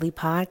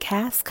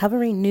Podcast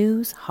covering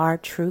news,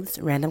 hard truths,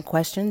 random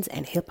questions,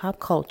 and hip hop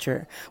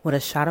culture with a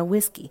shot of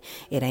whiskey.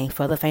 It ain't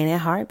for the faint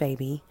at heart,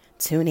 baby.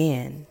 Tune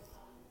in.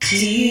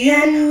 Tea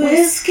and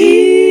whiskey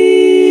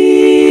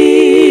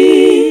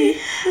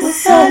with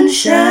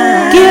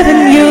sunshine.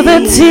 Giving you the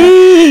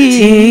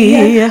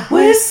tea. And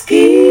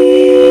whiskey.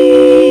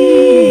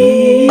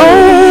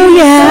 Oh,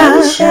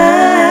 yeah.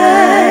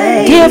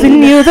 Sunshine.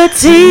 Giving you the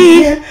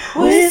tea. And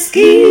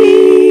whiskey.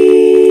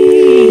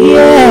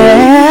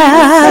 Yeah.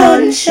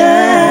 Sunshine.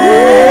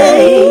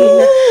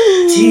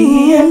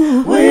 Tea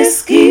and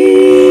whiskey.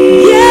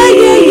 Yeah.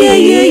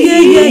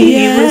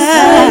 With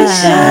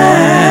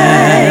sunshine.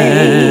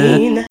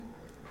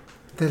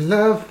 The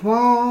love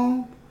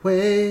won't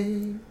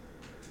wait.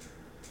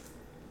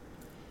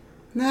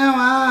 Now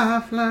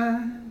I've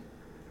learned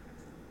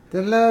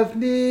the love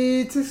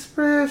needs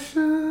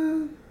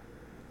expression,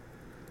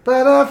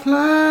 but I've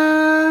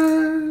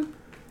learned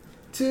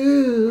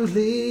to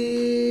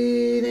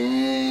lead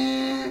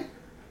it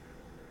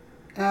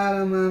out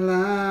of my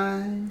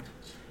life.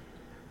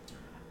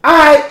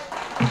 Alright.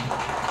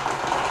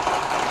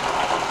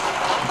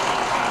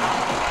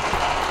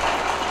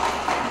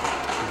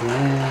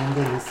 Grand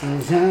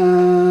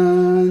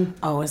decision.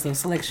 Oh, it's a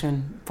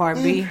selection. Part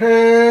In B.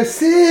 her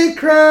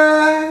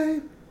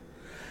secret,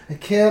 I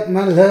kept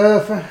my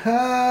love for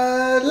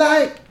her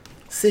like.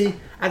 See,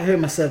 I can hear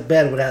myself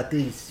better without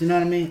these. You know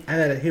what I mean? I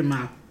gotta hear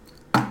my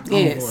own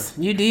Yes, voice.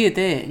 you did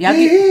that.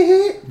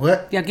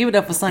 What? Y'all give it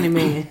up for Sunny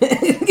Man.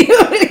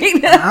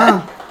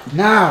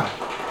 Nah.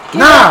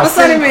 For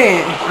Sunny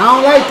Man. I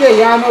don't like that.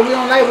 Y'all know we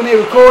don't like when they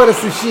record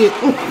us and shit.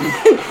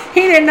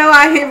 He didn't know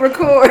I hit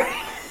record.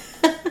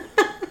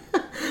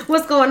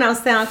 What's going on?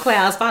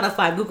 SoundCloud,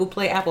 Spotify, Google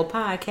Play, Apple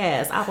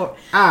Podcasts, I'll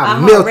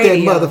melt that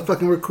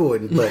motherfucking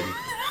recording button.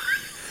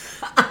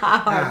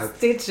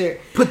 Stitcher.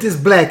 Put this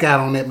blackout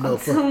on that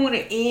motherfucker. Tune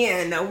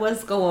in.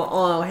 What's going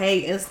on?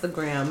 Hey,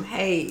 Instagram.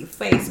 Hey,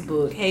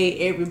 Facebook. Hey,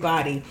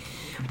 everybody.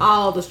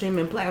 All the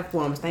streaming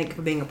platforms. Thank you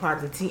for being a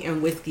part of the Tea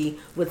and Whiskey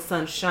with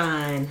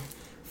Sunshine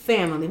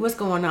family. What's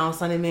going on,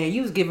 Sonny Man?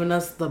 You was giving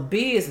us the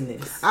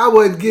business. I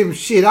wasn't giving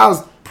shit. I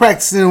was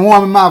practicing and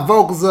warming my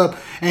vocals up,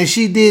 and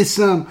she did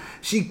some.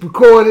 She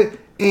recorded,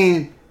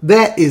 and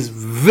that is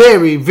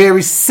very,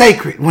 very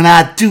sacred when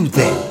I do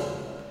that.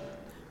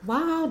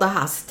 Wow, the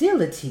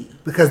hostility.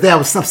 Because there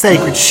was some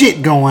sacred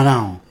shit going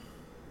on.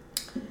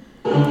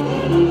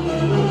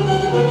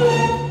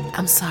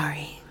 I'm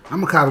sorry.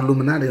 I'm gonna call the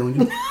Illuminati on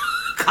you.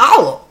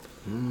 Call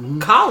him.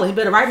 Call him. You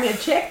better write me a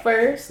check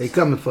first. They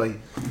coming for you.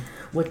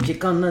 What you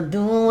gonna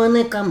do when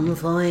they come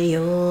for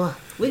you?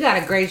 We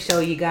got a great show,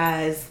 you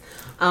guys.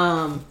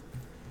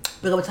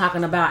 We're gonna be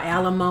talking about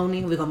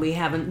alimony. We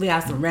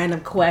got some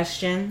random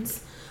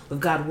questions. We've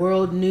got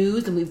world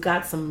news, and we've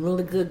got some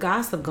really good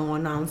gossip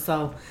going on.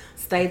 So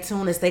stay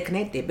tuned and stay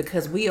connected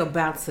because we are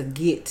about to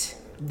get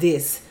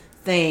this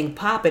thing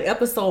popping.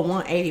 Episode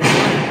 181.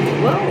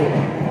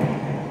 Whoa.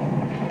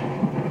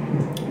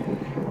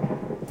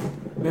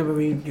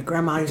 Remember your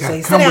grandma used to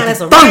say, sit down, it's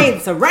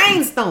a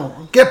rainstorm.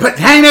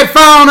 Hang that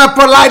phone up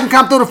for light and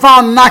come through the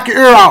phone and knock your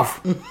ear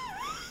off.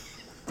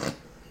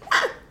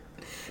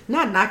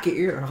 Not knock your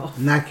ear off.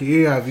 Knock your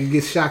ear off. You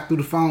get shocked through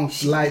the phone,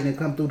 lightning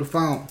come through the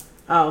phone.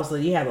 Oh, so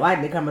you have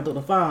lightning coming through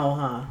the phone,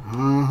 huh?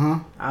 Uh-huh.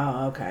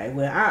 Oh, okay.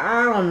 Well,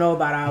 I don't know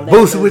about all that.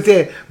 Boosie with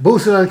that.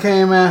 Boosie done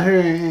came out here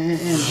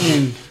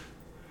and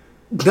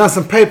done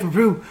some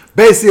pay-per-view.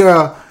 Basically,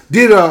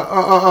 did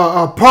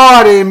a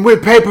party and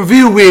went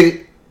pay-per-view with it.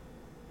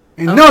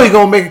 And know he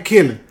gonna make a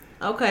killing.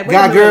 Okay.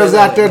 Got girls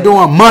out there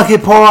doing monkey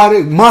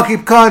party, monkey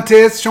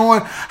contest,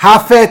 showing how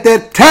fat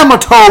that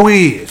Tamato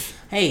is.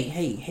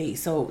 Hey.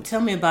 So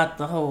tell me about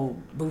the whole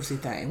Boosie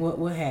thing.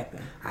 What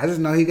happened? I just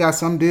know he got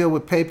some deal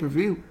with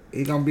pay-per-view.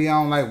 He gonna be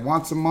on like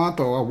once a month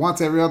or once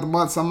every other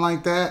month, something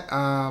like that.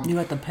 You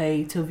have to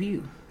pay to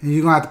view.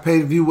 You're gonna have to pay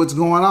to view what's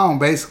going on.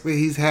 Basically,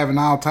 he's having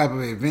all type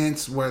of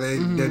events where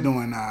they're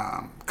doing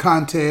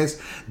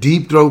contests,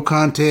 deep throat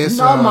contests.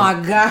 Oh my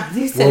God!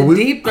 He said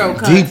deep throat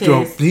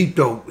contest. Deep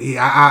throat.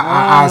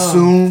 I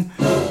assume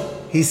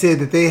he said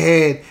that they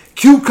had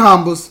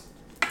cucumbers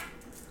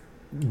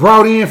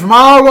brought in from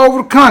all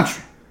over the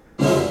country,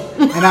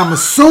 and I'm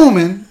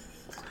assuming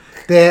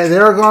that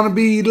there are gonna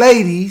be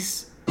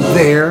ladies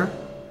there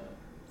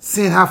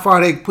seeing how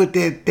far they can put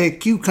that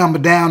cucumber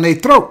down their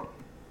throat.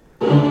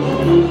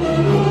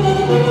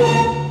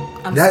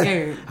 I'm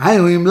scared. I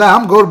ain't even lie.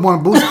 I'm going to one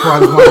of Boosie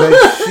parties one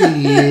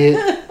day.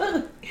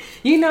 Shit.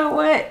 You know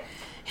what?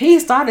 He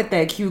started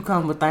that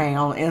cucumber thing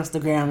on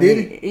Instagram.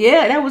 Did he?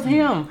 Yeah, that was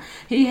him.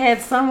 He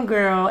had some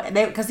girl,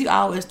 because he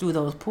always threw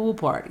those pool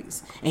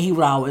parties. And he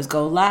would always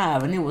go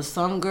live. And it was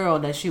some girl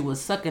that she was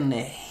sucking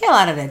the hell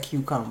out of that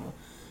cucumber.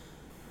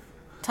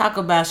 Talk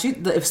about,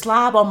 if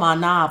Slob on My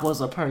Knob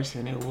was a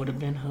person, it would have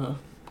been her.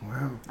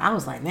 Wow. I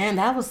was like, man,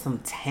 that was some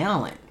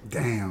talent.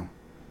 Damn.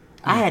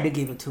 I had to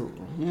give it to her.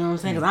 You know what I'm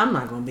saying? Because I'm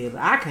not going to be able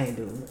to. I can't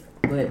do it.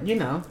 But,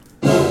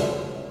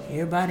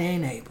 everybody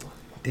ain't able.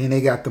 Then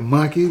they got the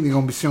monkey. They're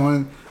gonna be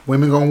showing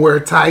women gonna wear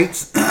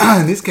tights.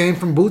 And this came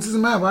from Boots'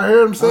 mouth. I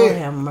heard him say Oh, it.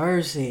 have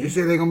mercy. They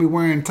said they're gonna be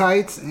wearing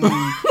tights, and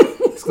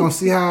it's gonna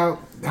see how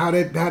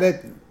they got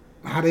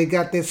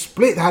that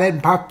split, how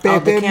that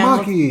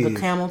monkey is. The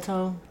camel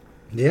toe.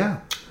 Yeah.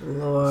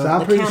 Lord, So I'm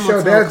the pretty camel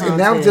sure toe that was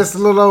contest. just a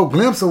little old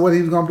glimpse of what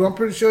he was gonna do. I'm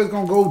pretty sure it's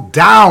gonna go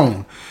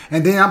down,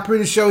 and then I'm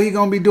pretty sure he's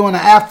gonna be doing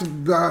an after.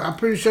 I'm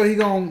pretty sure he's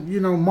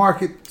gonna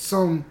market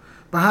some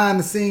behind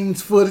the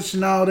scenes footage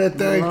and all that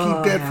there, and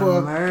Lord, keep that for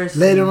have mercy.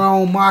 later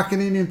on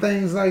marketing and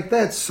things like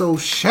that. So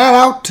shout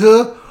out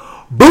to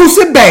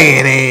Boosie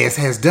Badass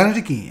has done it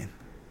again.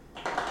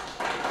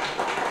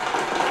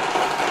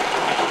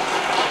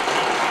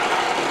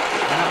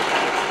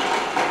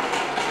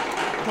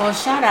 Well,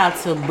 shout out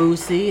to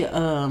Boosie.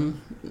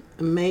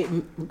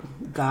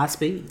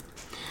 Godspeed.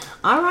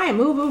 All right,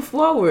 moving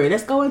forward.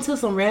 Let's go into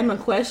some random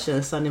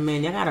questions, Sonny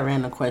Man. I got a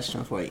random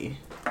question for you.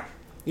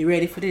 You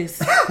ready for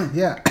this?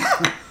 Yeah.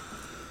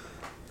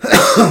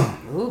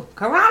 Ooh,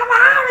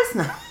 coronavirus.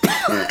 No.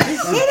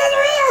 This shit is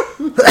real.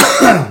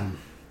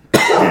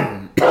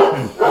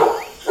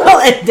 Oh,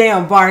 that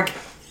damn bark.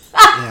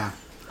 Yeah.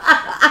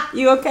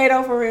 You okay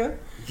though, for real?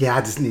 Yeah,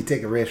 I just need to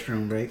take a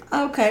restroom break.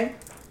 Okay.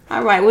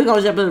 All right, we're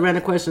gonna jump into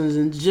random questions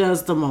in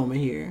just a moment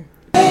here.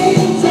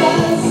 That's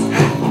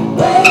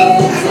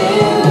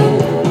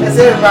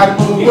everybody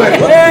move with it.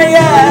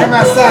 Yeah. Come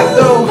outside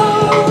the door.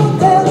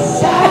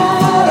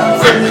 I'm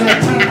sitting in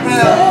there, turn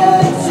around.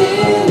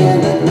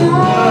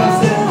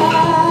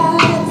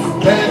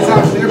 Let it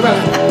talk to everybody.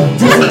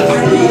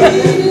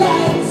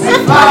 They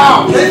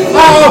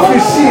fly off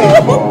and shit.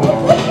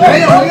 Hey,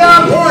 we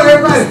all going,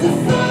 everybody.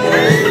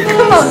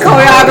 Come on,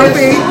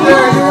 choreography.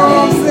 Yeah, you know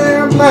what I'm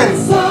saying? Like,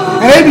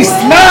 and they be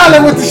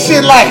smiling with the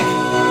shit like.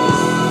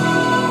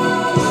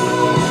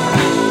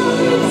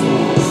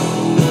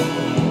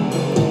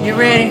 You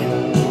ready?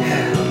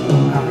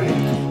 All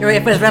right. You ready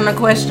for this random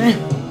question?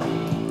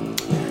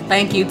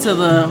 Thank you to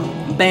the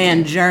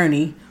band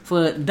Journey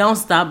for Don't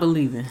Stop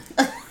Believing.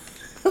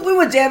 We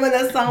were jamming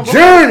that song before.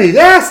 Journey,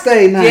 that's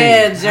their name.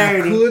 Yeah,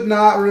 Journey. I could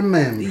not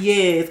remember.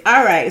 Yes.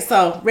 All right.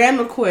 So,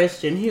 random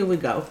question. Here we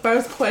go.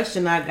 First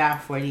question I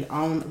got for you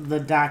on the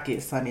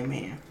docket, Sonny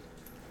Man.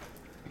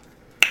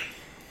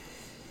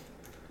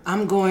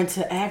 I'm going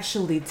to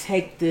actually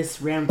take this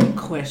random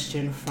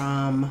question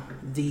from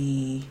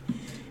the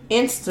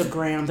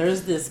Instagram.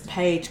 There's this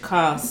page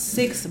called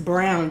 6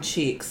 Brown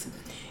Chicks.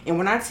 And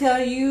when I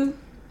tell you,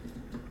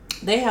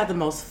 they have the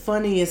most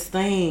funniest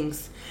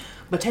things.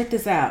 But check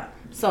this out.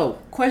 So,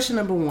 question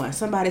number 1.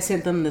 Somebody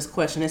sent them this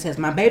question. It says,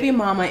 my baby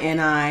mama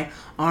and I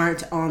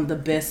aren't on the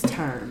best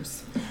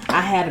terms. I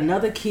had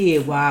another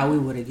kid while we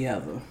were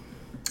together.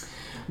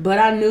 But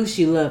I knew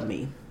she loved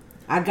me.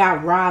 I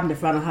got robbed in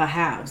front of her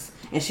house.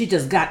 And she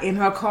just got in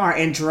her car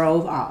and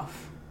drove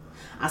off.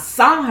 I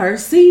saw her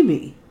see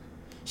me.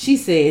 She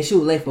said she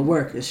was late for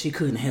work and she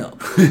couldn't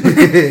help.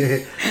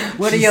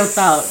 What are your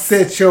thoughts?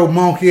 Set your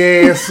monkey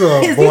ass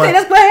up, Is boy. you think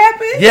that's what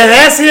happened? Yeah,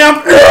 that's him.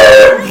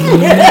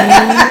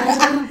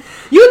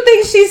 You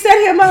think she set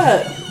him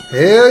up?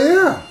 Hell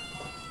yeah.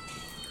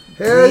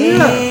 Hell yeah.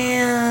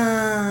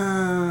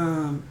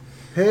 Damn.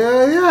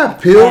 Hell yeah.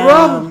 Pill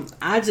rubber.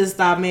 I just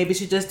thought maybe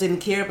she just didn't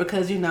care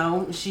because, he had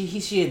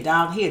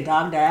dogged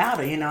her out.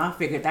 I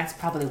figured that's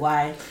probably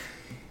why.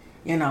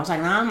 It's like,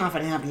 no, I'm not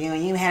gonna help you.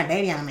 You had a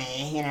baby on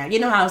me. You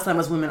know how some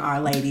of us women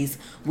are, ladies.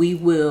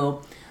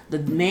 The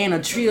man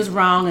will treat us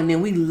wrong, and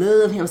then we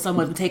love him so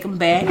much we take him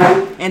back,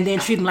 and then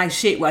treat him like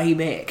shit while he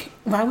back.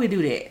 Why we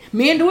do that?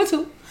 Men do it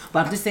too.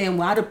 But I'm just saying,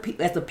 why do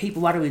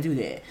we do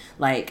that?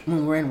 Like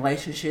when we're in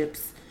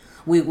relationships,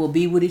 we will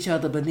be with each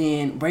other, but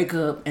then break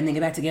up and then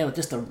get back together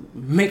just to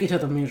make each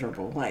other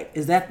miserable. Like,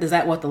 is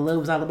that what the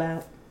love is all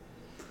about?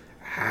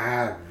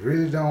 I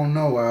really don't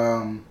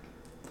know.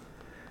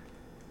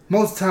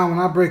 Most of the time when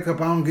I break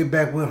up, I don't get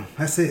back with them.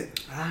 That's it.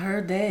 I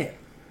heard that.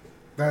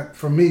 That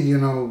for me,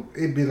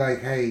 it'd be like,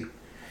 hey,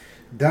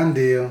 done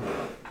deal.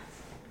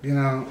 I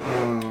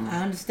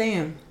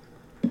understand.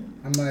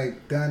 I'm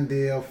like, done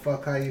deal.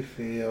 Fuck how you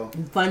feel.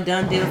 Fun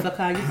done deal. Fuck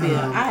how you feel.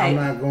 All right. I'm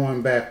not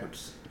going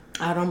backwards.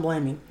 I don't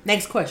blame you.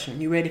 Next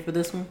question. You ready for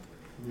this one?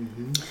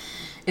 Mm-hmm.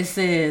 It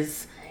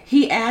says,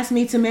 he asked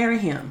me to marry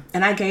him,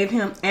 and I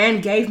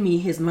gave me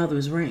his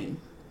mother's ring.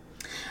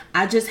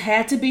 I just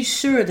had to be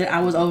sure that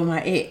I was over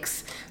my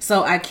ex.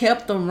 So I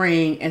kept the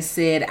ring and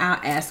said,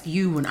 I'll ask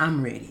you when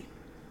I'm ready.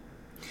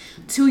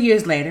 2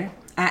 years later,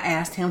 I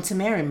asked him to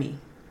marry me.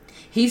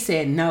 He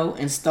said no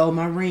and stole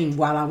my ring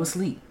while I was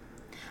asleep.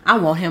 I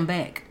want him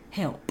back.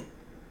 Help.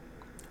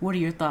 What are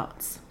your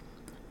thoughts?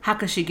 How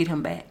could she get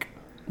him back?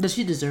 Does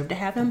she deserve to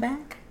have him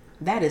back?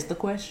 That is the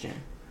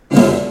question.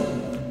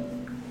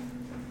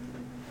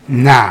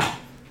 Nah.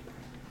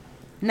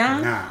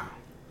 Nah?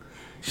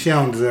 She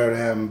don't deserve to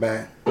have him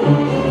back.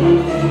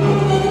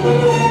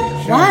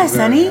 Why,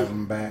 Sonny? Have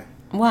him back.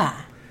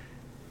 Why?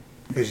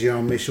 Because you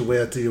don't miss your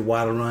well till your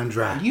water run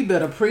dry. You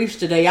better preach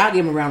today. Y'all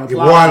give him a round of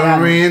Your applause.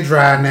 water ran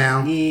dry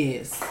now.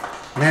 Yes.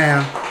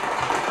 Now,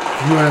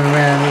 you running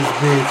around this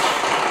bitch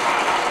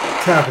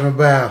talking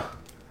about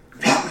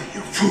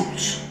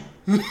fruits.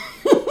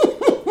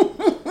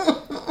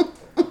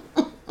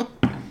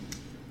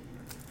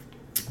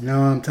 You know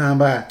what I'm talking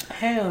about?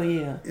 Hell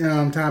yeah. You know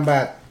what I'm talking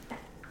about?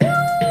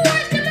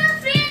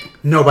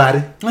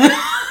 Nobody.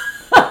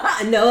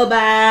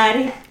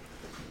 Nobody.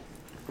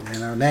 You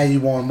know, now you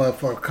want a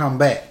motherfucker to come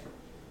back.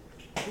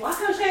 Why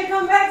come she ain't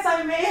come back,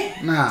 son,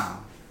 man? Nah.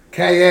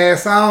 Carry your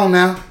ass on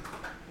now.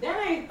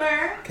 That ain't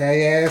fair.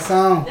 Carry your ass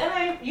on. That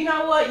ain't. You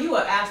know what? You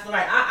are absolutely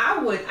right.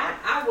 I would.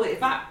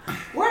 If I.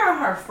 Where are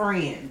her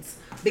friends?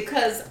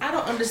 Because I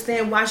don't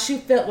understand why she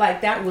felt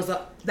like that was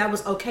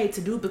okay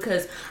to do.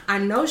 Because I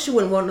know she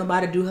wouldn't want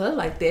nobody to do her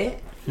like that.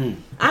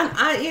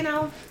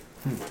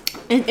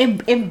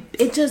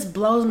 It just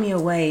blows me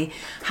away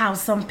how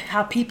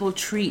people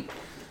treat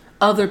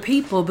other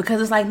people, because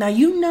it's like, now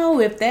you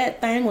know if that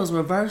thing was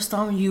reversed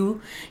on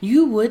you,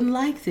 you wouldn't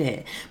like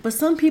that. But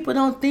some people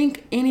don't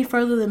think any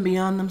further than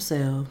beyond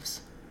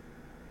themselves.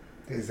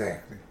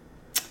 Exactly.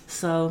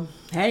 So,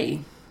 hey.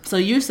 So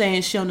you're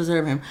saying she don't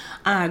deserve him.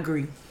 I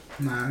agree.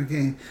 Nah, I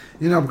can't.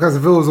 You know, because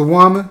if it was a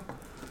woman,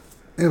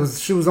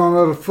 she was on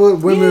the other foot,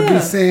 women would be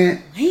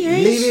saying,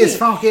 leave his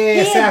funky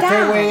ass out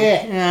there where he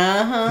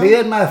at. Uh-huh. Leave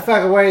that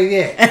motherfucker where he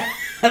at.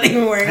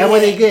 That's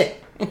what he get.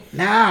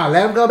 No,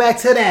 let him go back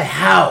to that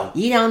house.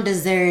 You don't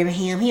deserve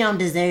him. He don't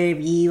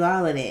deserve you.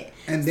 All of that.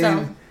 And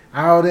then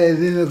all that,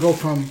 then it'll go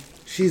from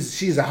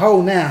she's a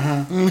hoe now,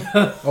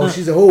 huh? Oh,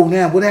 she's a hoe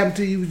now. What happened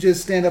to you?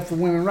 Just stand up for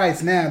women's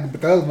rights now, but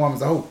the other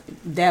woman's a hoe.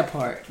 That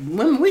part.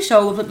 Women, we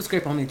sure will flip the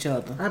script on each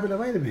other. I'll be like,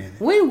 wait a minute.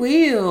 We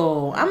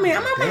will. I mean,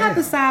 I'm gonna have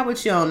to side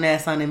with you on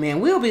that, Sonny man.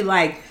 We'll be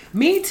like,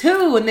 me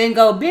too, and then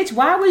go, bitch,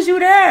 why was you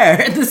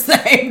there at the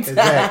same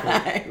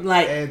time?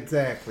 Exactly.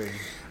 Exactly.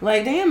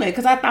 Like, damn it,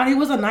 because I thought he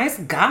was a nice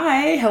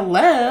guy.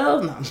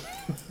 Hello. No.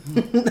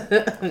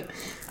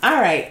 All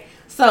right.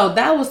 So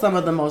that was some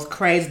of the most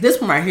crazy. This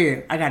one right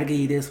here, I got to give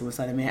you this one,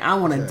 Sonny man. I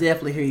want to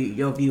definitely hear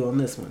your view on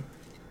this one.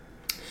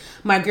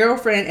 My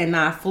girlfriend and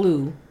I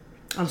blew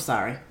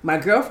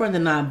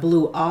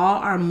all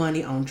our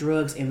money on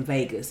drugs in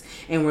Vegas,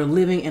 and we're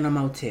living in a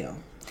motel.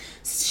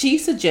 She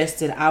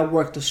suggested I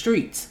work the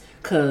streets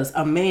because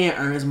a man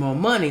earns more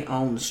money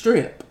on the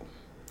strip.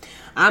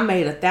 I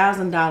made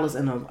 $1,000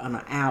 in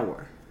an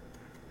hour.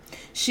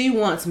 She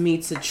wants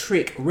me to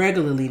trick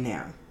regularly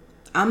now.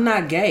 I'm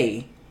not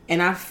gay,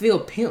 and I feel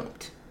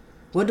pimped.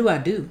 What do I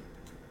do?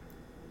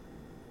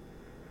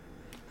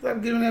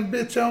 Stop giving that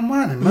bitch your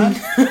money, man.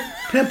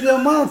 Pimp your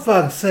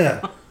motherfucking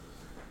self.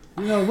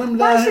 You know, women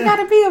down Why she here,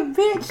 gotta be a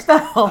bitch,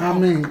 though? I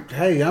mean,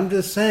 hey, I'm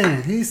just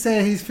saying. He's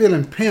saying he's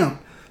feeling pimped.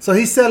 So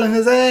he's selling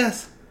his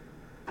ass?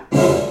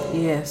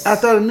 Yes. I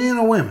thought of men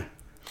or women.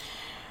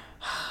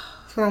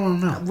 That's what I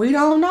want to know. We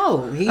don't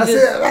know.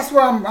 Said, that's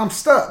why I'm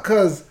stuck,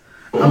 because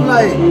I'm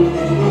like,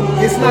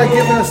 it's not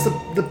giving us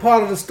the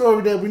part of the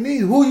story that we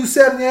need. Who you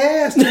selling your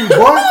ass to,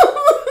 boy?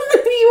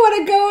 You want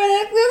to go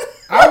in this?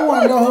 I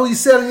want to know who you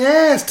selling your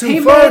ass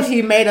to first.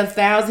 He made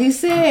 $1,000. He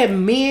said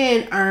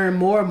men earn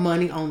more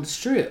money on the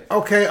strip.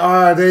 Okay,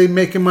 are they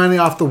making money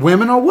off the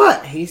women or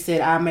what? He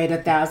said, I made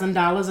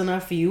 $1,000 in a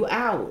few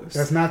hours.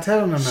 That's not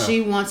telling them nothing. She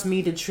wants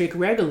me to trick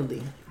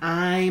regularly.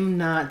 I'm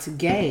not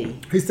gay.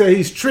 He said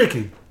he's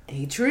tricking.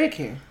 He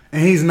tricking.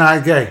 And he's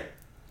not gay.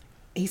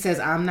 He says,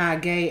 I'm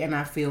not gay and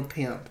I feel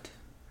pimped.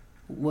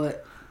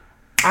 What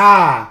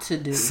to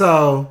do?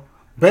 So,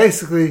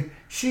 basically,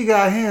 she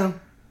got him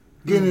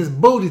getting his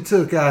booty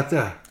took out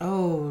there.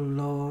 Oh,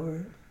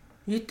 Lord.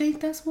 You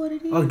think that's what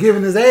it is? Or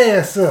giving his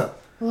ass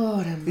up.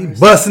 Lord have mercy. He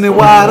busting it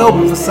wide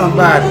open for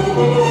somebody.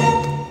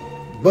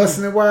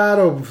 Busting it wide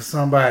open for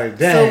somebody.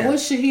 Damn. So what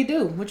should he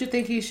do? What you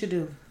think he should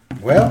do?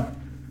 Well,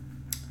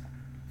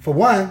 for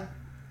one,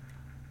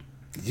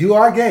 you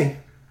are gay.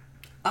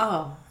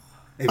 Oh.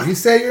 If you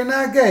say you're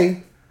not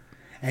gay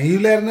and you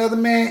let another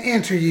man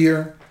enter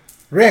your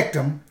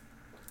rectum,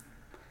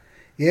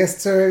 yes,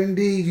 sir,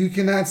 indeed, you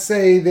cannot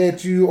say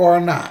that you are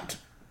not.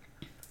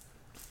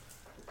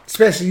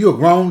 Especially you a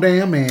grown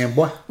damn man,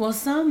 boy. Well,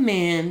 some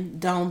men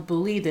don't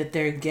believe that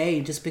they're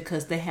gay just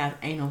because they have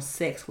anal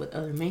sex with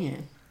other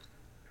men.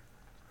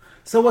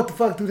 So what the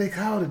fuck do they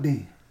call it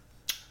then?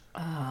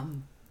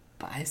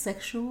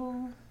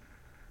 Bisexual?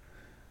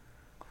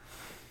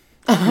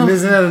 And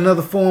isn't that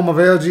another form of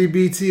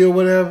LGBT or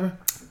whatever?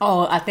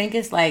 Oh, I think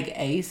it's like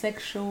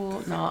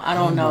asexual. No, I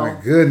don't know. Oh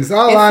my goodness.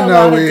 All it's I a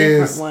know lot of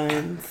is, different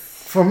ones.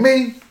 for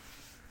me,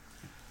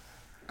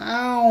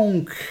 I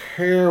don't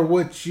care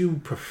what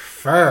you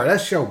prefer.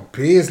 That's your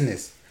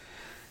business.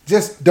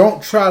 Just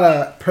don't try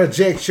to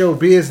project your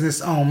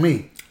business on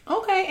me.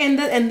 Okay, and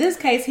in this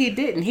case, he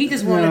didn't. He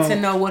just wanted to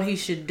know what he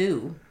should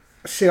do.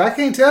 Shit, I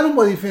can't tell him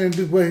what he finna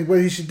do, what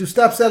he should do.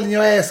 Stop selling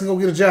your ass and go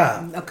get a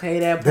job. Okay,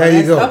 that part. There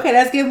you go. Okay,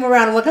 let's give him a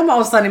round of applause. Come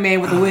on, Sonny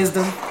man with the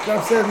wisdom.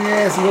 Stop selling your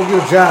ass and go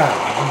get a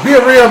job. Be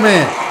a real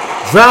man.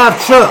 Drive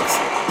trucks.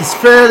 It's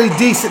fairly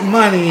decent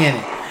money in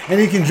it. And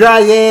you can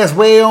drive your ass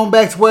way on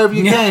back to wherever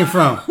you came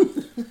from.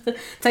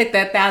 Take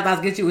that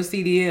 $1,000, get you a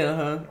CDL,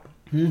 huh?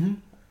 Mm-hmm.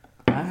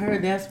 I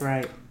heard that's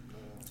right.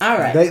 All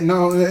right.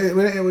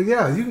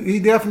 Yeah, he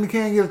definitely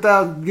can get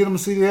him a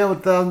CDL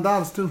with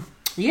 $1,000 too.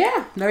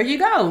 Yeah, there you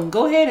go.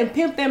 Go ahead and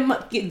pimp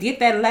that, get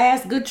that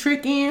last good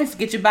trick in,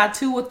 get you about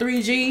 2 or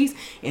 3 G's,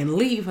 and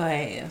leave her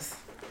ass.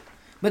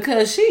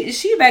 Because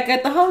she back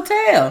at the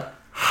hotel.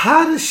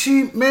 How does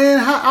she, man?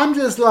 I'm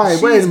just like,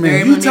 She's wait a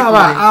minute. very You talking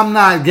about manipulative. I'm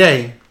not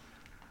gay?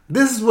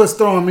 This is what's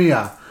throwing me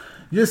off.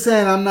 You're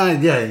saying I'm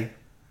not gay,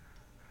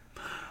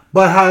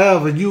 but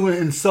however, you went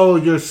and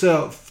sold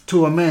yourself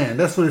to a man.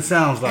 That's what it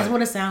sounds like. That's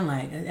what it sound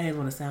like. That's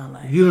what it sound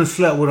like. You done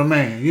slept with a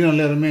man. You done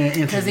let a man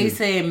enter Because he you.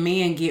 said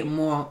men get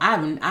more.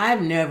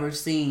 I've never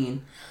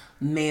seen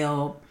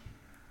male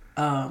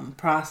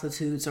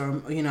prostitutes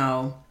or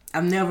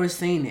I've never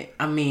seen it.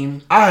 I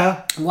mean, I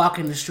have.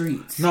 walking the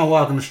streets. Not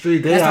walking the street.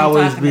 They That's what I'm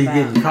always talking be about.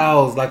 getting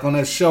calls. Like on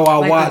that show I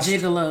like watched. the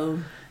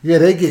gigolo. Yeah,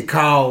 they get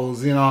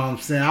calls. You know what I'm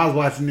saying? I was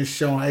watching this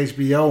show on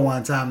HBO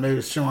one time. They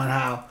were showing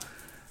how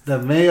the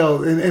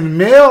male, in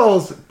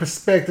males'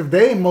 perspective,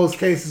 they in most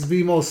cases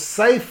be most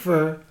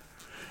safer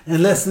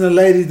unless the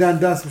lady done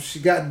some.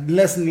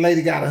 Unless the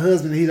lady got a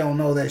husband, he don't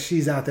know that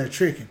she's out there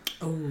tricking.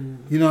 Ooh.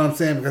 You know what I'm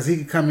saying? Because he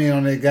could come in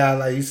on that guy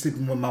like, you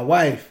sleeping with my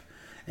wife.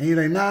 And he's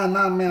like,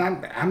 nah,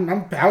 man,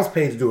 I was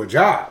paid to do a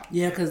job.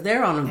 Yeah, because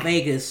they're on a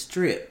Vegas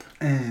strip.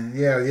 And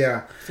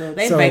yeah. So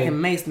they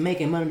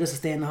making money just to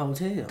stay in the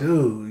hotel.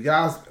 Dude,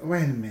 y'all,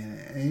 wait a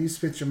minute. And you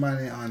spent your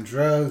money on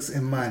drugs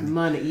and money.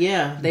 Money,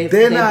 yeah. They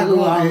not blew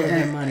going, all of and,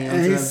 their money on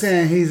and drugs. he's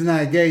saying he's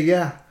not gay.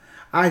 Yeah,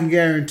 I can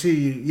guarantee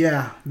you.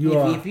 Yeah, you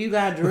are. If you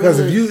got drugs, because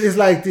if you, it's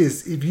like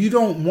this. If you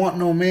don't want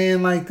no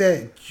man like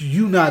that,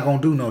 you not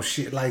gonna do no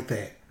shit like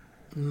that.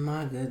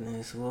 my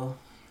goodness, well,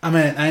 I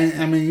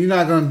mean, you're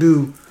not gonna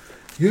do.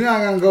 You're not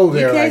gonna go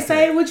there. you can't like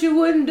say that. what you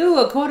wouldn't do.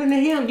 According to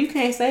him, you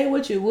can't say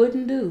what you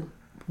wouldn't do.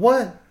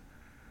 What?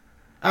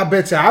 I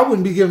bet you I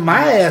wouldn't be giving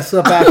my ass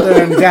up out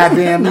there in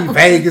goddamn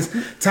Vegas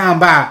talking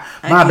about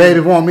my baby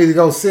want me to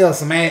go sell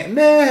some ass.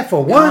 Man,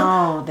 for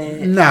one,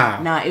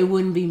 Nah, it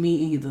wouldn't be me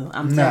either.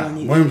 I'm telling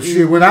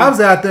you. When I was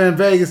out there in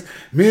Vegas,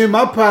 me and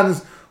my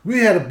partners, we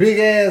had a big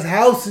ass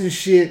house and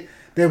shit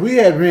that we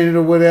had rented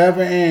or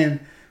whatever, and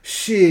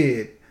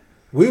shit.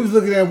 We was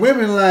looking at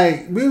women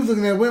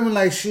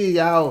like shit,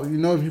 y'all,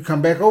 if you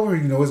come back over,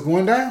 what's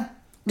going down.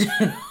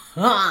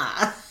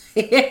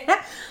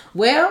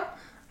 Well,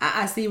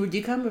 I see where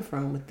you're coming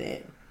from with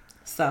that.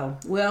 So,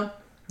 well,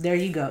 there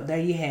you go. There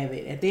you have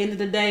it. At the end of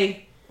the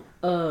day,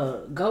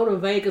 go to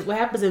Vegas. What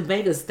happens in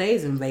Vegas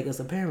stays in Vegas,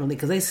 apparently,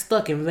 because they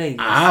stuck in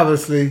Vegas.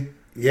 Obviously.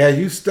 Yeah,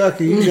 you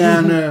stuck and you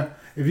down there.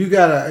 If he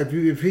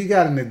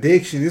got an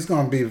addiction, it's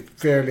gonna be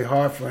fairly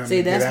hard for him. See,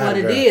 to that's get out what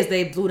of it there. is.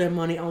 They blew their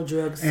money on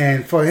drugs.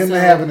 And for him to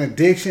have an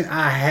addiction,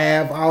 I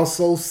have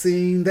also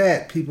seen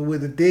that people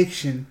with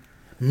addiction,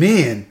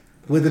 men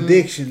with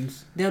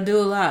addictions, They'll do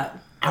a lot.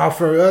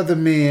 offer other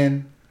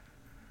men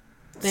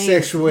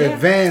sexual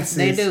advances.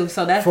 They do.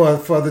 So that's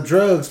for the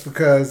drugs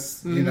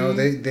because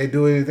they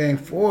do anything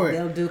for it.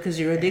 they'll do because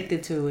you're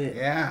addicted to it.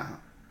 Yeah,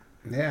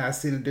 I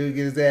seen a dude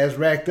get his ass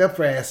racked up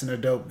for assing a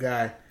dope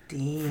guy.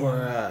 Damn.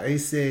 For he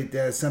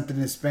said something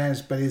in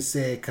Spanish, but he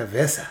said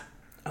cabeza.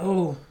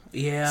 Oh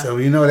yeah. So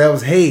that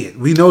was head.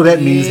 We know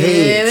that means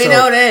head. Yeah, we So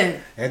know that.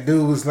 That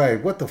dude was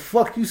like, "What the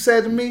fuck you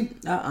said to me?"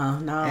 No.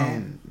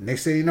 And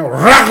next thing you know,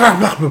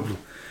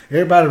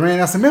 everybody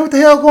ran out. Said, "Man, what the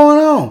hell going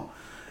on?"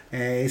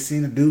 And they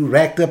seen the dude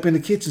racked up in the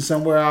kitchen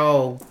somewhere,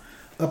 all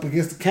up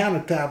against the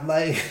countertop,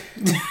 like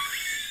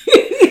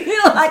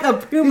like a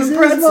he human said,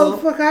 pretzel.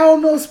 "This motherfucker, I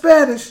don't know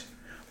Spanish,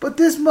 but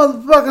this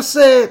motherfucker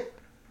said,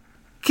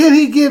 can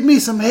he give me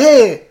some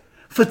head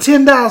for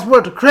 $10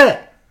 worth of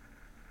crack?"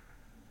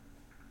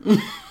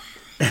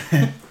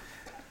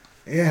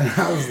 Yeah, and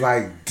I was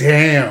like,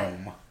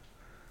 damn.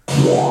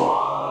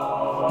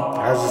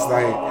 I was just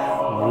like,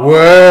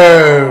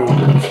 whoa.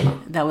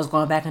 That was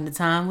going back into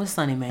time with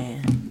Sunny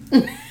Man.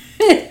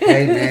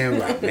 Hey, man,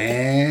 right,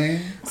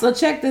 man. So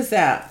check this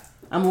out.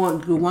 I'm going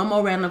to do one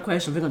more random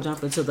question. We're going to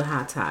jump into the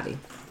hot toddy.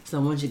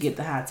 So once you get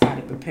the hot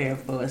toddy prepared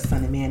for us,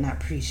 Sunny Man, I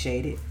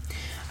appreciate it.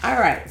 All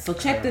right, so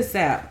check this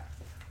out.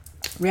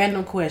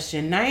 Random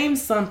question. Name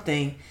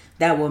something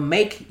that will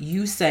make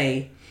you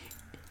say,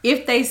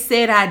 if they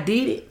said I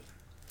did it,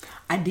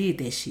 I did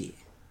that shit.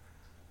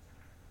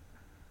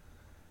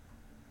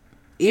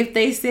 If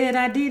they said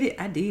I did it,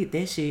 I did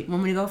that shit.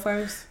 Want me to go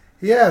first?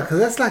 Yeah, because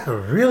that's like a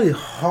really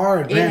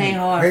hard It ain't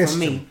hard for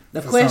me.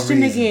 The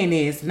question again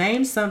is,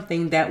 name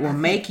something that will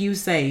make you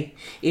say,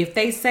 if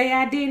they say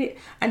I did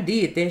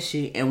that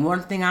shit. And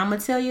one thing I'm going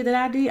to tell you that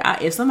I did,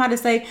 if somebody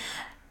say,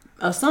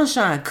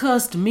 Sunshine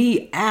cussed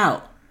me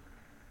out,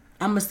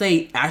 I'm going to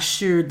say, I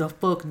sure the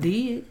fuck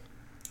did.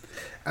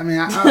 I mean,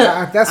 that's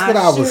what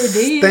I was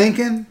did.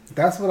 thinking.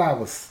 That's what I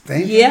was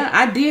thinking. Yeah,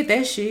 I did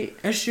that shit.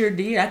 I sure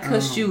did. I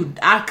cussed you,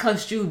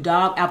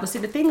 dog out. But see,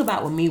 the thing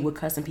about with me with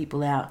cussing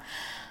people out,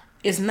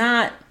 it's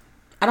not,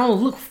 I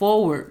don't look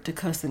forward to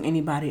cussing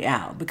anybody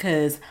out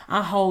because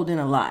I hold in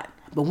a lot.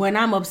 But when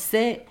I'm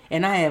upset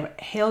and I have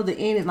held it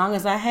in as long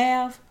as I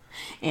have,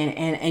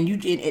 and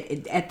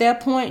you at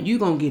that point, you're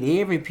going to get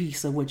every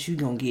piece of what you're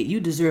going to get. You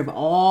deserve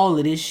all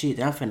of this shit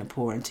that I'm finna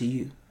pour into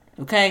you.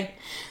 Okay?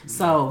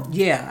 So,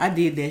 yeah, I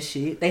did that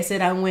shit. They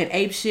said I went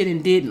ape shit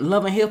and did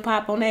Love and Hip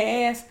Hop on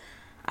their ass.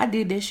 I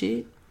did that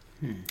shit.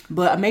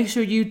 But make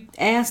sure you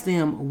ask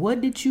them, what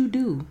did you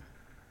do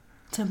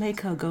to make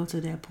her go to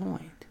that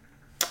point?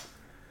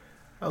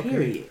 Okay.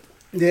 Period.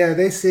 Yeah,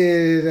 they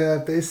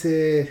said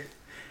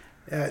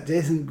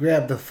Jason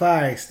grabbed the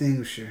fire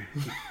extinguisher.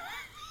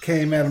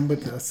 Came at him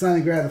with the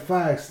Sonny grabbed the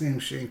fire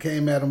extinguisher and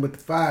came at him with the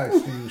fire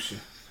extinguisher.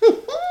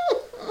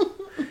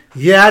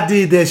 Yeah, I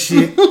did that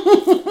shit.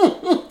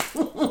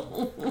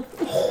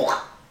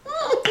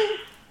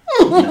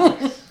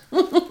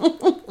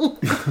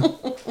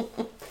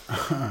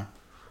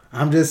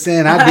 I'm just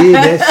saying I did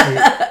that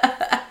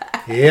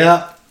shit.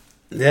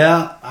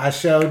 Yeah, I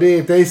sure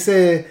did. They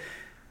said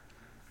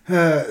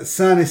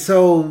Sonny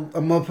sold a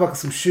motherfucker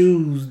some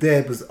shoes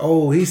that was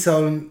old. He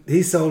sold a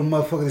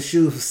motherfucker the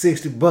shoes for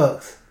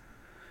 $60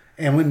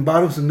 and went and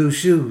bought him some new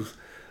shoes.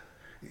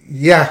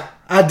 Yeah,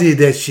 I did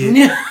that shit.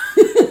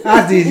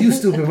 I did, you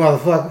stupid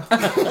motherfucker.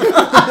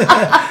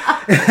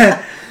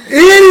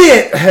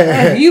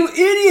 Idiot! You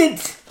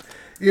idiot!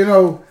 You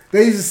know,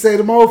 they used to say,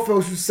 them old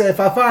folks used to say, if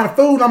I find a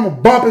fool, I'm going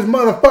to bump his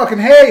motherfucking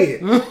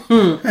head.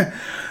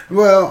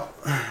 Well,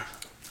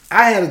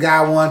 I had a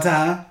guy one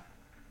time.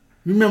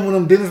 You remember when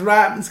them Dennis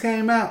Rodmans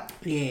came out?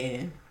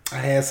 Yeah. I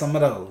had some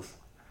of those.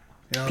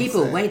 You know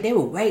People they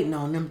were waiting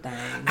on them things.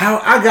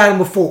 I got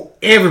them hefore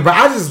everybody.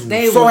 I just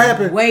They so were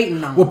happy.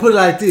 waiting on Well, put it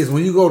like this: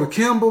 when you go to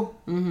Kimball,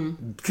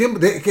 Kimball,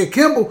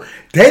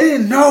 they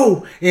didn't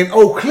know in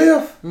Oak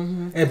Cliff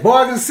and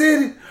Bargain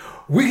City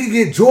we could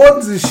get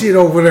Jordans and shit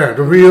over there.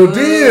 The real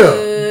deal.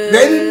 They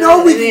didn't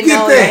know we could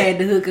get that. They had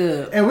to hook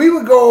up. And we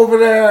would go over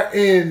there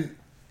and,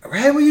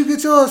 hey, where you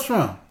get yours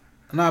from?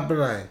 And I'd be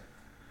like,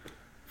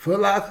 Foot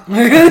Locker.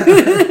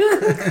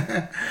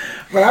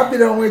 But I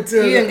been on went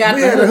to we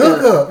had a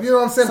hookup. You know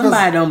what I'm saying?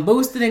 Somebody done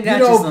boosted and got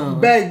you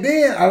some. Back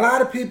then, a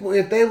lot of people,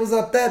 if they was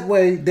up that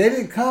way, they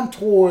didn't come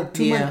toward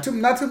not too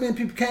many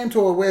people came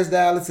toward West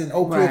Dallas and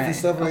Oak Cliff and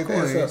stuff like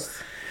that.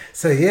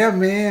 So yeah,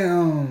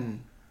 man.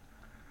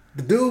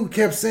 The dude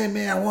kept saying,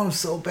 man, I want them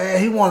so bad.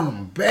 He wanted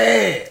them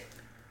bad.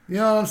 You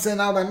know what I'm saying?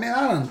 I was like, man,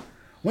 I done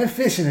went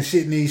fishing and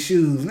shit in these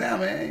shoes now,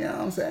 man. You know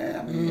what I'm saying?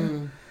 I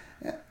mean,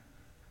 yeah.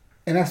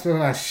 And that's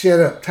when I shut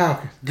up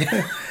talking.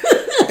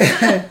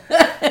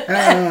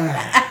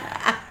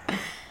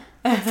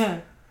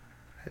 I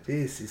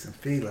did see some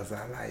feelers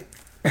I like.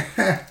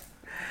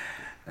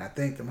 I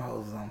think them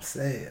hoes was on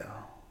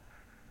sale.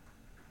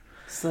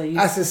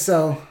 I said,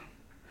 so,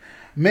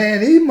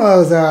 man, these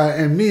mugs are,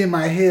 and me in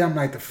my head, I'm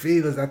like, the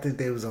feelers, I think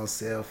they was on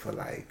sale for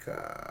like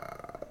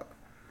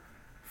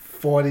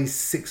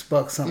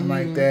 $46, something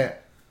like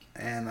that.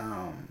 And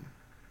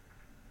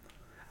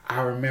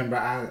I remember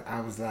I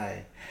was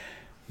like,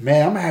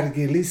 man, I'm gonna have to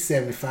get at least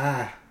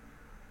 75.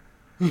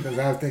 Because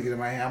I was thinking in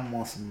my head, I'm gonna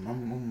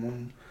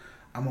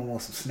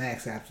want some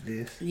snacks after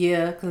this.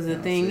 Yeah, because the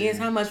thing is,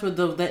 how much were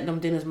them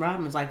Dennis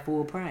Rodmans like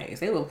full price?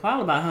 They were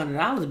probably about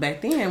 $100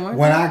 back then, weren't they?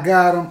 When I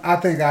got them, I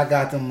think I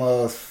got them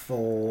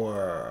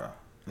for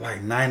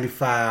like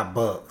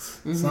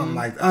 $95, something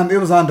like that. It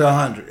was under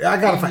 100. I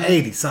got them for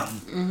 80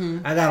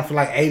 something. I got them for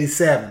like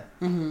 87.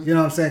 You know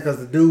what I'm saying? Because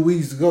the dude we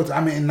used to go to,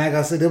 I mean, like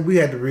I said, we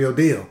had the real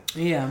deal.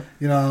 Yeah.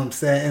 You know what I'm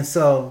saying? And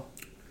so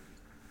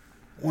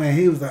when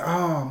he was like,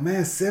 oh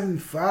man,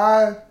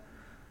 75,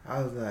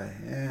 I was like,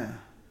 yeah.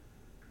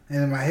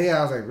 And in my head,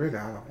 I was like, really,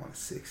 I want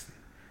 60.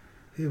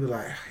 He was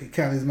like, he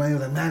counted his money. He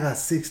was like, man, I got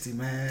 60,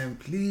 man.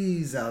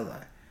 Please. I was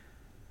like,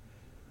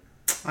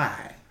 all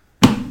right.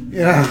 You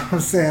know what I'm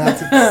saying? I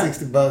took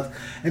the $60.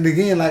 And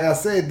again, like I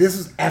said, this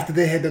was after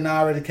they had done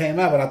already came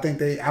out, but I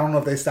think I don't know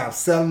if they stopped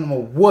selling them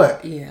or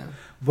what. Yeah.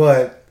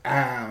 But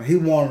he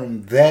wanted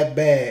them that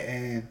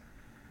bad.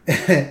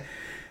 And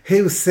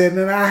he was sitting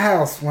in our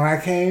house when I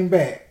came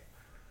back.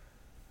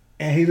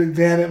 And he looked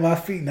down at my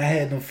feet, and I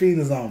had them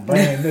feelers on,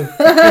 brand new. Hell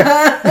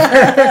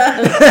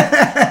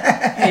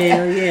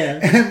yeah.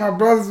 And my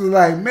brothers was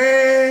like,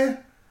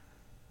 man,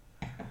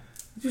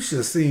 you should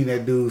have seen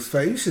that dude's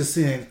face. You should have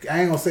seen it. I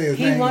ain't going to say his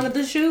name. He wanted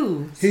the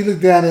shoes. He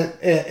looked down at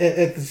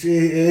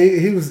the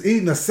he was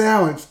eating a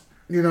sandwich.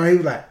 You know, he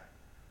was like.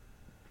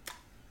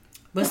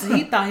 But see,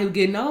 he thought he was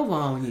getting over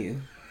on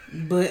you.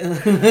 But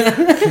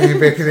came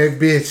back to that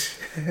bitch.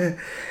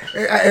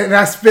 And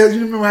I spelled.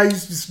 You remember how you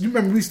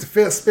remember we used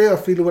to spell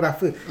feeler with our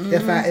foot. Fila.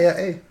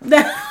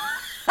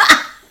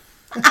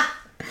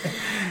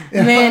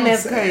 Man,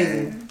 that's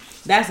crazy.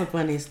 That's a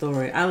funny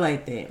story. I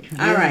like that.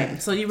 Yeah. All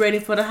right. So you ready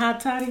for the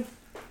hot toddy?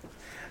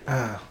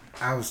 I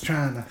was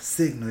trying to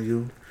signal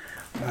you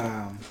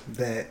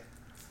that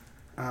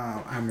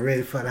I'm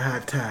ready for the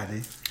hot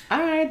toddy.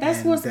 All right.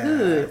 That's what's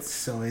good.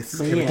 So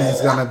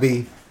everything's gonna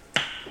be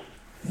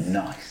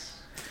nice.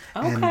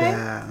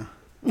 Okay.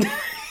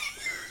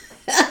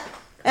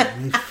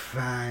 And be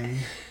fine.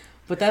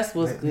 But that's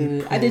what's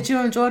good. Did you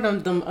enjoy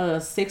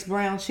them 6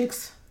 brown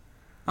chicks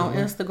on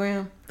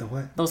Instagram? The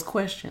what? Those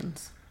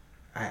questions.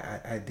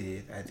 I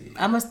did.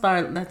 I'm gonna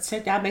start. Let's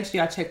check. Y'all make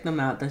sure y'all check them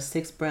out. The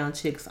 6 brown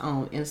chicks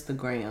on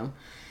Instagram.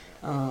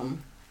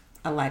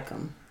 I like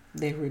them.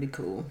 They're really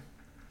cool.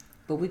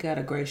 But we got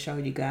a great show,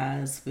 you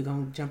guys. We're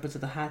going to jump into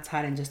the hot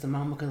tide in just a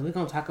moment because we're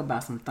going to talk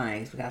about some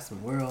things. We got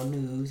some world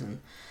news and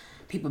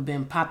people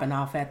been popping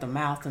off at the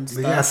mouth and stuff.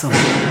 We got some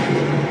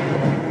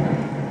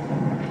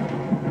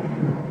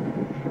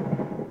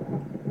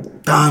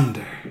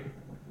thunder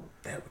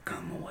that would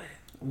come away.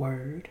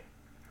 Word.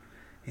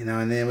 You know,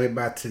 and then we're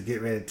about to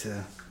get ready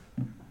to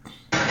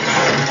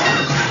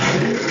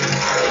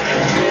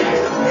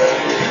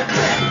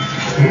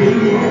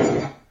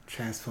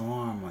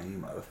transform on you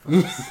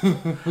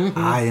motherfuckers.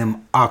 I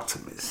am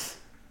Optimus.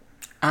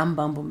 I'm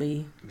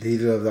Bumblebee.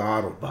 Leader of the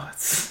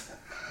Autobots.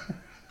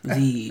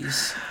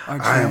 These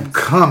are I am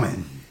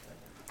coming.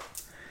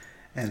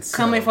 And so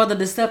coming for the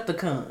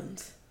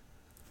Decepticons.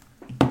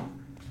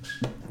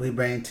 we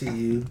bring to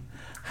you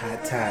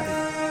Hot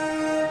Toddy.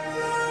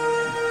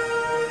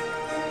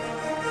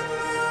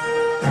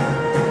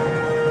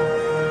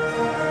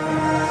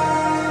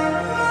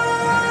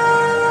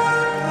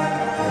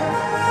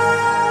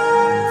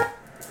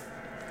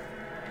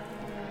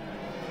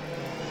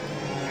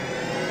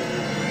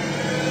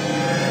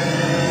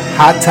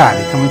 Hot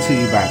Toddy coming to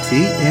you by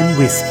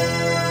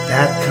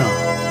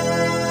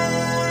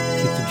TeaandWhiskey.com.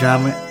 Keep the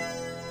drama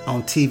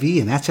on TV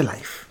and at your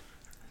life.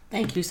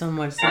 Thank you so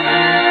much,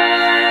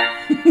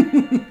 Simon.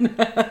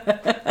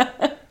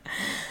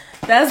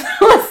 That's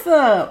what's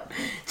up.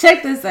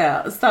 Check this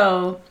out.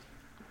 So,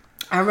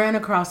 I ran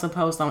across a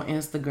post on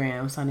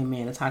Instagram, Sunny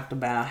Man, that talked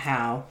about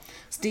how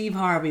Steve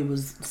Harvey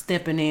was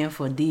stepping in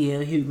for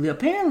D.L. Hughley.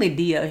 Apparently,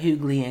 D.L.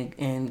 Hughley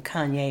and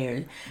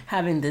Kanye are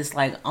having this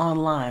like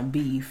online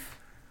beef.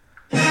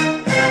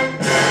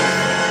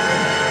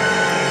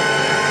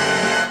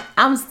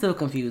 I'm still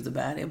confused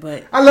about it,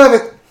 but I love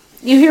it.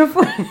 you hear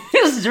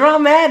it's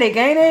dramatic,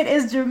 ain't it?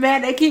 It's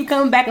dramatic. They keep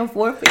coming back and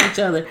forth with each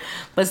other.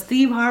 But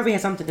Steve Harvey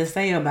had something to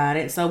say about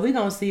it, so we're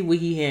gonna see what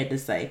he had to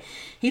say.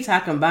 He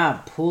talking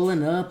about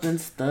pulling up and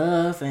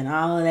stuff and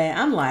all of that.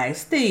 I'm like,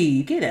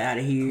 Steve, get out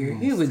of here.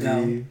 Here we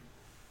go.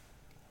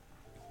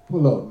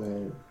 Pull up,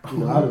 man. You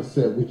know, I done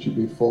said with you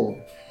before,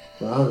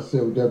 but I done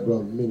said with that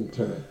brother many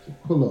times.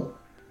 Pull up.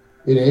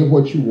 It ain't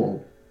what you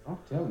want. I'm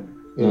telling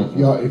you. And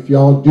if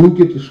y'all do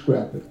get to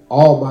scrapping,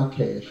 all my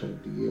cash on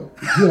DL.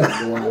 You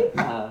have no idea.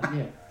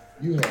 Yeah.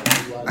 You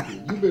have no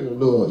idea. You've been a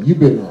little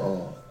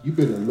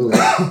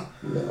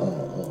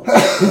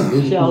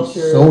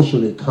Sheltered.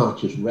 socially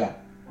conscious rapper.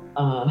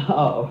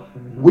 Oh.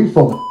 We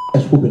from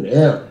ass whooping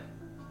era.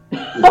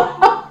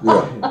 Yeah.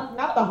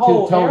 Not the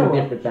whole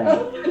totally different thing.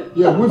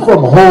 Yeah, we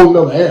from a whole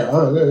nother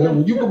era.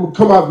 When you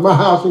come out of my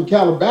house in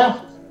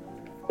Calabasas.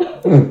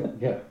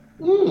 Yeah.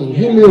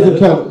 He lives in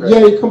Calabasas.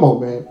 Yeah, come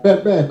on, man.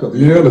 Back up.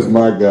 Yeah, that's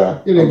my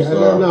guy.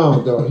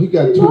 No, dog. He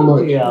got too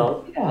much. Yeah.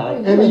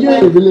 And you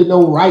ain't really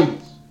no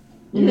rights.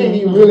 You ain't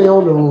even really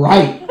on the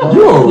right. Dog.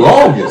 You're the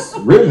longest.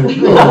 Really,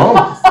 you're the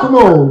longest. Come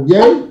on,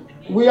 Jay.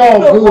 We all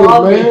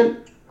good, man.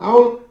 I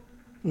don't.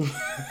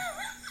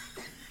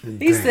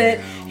 He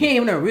said he ain't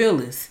even a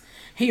realist.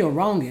 He a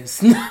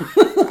wrongest.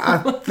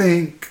 I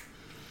think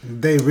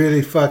they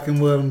really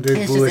fucking with him. They It's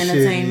just bullshit.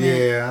 entertainment.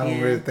 Yeah, I don't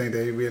Yeah. really think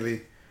they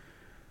really.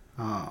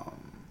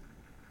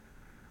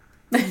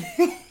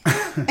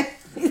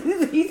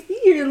 You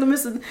hear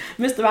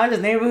Mr.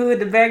 Rogers' Neighborhood in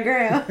the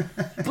background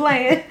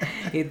playing.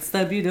 It's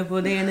a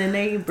beautiful day in the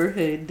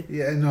neighborhood.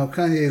 Yeah, no,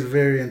 Kanye is a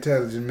very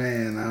intelligent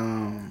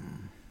man.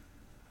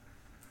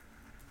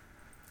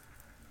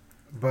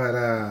 But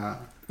I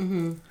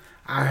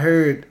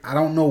heard, I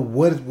don't know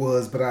what it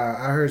was, but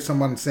I heard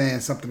someone saying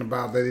something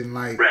about they didn't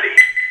like. Ready.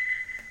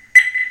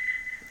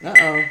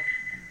 Uh-oh.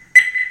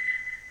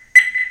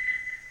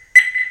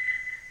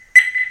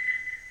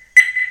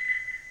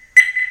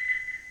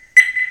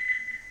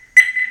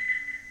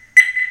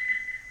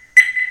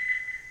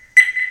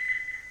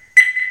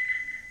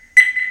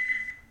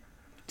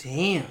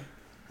 Damn.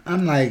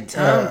 I'm like,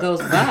 Time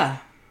goes by.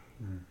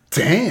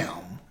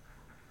 damn.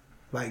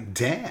 Like,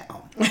 damn.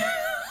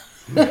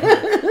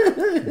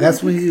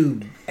 That's when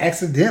you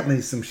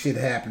accidentally some shit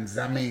happens.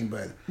 I mean,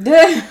 but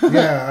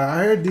yeah,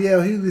 I heard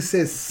DL Hughley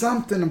said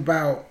something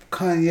about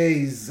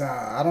Kanye's.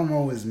 I don't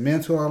know his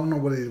mentor. I don't know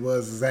what it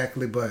was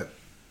exactly, but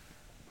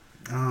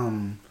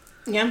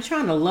Yeah, I'm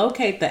trying to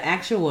locate the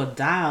actual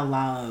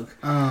dialogue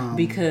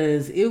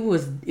because it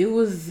was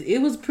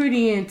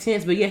pretty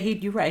intense. But yeah,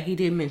 you're right. He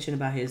did mention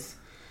about his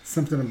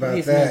something about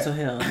his that mental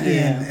health.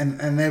 Yeah,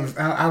 and that was.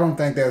 I don't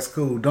think that's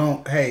cool.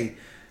 Don't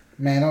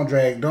man, don't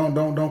drag.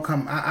 Don't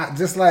come. I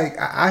just like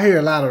I hear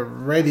a lot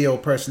of radio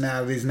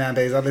personalities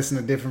nowadays. I listen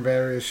to different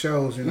various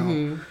shows, you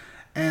know,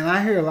 and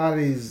I hear a lot of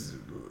these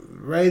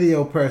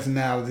radio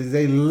personalities.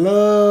 They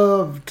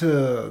love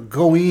to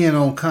go in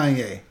on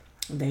Kanye.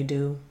 they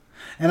do.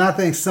 And I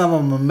think some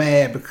of them are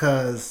mad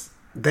because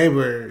they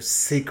were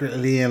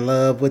secretly in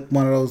love with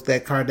one of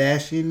that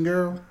Kardashian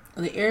girl.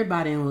 Like,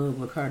 everybody in love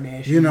with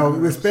Kardashian. You know,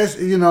 girls.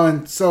 especially,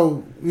 and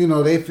so,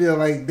 they feel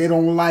like they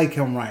don't like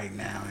him right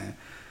now. And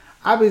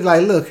I be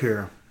like, look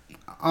here,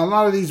 a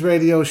lot of these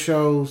radio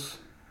shows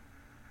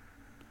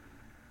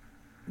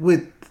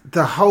with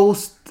the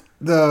host,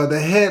 the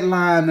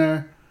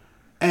headliner,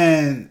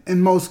 And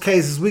in most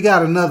cases, we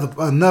got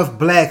enough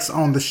blacks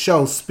on the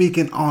show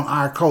speaking on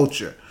our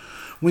culture.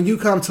 When you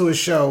come to a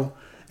show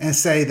and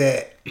say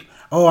that,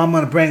 oh, I'm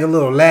going to bring a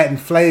little Latin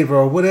flavor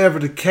or whatever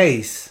the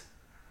case,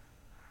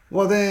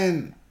 well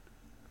then,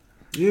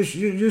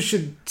 you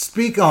should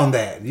speak on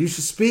that. You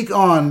should speak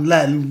on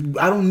Latin.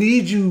 I don't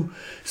need you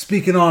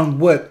speaking on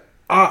what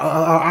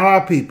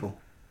our people.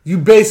 You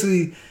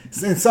basically,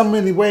 in so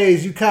many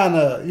ways, you kind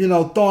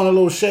of, throwing a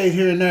little shade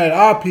here and there at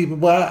our people,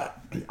 but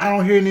I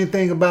don't hear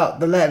anything about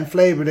the Latin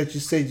flavor that you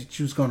said that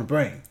you was going to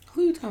bring.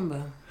 Who you talking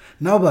about?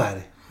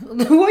 Nobody.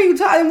 What are you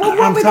talking about?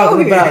 I'm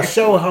talking about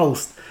show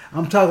hosts.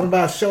 I'm talking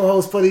about show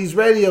hosts for these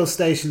radio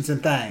stations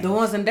and things. The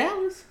ones in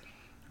Dallas?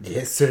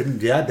 Yes,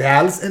 certain. Yeah,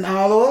 Dallas and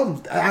all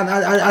of them.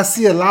 I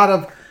see a lot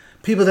of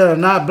people that are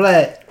not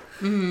black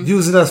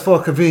using us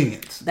for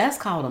convenience. That's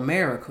called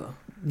America.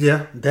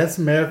 Yeah, that's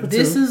America too.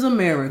 This is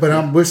America. But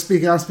I'm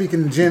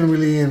speaking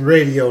generally in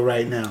radio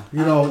right now.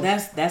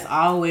 That's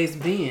always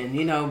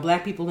been.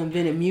 Black people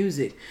invented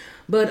music.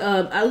 But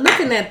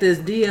looking at this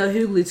D.L.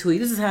 Hughley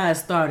tweet, this is how it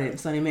started,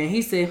 Sonny Man.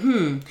 He said,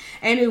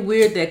 ain't it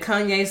weird that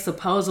Kanye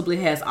supposedly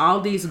has all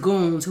these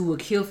goons who will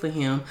kill for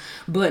him,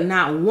 but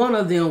not one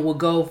of them will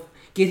go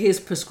get his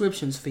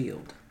prescriptions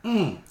filled.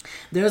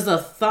 There's a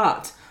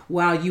thought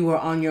while you were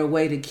on your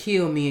way to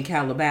kill me in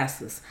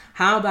Calabasas.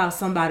 How about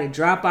somebody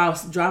drop by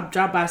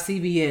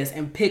CVS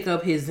and pick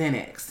up his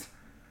Xanax?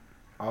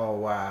 Oh,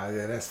 wow.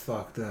 Yeah, that's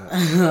fucked up.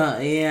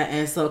 Yeah,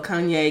 and so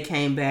Kanye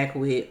came back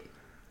with,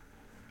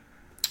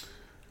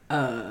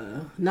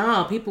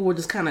 no, people were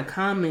just kind of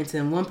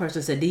commenting. One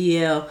person said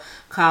DL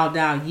called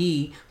out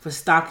Ye for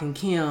stalking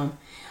Kim,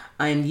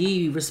 and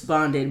Ye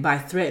responded by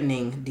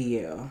threatening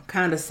DL.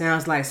 Kind of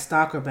sounds like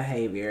stalker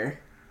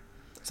behavior.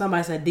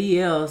 Somebody said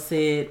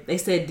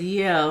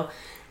DL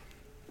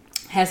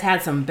has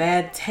had some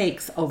bad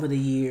takes over the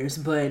years,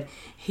 but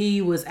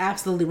he was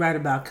absolutely right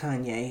about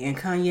Kanye, and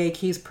Kanye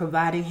keeps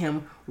providing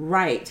him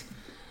right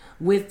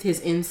with his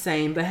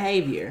insane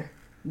behavior.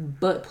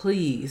 But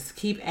please,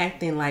 keep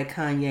acting like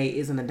Kanye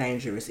isn't a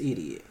dangerous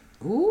idiot.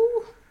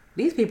 Ooh,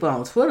 these people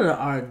on Twitter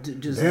are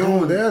just they're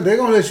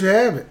gonna let you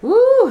have it.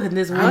 Ooh, and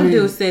this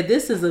dude said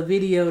this is a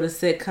video to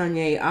set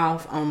Kanye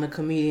off on the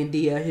comedian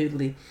D.L.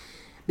 Hughley.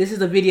 This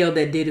is a video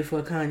that did it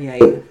for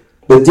Kanye.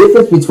 The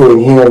difference between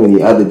him and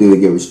the other dude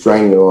to get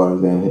restraining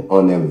orders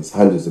on them is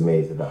hundreds of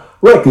millions of dollars.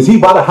 Right, because he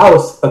bought a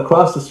house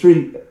across the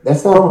street.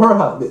 That's not from her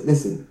house.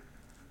 Listen,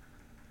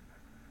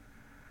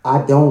 I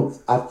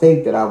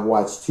think that I've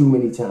watched too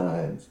many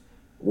times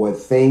where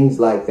things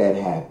like that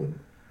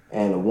happen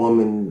and a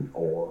woman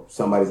or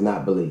somebody's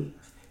not believed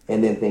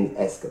and then things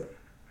escalate.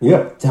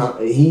 Yeah.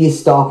 He is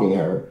stalking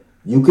her.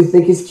 You could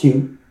think it's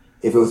cute.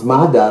 If it was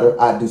my daughter,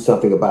 I'd do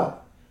something about it.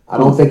 I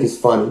don't think it's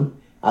funny.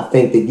 I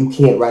think that you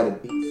can't write a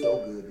beat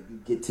so good that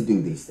you get to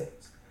do these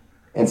things.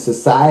 And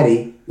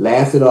society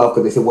laughs it off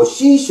because they say, well,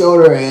 she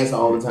showed her ass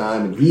all the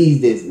time and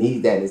he's this and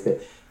he's that and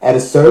that. At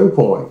a certain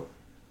point,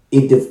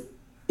 it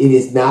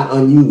is not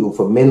unusual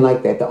for men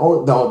like that.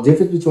 The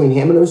difference between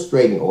him and a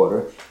restraining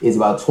order is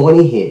about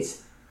 20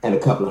 hits and a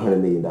couple of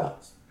 $100 million.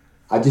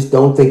 I just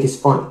don't think it's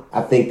funny.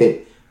 I think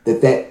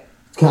that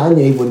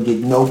Kanye wouldn't get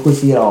no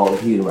pussy at all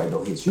if he didn't write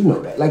no hits. You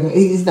know that. Like,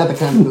 he's not the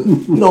kind of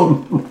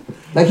dude,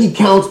 like he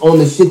counts on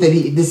the shit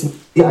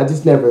that I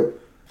just never,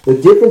 the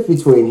difference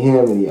between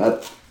him and the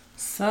other.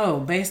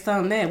 So, based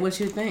on that, what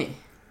you think?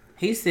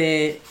 He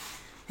said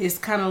it's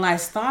kind of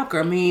like stalker.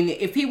 I mean,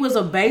 if he was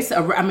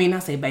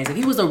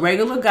he was a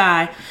regular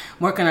guy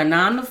working a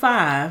 9 to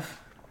 5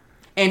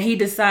 and he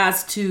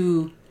decides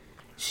to,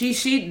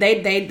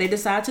 they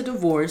decide to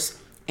divorce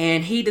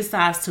and he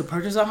decides to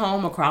purchase a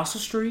home across the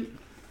street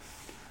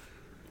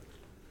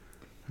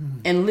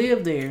and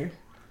live there,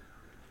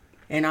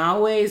 and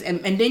always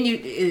and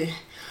then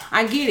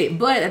I get it,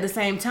 but at the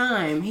same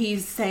time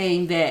he's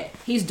saying that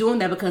he's doing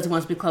that because he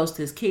wants to be close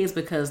to his kids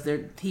because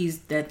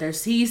he's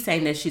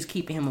saying that she's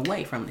keeping him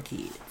away from the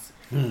kids.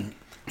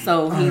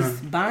 So he's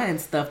buying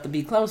stuff to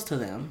be close to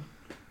them.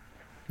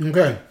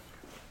 Okay.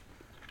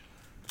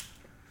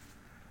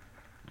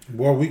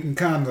 Well, we can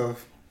kind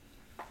of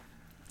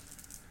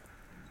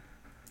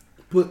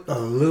put a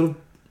little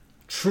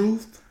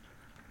truth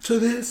to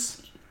this.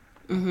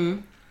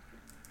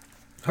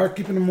 Her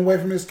keeping him away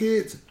from his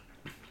kids.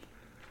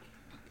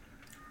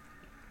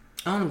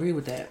 I don't agree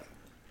with that.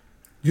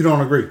 You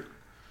don't agree?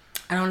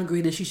 I don't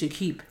agree that she should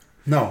keep.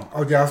 No.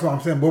 Okay, that's what I'm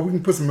saying. But we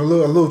can put a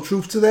little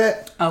truth to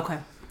that. Okay.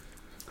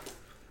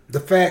 The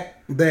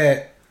fact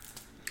that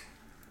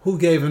who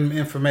gave him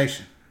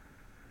information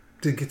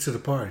to get to the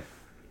party?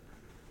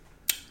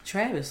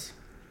 Travis.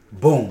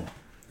 Boom.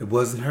 It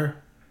wasn't her.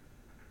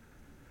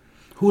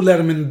 Who let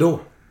him in the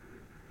door?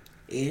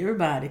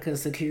 Everybody,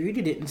 because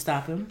security didn't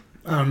stop him.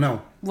 I don't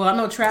know. Well, I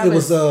know Travis. It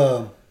was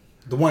the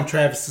one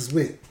Travis is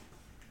with.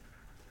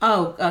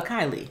 Oh,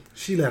 Kylie.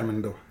 She let him in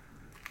the door.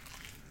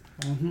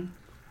 Mm-hmm.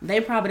 They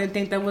probably didn't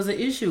think there was an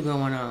issue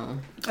going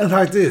on. It's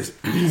like this.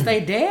 It's their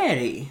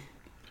daddy.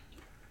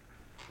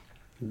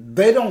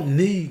 They don't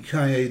need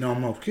Kanye no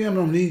more. Kim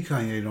don't need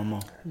Kanye no more.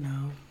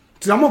 No.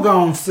 See, I'm gonna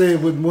go and say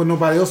what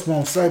nobody else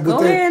won't say. But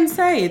Go ahead and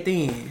say it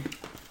then.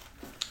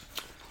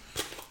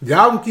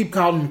 Y'all can keep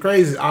calling them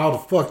crazy all the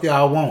fuck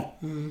y'all want.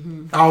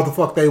 Mm-hmm. All the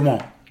fuck they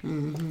want.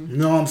 Mm-hmm. You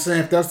know what I'm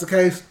saying? If that's the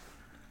case,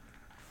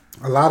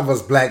 a lot of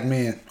us black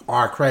men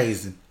are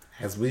crazy,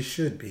 as we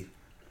should be.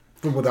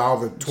 With all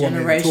the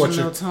torment,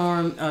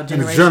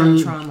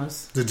 generational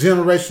traumas. The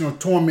generational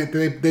torment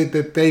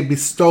that they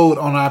bestowed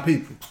on our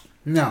people.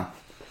 Now,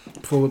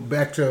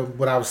 back to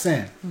what I was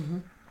saying.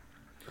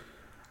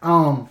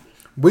 Mm-hmm.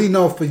 We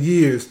know for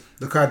years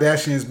the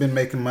Kardashians been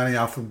making money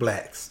off of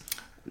blacks.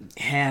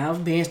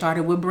 Have been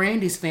started with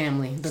Brandy's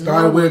family, the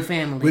Norwood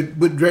family.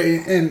 With Dre,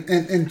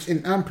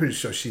 and I'm pretty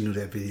sure she knew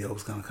that video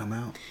was gonna come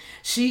out.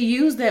 She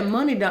used that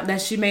money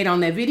that she made on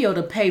that video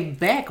to pay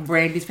back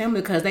Brandy's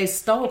family because they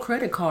stole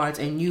credit cards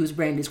and used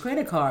Brandy's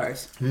credit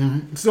cards.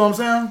 Mm-hmm. See what I'm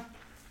saying?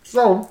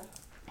 So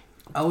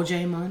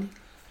OJ money.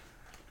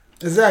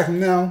 Exactly.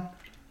 Now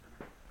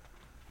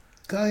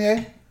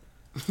Kanye,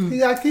 he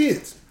got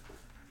kids.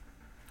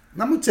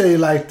 I'm gonna tell you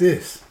like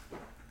this.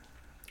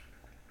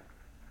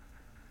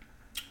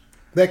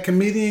 That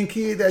comedian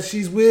kid that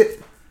she's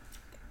with,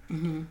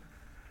 mm-hmm.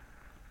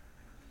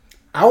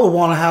 I would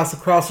want a house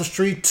across the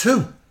street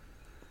too.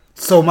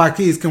 So my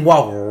kids can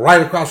walk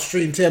right across the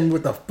street and tell me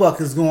what the fuck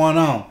is going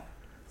on.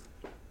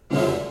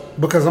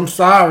 Because I'm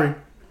sorry,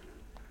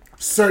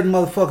 certain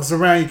motherfuckers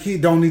around your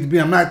kid don't need to be.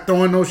 I'm not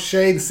throwing no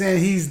shade and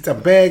saying he's the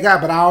bad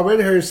guy, but I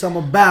already heard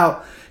something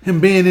about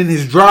him being in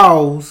his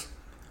drawers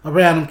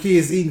around them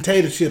kids eating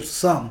tater chips or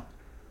something.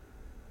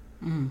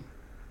 Mm.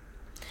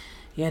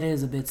 Yeah, that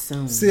is a bit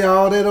soon. See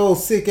all that old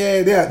sick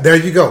ass there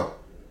you go.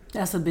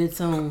 That's a bit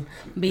soon.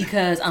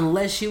 Because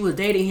unless she was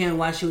dating him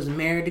while she was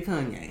married to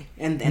Kanye.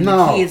 And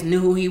no. The kids knew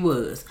who he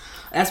was.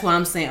 That's why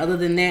I'm saying, other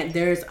than that,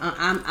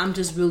 I'm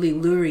just really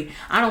leery.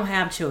 I don't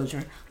have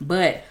children.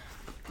 But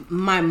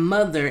my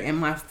mother and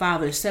my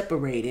father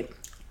separated.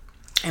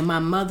 And my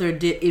mother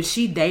if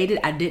she dated,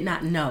 I did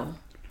not know.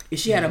 If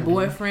she had a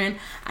boyfriend,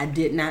 I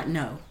did not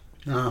know.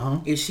 Uh-huh.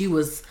 If she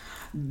was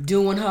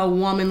doing her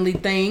womanly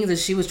things, if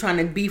she was trying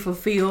to be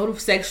fulfilled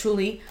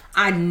sexually,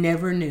 I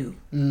never knew.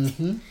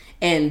 Mm-hmm.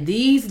 And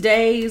these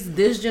days,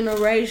 this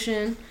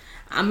generation,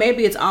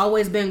 maybe it's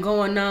always been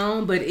going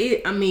on, but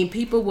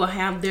people will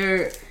have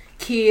their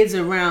kids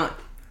around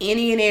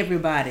any and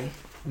everybody.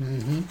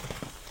 Mm-hmm.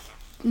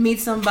 Meet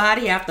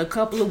somebody, after a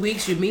couple of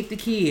weeks, you meet the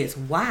kids.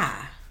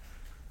 Why?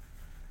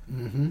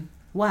 Mm-hmm.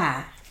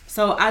 Why?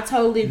 So I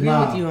totally agree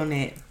with you on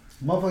that.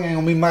 Motherfucker ain't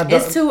gonna be my daughter.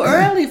 It's too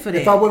early for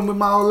that. If I wasn't with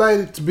my old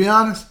lady, to be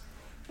honest,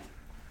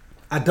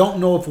 I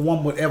don't know if a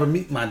woman would ever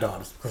meet my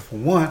daughters. Because for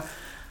one,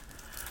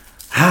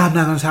 I'm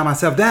not gonna tie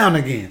myself down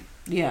again.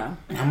 Yeah.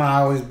 I'm gonna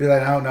always be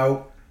like, I don't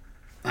know.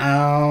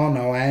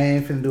 I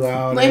ain't finna do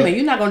all that. Wait a minute,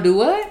 you're not gonna do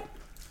what?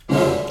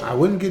 I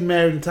wouldn't get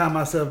married and tie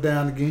myself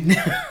down again.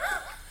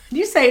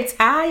 You say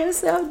tie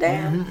yourself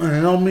down? Mm-hmm. And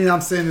it don't mean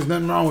I'm saying there's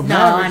nothing wrong with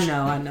marriage.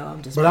 I know.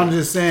 I'm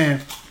just saying,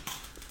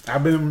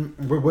 I've been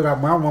with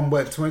my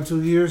woman,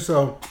 22 years,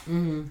 so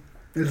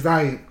it's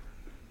like,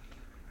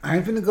 I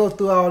ain't finna go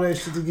through all that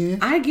shit again.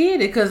 I get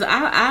it, because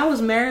I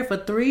was married for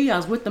 3, I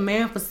was with the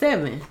man for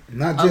 7.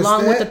 Not just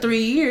along that. with the 3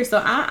 years,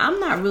 so I'm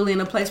not really in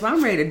a place where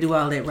I'm ready to do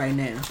all that right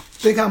now.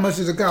 Think how much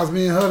it cost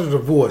me and her to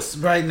divorce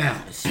right now.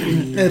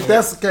 And if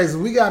that's the case,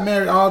 we got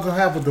married all to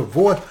have a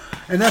divorce,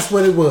 and that's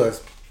what it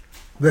was.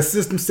 The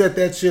system set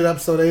that shit up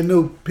so they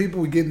knew people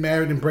would get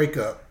married and break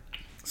up.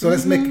 So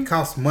let's make it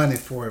cost money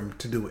for them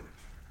to do it.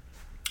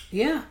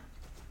 Yeah.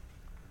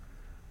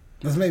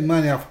 Let's make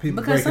money off of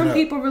people because breaking up. Because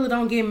some people really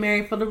don't get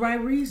married for the right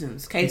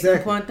reasons. Case in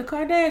point, Kim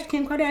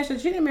Kardashian,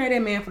 she didn't marry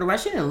that man for the right.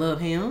 She didn't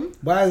love him.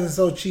 Why is it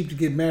so cheap to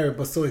get married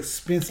but so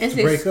expensive to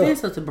break up? It's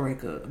expensive to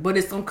break up. But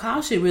it's going to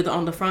cost you either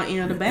on the front end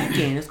or the back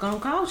end. It's going to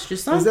cost you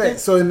something.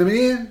 So in the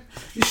end,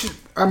 you should,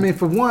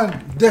 for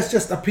one, that's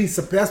just a piece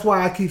of, that's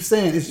why I keep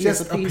saying it's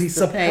just a piece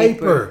of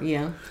paper.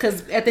 Yeah.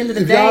 Because at the end of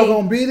the if day, y'all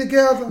going to be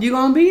together, you're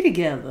going to be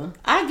together.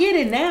 I get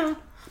it now.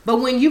 But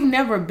when you've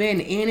never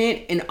been in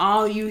it and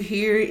all you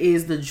hear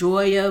is the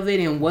joy of it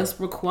and what's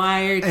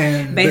required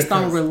and based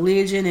on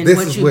religion and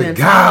what you've been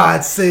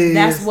God says,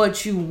 that's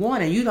what you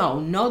want, and you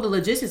don't know the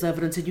logistics of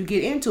it until you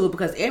get into it,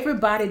 because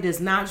everybody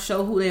does not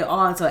show who they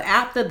are until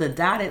after the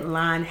dotted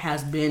line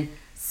has been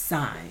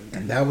signed.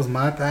 And that was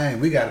my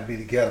thing. We got to be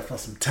together for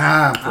some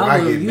time before I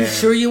get married. You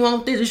sure you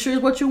want this? You sure is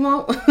what you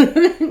want?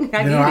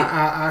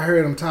 I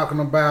heard them talking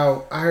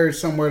about, I heard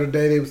somewhere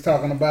today they was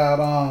talking about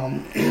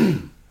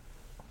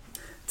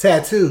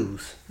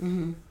tattoos.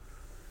 Mm-hmm.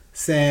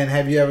 Saying,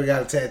 have you ever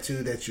got a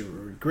tattoo that you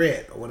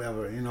regret or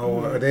whatever,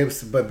 or they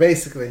was, but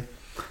basically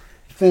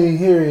the thing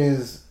here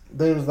is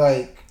they was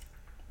like,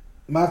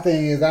 my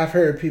thing is I've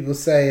heard people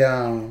say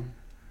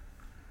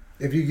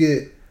if you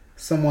get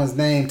someone's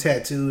name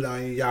tattooed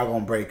on you, y'all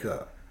gonna break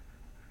up.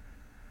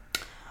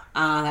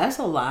 That's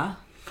a lie.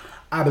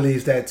 I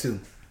believe that too.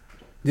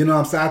 You know what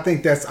I'm saying? I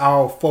think that's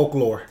all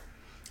folklore.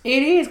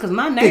 It is, because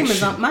my name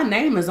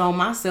is on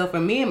myself,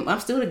 and I'm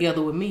still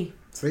together with me.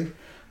 See?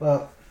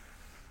 Well,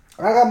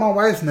 I got my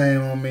wife's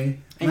name on me.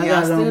 And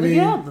y'all still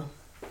together.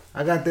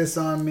 I got this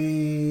on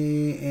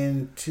me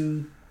in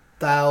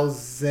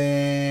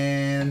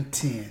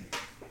 2010.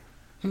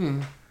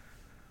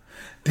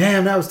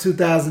 Damn, that was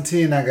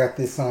 2010 I got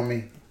this on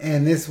me.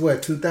 And this,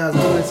 what,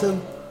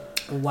 2022?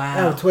 Wow.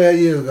 That was 12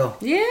 years ago.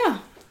 Yeah.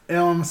 You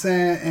know what I'm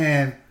saying?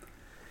 And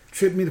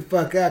tripped me the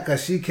fuck out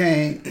because she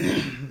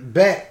came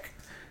back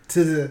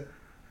to the...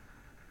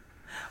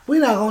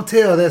 We're not going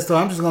to tell that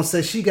story. I'm just going to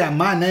say she got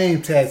my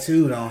name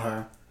tattooed on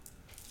her.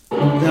 You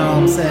know what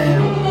I'm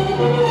saying?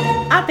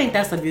 I think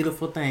that's a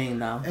beautiful thing,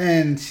 though.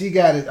 And she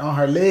got it on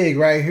her leg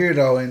right here,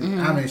 though.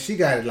 And I mean, she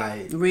got it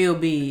like... Real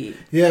big.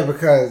 Yeah,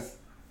 because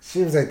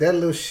she was like, that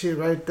little shit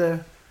right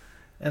there.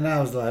 And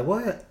I was like,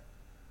 what?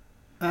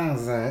 I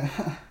was like...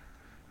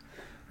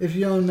 If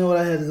you don't know what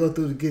I had to go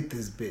through to get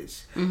this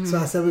bitch. So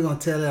I said, we're going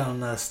to tell that on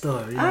another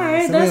story. You know?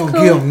 Alright, so that's we're cool.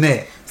 going to give them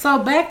that. So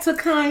back to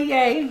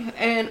Kanye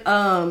and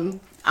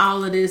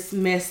all of this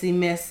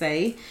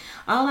messy.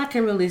 All I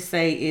can really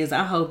say is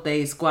I hope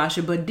they squash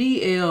it. But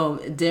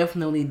DL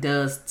definitely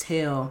does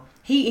tell.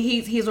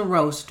 He's a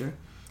roaster.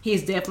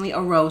 He's definitely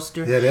a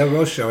roaster. Yeah, they'll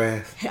roast your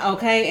ass.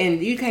 Okay,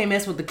 and you can't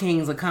mess with the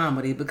kings of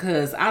comedy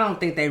because I don't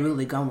think they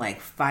really gonna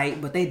like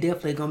fight, but they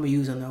definitely gonna be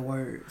using their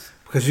words.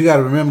 Because you got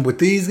to remember, with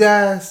these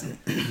guys,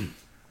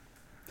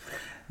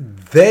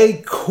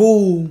 they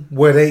cool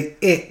where they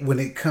at when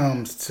it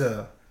comes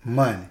to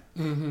money.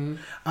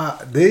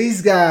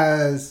 These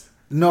guys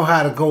know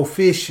how to go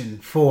fishing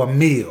for a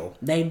meal.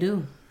 They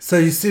do. So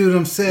you see what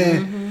I'm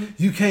saying?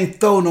 You can't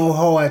throw no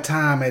hard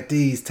time at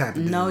these type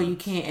of No, dudes. you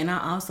can't. And I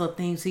also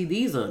think, see,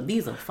 these are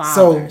So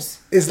fathers.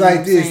 it's You know like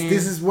what I'm this. saying?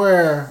 This is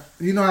where,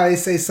 you know how they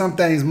say some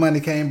things money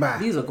can't buy.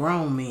 These are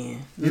grown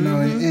men. You know,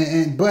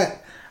 and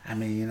but I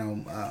mean, you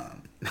know,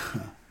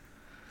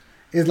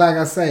 it's like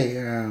I say.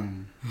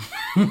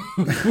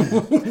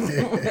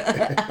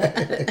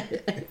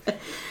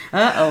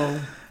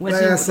 What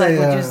Like you I say,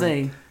 what you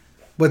say?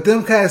 But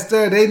them cats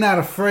there, they not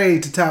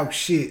afraid to talk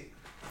shit.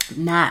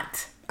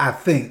 Not. I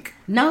think.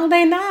 No,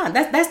 they not.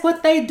 That's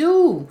what they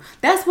do.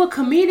 That's what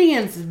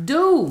comedians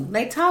do.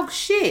 They talk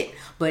shit.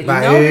 But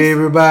About you know,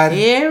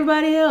 everybody.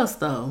 everybody else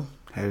though.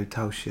 They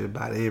talk shit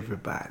about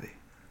everybody.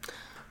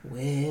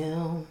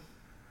 Well,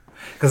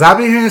 Cause I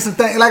be hearing some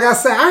things. Like I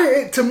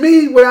said, to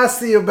me, what I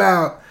see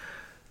about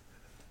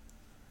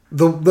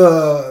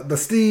the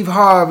Steve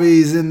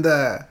Harveys and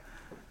the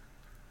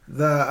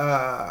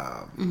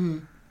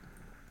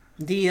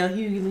D.L.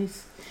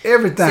 Hughley's.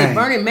 everything. See,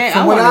 Bernie Mac,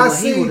 From I what wonder I what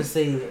he see, would have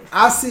said.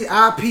 I see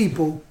our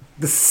people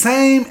the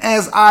same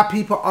as our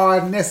people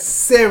are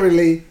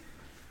necessarily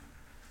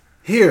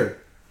here.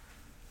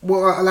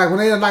 Well, like when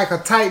they're like a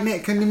tight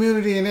knit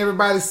community and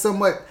everybody's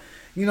somewhat,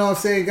 you know what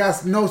I'm saying,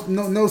 got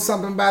know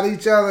something about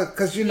each other.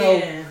 Because you know,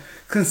 Yeah.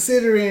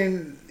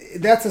 considering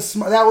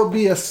that would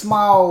be a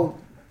small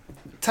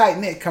tight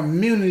knit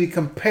community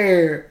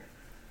compared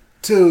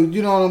to,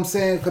 you know what I'm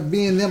saying,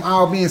 being them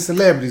all being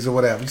celebrities or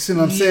whatever. You see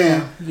what I'm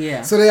saying?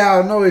 Yeah. So they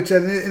all know each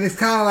other, and it's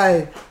kind of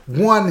like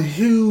one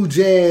huge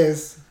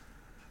ass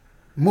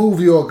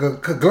movie or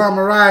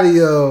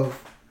conglomerate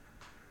of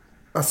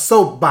a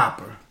soap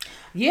opera.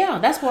 Yeah,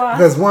 that's why.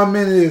 Because 1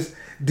 minute is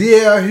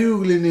D.L.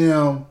 Hughley and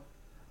them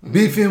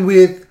beefing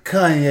with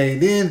Kanye.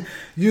 Then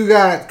you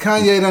got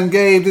Kanye done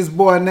gave this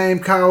boy a name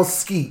called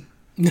Skeet.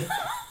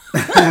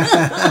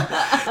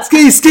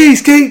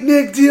 Skeet,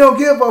 Nick, you don't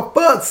give a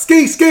fuck.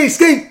 Skeet, this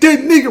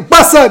nigga,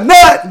 bust a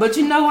nut. But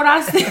you know what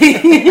I said?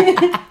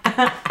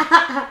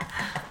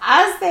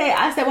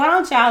 I said, why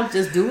don't y'all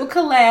just do a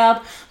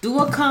collab, do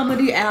a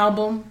comedy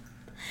album,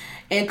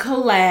 and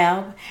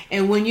collab,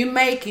 and when you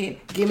make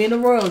it, give me the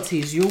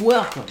royalties. You're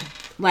welcome.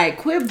 Like,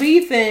 quit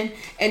beefing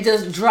and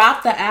just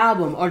drop the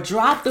album or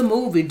drop the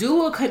movie.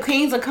 Do a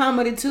Kings of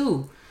Comedy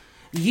too.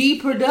 Ye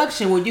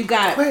Production, where you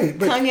got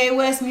Kanye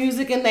West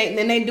music and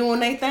they doing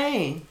their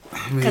thing.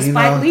 Because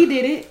Spike Lee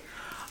did it.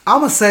 I'm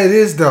going to say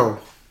this, though.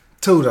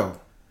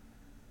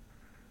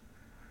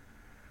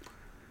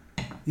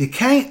 You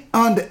can't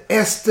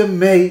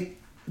underestimate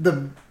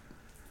the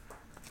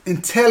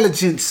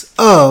intelligence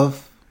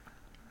of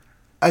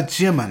a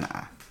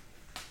Gemini.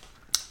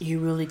 You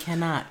really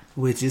cannot.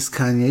 Which is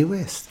Kanye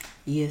West.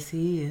 Yes,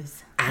 he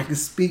is. I can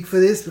speak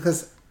for this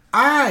because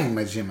I'm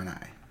a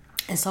Gemini.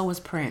 And so was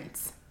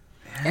Prince.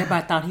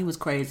 Everybody thought he was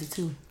crazy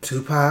too.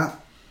 Tupac,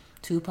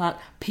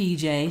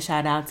 PJ,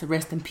 shout out to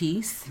rest in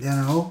peace. You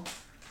know.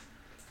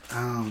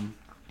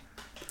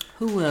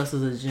 Who else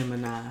is a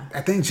Gemini?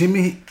 I think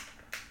Jimi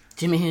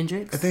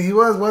Hendrix. I think he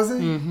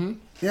wasn't he? Mm-hmm.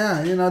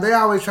 Yeah, you know, they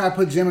always try to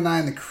put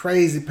Gemini in the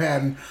crazy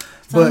pattern.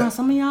 But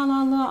some of y'all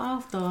are a little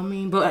off though. I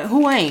mean, but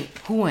who ain't?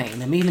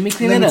 Let me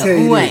clean it up.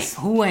 Who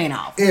ain't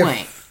off? Who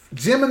ain't?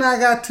 Gemini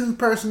got two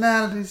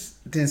personalities,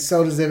 then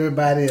so does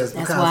everybody else.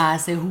 That's why I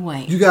say who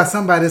ain't. You got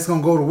somebody that's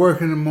gonna go to work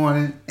in the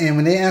morning, and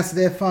when they answer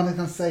their phone, they're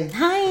gonna say,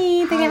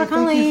 "Hi, thank you for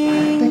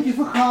calling. Thank you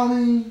for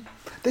calling.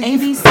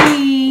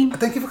 ABC.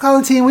 Thank you for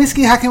calling Tea and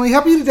Whiskey. How can we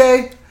help you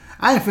today?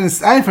 I ain't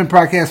finna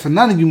broadcast for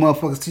none of you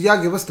motherfuckers till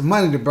y'all give us the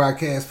money to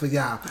broadcast for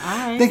y'all. All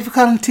right. Thank you for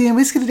calling Tea and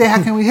Whiskey today.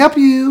 How can we help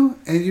you?"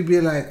 And you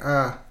be like,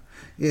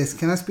 Yes,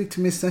 can I speak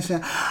to Miss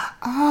Sunshine?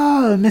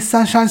 Oh, Miss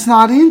Sunshine's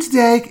not in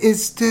today.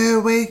 Is there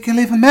a way you can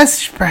leave a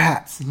message,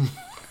 perhaps?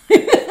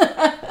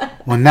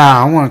 Well,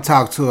 now I want to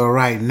talk to her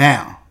right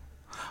now.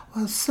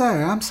 Well,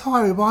 sir, I'm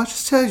sorry, but I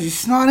just told you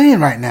she's not in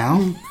right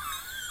now.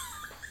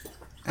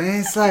 And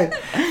it's like,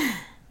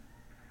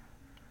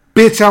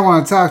 bitch, I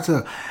want to talk to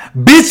her.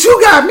 Bitch,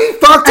 you got me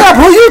fucked up.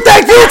 Who you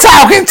think you're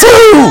talking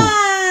to?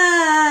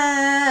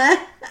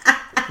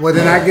 Well,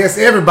 then I guess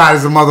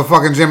everybody's a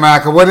motherfucking Gemini.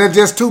 Cause wasn't it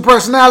just two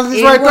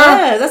personalities right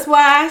there? That's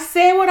why I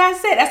said what I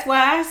said. That's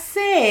why I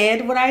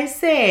said what I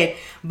said.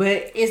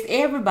 But it's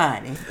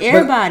everybody.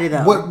 Everybody,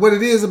 though. What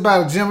it is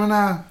about a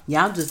Gemini?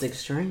 Y'all just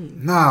extreme.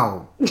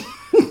 No.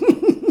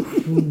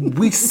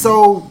 We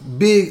so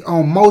big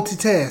on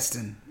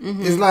multitasking.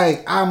 Mm-hmm. It's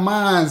like our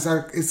minds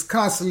it's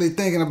constantly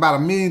thinking about a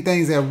million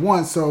things at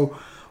once. So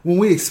when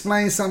we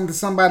explain something to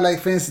somebody, like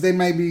for instance, they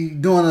may be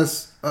doing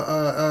us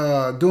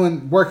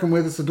working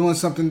with us or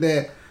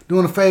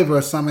doing a favor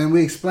or something, and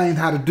we explain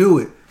how to do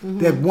it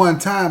that one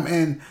time,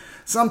 and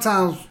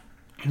sometimes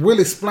we'll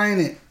explain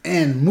it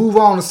and move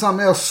on to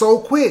something else so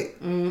quick.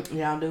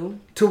 Y'all do.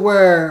 To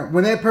where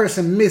when that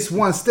person missed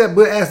one step,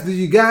 we'll ask, do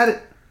you got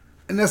it?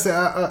 And they'll say,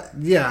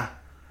 yeah.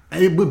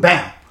 And we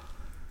bam.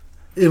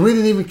 And we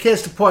didn't even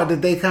catch the part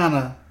that they kind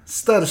of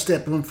stutter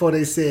stepped before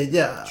they said,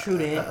 yeah. True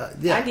that.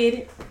 Yeah. I get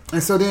it.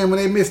 And so then when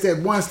they missed that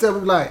one step,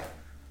 we're like,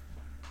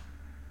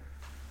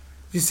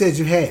 you said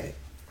you had it.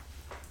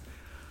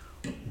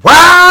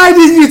 Why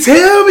didn't you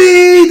tell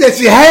me that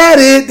you had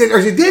it, or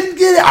you didn't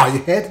get it? All you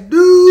had to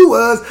do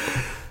was,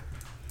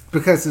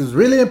 because it was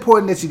really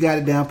important that you got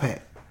it down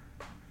pat.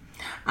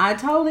 I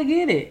totally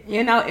get it.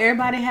 You know,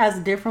 everybody has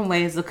different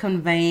ways of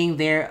conveying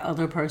their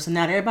other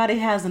personality. Everybody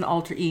has an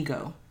alter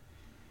ego.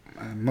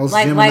 Most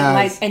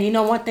Geminis. And you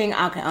know one thing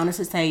I can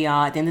honestly say,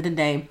 y'all, at the end of the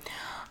day,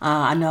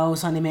 I know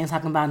Sunday Man's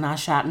talking about not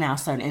shouting out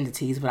certain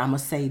entities, but I'm going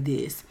to say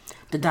this.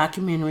 The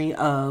documentary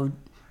of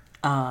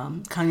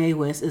Kanye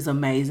West is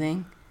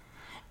amazing.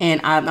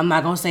 And I'm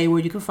not going to say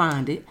where you can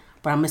find it,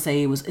 but I'm going to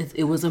say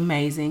it was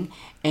amazing.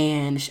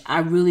 And I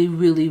really,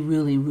 really,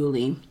 really,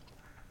 really,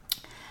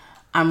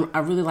 I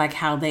really like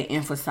how they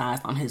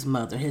emphasized on his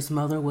mother. His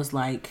mother was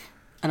like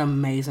an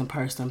amazing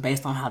person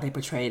based on how they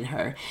portrayed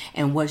her.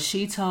 And what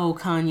she told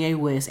Kanye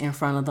West in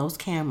front of those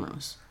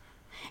cameras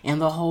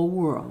and the whole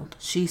world,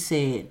 she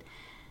said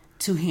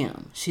to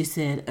him, she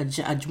said,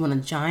 when a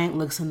giant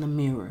looks in the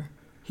mirror,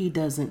 he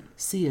doesn't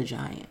see a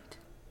giant.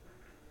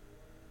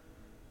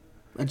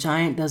 A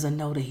giant doesn't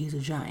know that he's a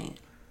giant.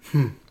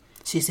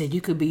 She said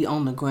you could be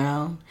on the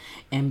ground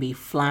and be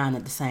flying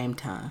at the same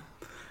time.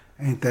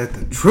 Ain't that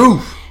the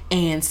truth?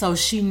 And so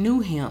she knew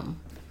him.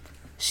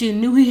 She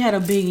knew he had a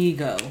big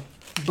ego,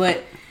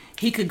 but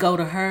he could go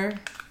to her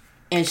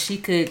and she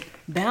could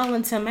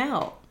balance him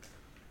out.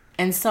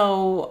 And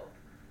so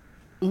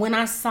when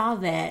I saw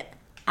that,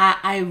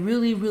 I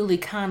really, really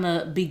kind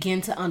of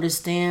began to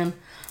understand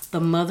the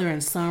mother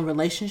and son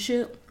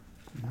relationship.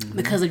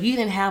 Because if you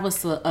didn't have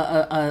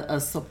a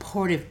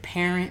supportive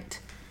parent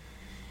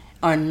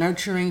or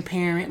nurturing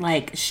parent,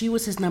 like she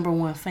was his number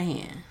one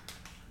fan.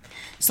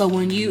 So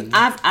when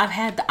I've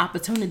had the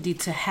opportunity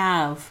to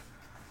have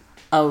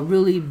a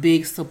really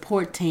big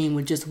support team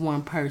with just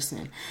one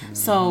person.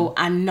 So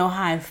I know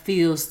how it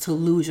feels to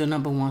lose your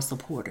number one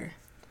supporter.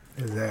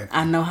 Exactly.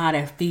 I know how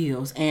that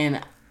feels.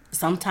 And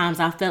sometimes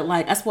I felt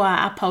like, that's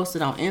why I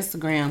posted on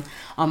Instagram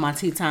on my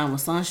Tea Time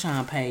with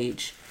Sunshine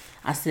page.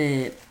 I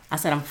said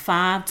I'm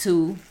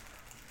 5'2"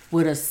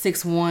 with a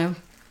 6'1"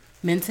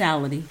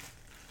 mentality,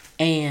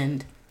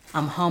 and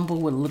I'm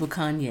humble with a little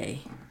Kanye.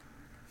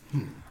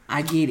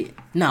 I get it.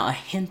 No, a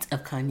hint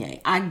of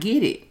Kanye. I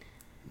get it.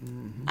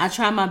 I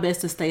try my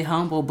best to stay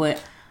humble,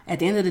 but at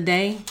the end of the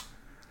day,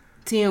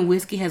 Tea and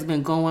Whiskey has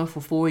been going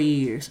for 4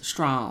 years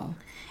strong,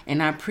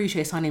 and I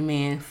appreciate Sunny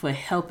Man for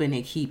helping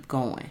it keep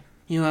going.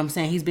 You know what I'm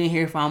saying? He's been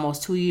here for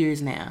almost 2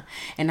 years now,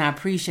 and I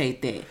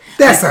appreciate that.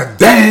 That's a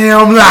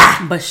damn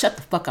lie. But shut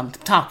the fuck up, I'm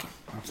talking.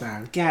 I'm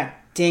sorry. God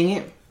dang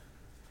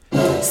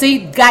it. See,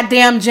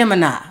 goddamn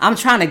Gemini. I'm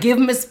trying to give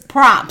him his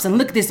props, and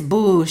look at this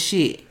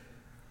bullshit.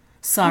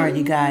 Sorry,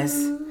 you guys.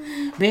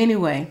 But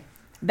anyway,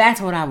 back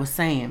to what I was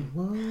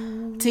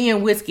saying. Tea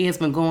and Whiskey has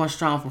been going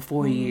strong for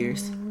 4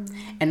 years.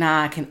 And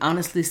I can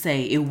honestly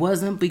say it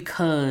wasn't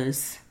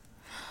because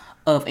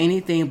of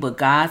anything but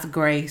God's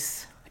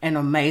grace, an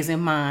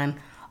amazing mind,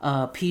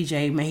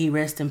 PJ, may he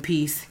rest in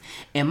peace,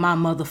 and my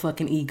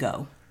motherfucking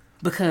ego.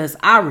 Because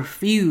I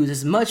refuse,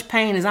 as much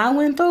pain as I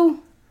went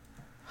through,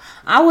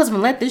 I wasn't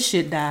gonna let this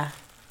shit die.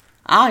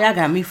 All y'all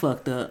got me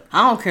fucked up.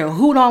 I don't care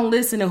who don't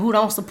listen and who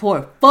don't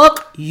support.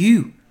 Fuck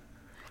you.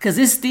 Because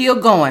it's still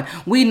going.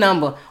 We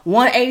number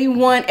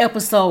 181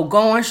 episode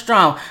going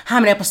strong. How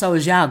many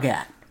episodes y'all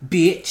got?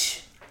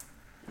 Bitch.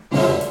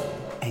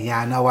 And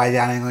y'all know why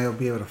y'all ain't gonna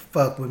be able to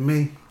fuck with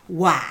me?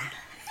 Why?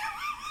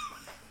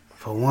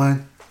 For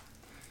one,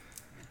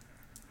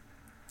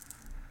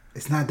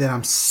 it's not that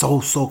I'm so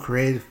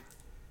creative.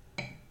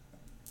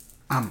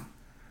 I'm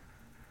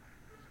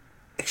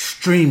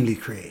extremely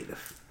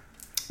creative.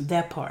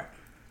 That part.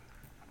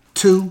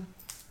 2,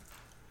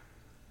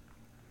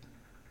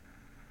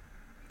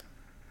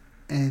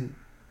 And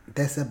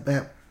that's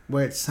about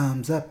where it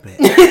sums up at.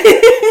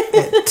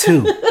 At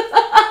 2.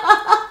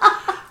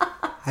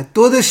 I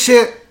do this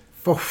shit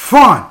for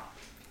fun.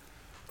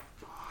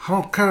 I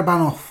don't care about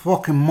no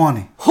fucking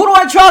money. Who do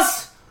I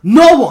trust?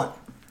 No one.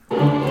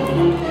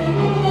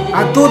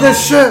 I do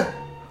this shit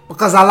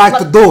because I like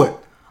to do it.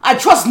 I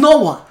trust no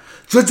one.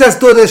 You just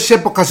do this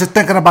shit because you're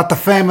thinking about the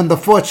fame and the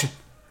fortune.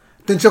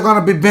 Think you're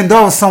gonna be bent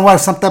over somewhere,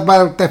 something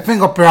about their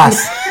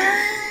fingerprints.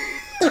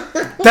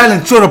 Telling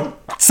you to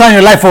sign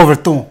your life over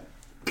to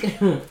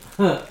him.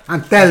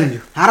 I'm telling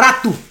you.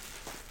 Haratu.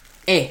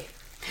 Hey.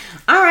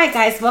 All right,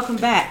 guys, welcome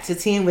back to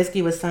Tea and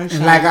Whiskey with Sunshine.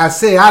 And like I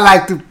said, I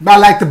like the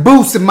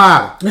Boosie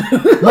model.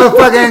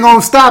 Motherfucker ain't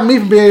gonna stop me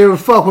from being able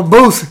to fuck with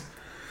Boosie.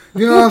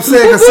 You know what I'm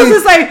saying?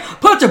 Boosie say,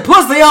 put your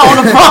pussy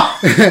on the phone.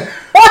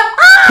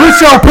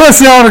 Put your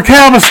pussy on the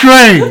camera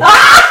screen.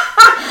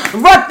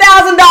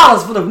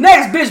 $1,000 for the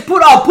next bitch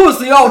put our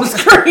pussy on the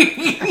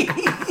screen.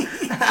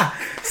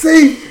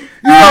 See,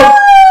 you know,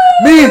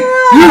 me, you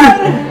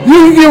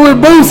can get with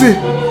Boosie.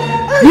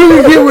 You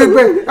can get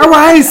with,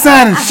 I ain't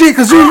signing shit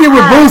because you can get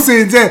with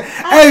Boosie and just,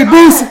 hey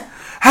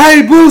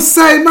Boosie,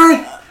 say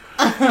man,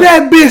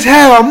 that bitch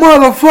had a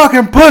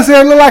motherfucking pussy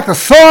that look like the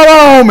sword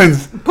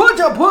almonds. Put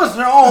your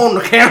pussy on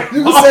the camera.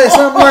 You can say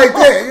something like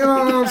that, you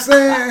know what I'm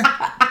saying?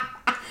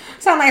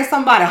 Sound like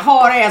somebody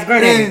hard ass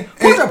grenade.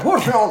 Put your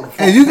pussy on the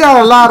phone. And you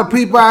got a lot of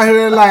people out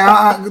here that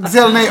like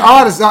telling they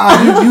artists,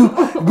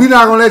 we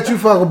not gonna let you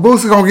fuck with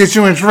Boosie, gonna get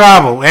you in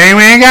trouble. We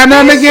ain't got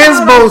nothing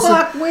against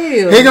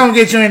Boosie. He gonna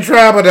get you in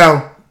trouble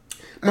though.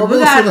 But we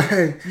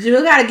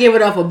gotta give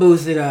it up for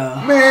Boosie though.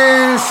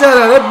 Man, shut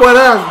up. That boy,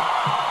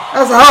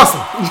 that's a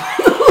hustle.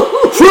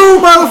 True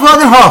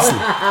motherfucking hustle.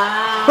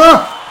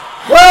 Huh?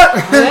 What?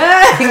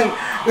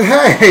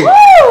 Hey,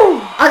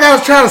 woo! I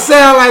gotta try to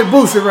sound like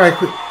Boosie right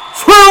quick.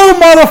 True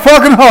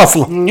motherfucking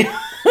hustler.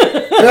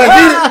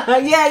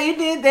 Yeah, you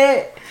did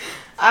that.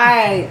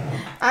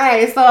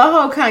 Alright, so I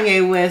hope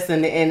Kanye West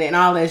and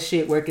all that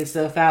shit work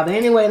itself out. But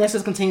anyway, let's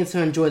just continue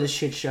to enjoy the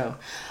shit show.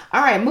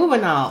 Alright,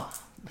 moving on.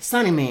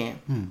 Sonny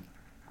Man,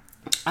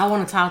 I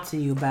want to talk to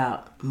you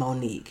about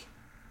Monique.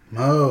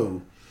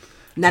 Oh.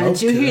 Now,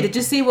 did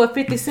you see what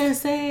 50 Cent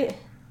said?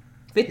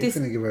 50 He's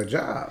gonna give her a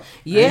job.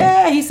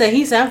 Yeah, he said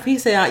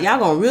y'all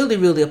gonna really,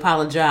 really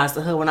apologize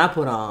to her when I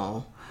put her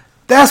on.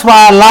 That's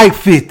why I like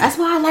 50. That's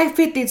why I like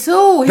 50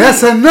 too.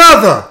 That's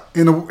another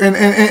in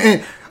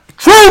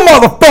true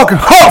motherfucking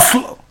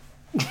hustler.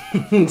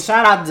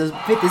 Shout out to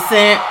 50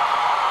 Cent.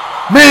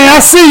 Man, I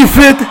see you,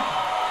 50.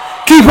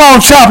 Keep on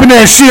chopping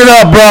that shit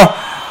up, bro.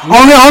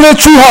 Only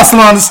true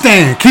hustler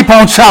understand. Keep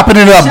on chopping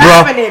it up,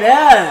 bro. Chopping it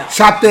up.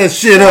 Chop that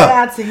shit up.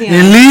 Shout out to him.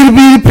 And leave it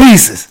be the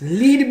pieces.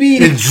 Leave it be.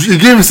 And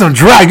give him some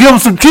drop.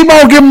 Keep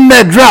on giving him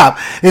that drop.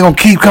 They're gonna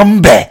keep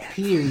coming back.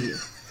 Period.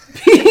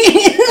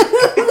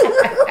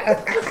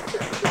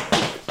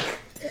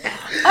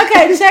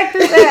 Okay, check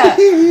this out.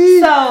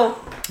 So,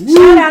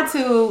 shout out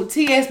to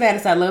T.S.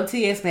 Madison. I love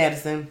T.S.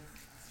 Madison.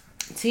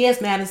 T.S.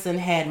 Madison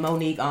had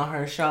Monique on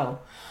her show.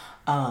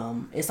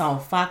 It's on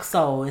Fox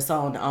Soul. It's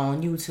on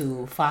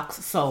YouTube,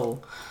 Fox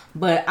Soul.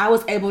 But I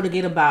was able to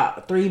get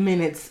about 3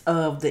 minutes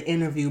of the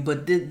interview.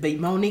 But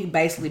Monique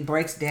basically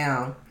breaks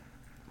down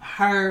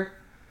her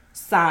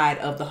side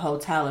of the whole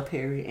Tyler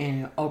Perry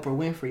and Oprah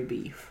Winfrey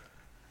beef.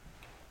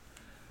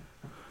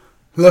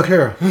 Look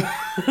here.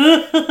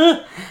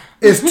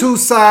 It's 2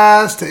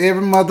 sides to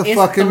every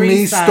motherfucking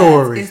me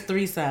story. It's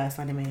 3 sides,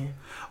 Sonny Man.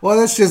 Well,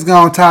 let's just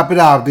go and top it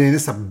off then.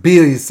 It's a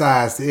billion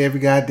sides to every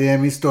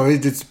goddamn me story.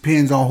 It just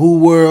depends on who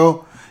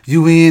world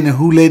you in and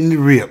who letting it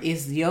rip.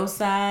 It's your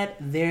side,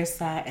 their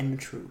side, and the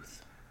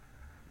truth.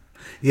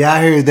 Yeah,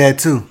 I heard that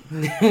too.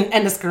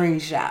 And the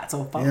screenshots.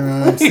 So you know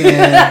what I'm saying?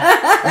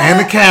 And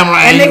the camera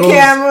angles. And the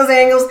camera's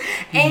angles.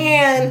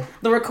 And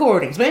the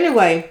recordings. But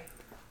anyway,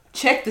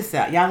 check this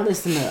out. Y'all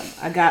listen up.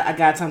 I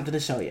got something to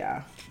show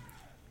y'all.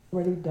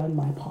 Already done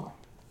my part.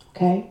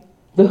 Okay?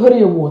 The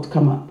Hoodie Awards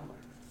come up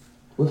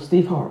with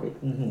Steve Harvey.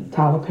 Mm-hmm.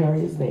 Tyler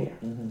Perry is there.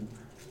 Mm-hmm.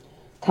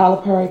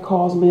 Tyler Perry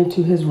calls me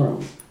into his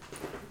room.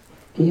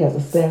 He has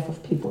a staff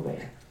of people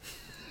there.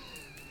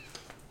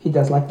 He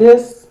does like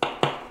this,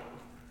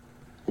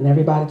 and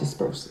everybody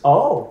disperses.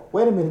 Oh,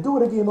 wait a minute. Do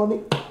it again,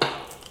 Monique.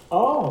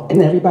 Oh.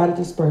 And everybody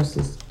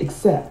disperses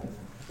except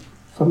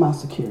for my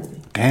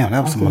security. Damn,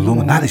 that was some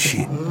Illuminati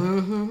shit.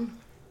 Mm-hmm.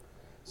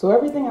 So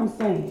everything I'm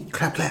saying,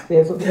 clap.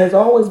 There's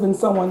always been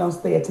someone else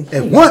there to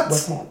hear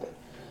what's happened.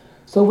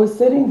 So we're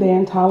sitting there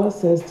and Tyler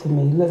says to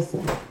me,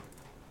 listen,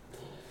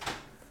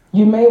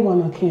 you may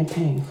want to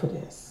campaign for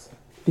this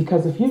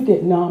because if you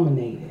get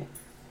nominated,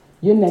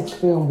 your next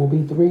film will be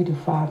 $3 to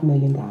 $5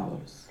 million.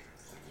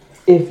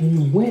 If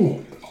you win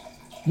it,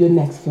 your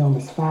next film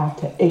is $5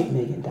 to $8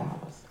 million.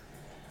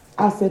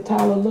 I said,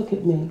 Tyler, look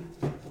at me.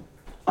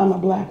 I'm a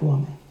black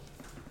woman.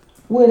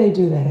 Where they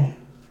do that at?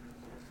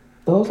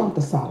 Those aren't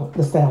the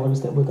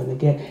salaries that we're going to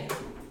get.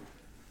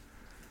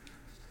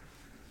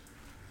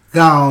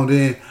 Gone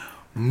then.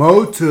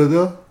 Mo to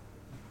the.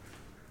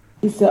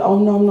 He said, oh,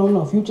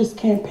 no. If you just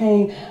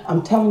campaign,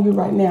 I'm telling you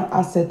right now.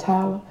 I said,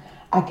 Tyler,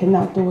 I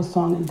cannot do a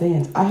song and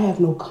dance. I have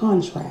no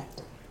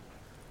contract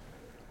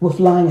with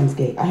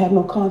Lionsgate. I have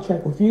no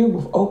contract with you,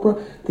 with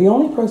Oprah. The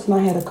only person I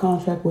had a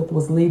contract with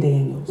was Lee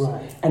Daniels.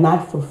 Right. And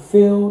I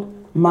fulfilled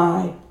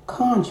my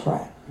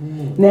contract.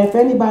 Now, if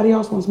anybody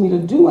else wants me to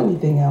do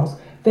anything else,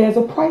 there's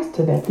a price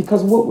to that,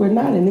 because what we're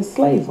not in is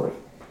slavery.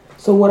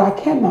 So what I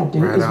cannot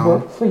do is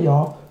work for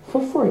y'all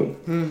for free.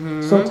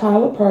 So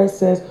Tyler Perry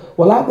says,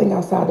 well, I think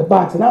outside the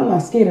box, and I'm not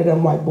scared of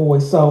them white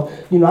boys, so,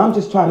 I'm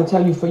just trying to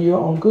tell you for your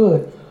own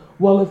good.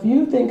 Well, if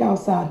you think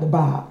outside the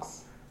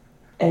box,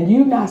 and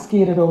you're not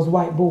scared of those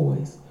white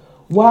boys,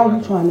 why are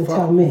you trying to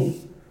tell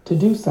me to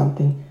do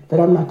something that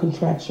I'm not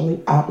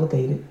contractually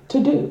obligated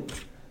to do?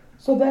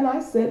 So then I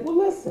said, well,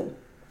 listen,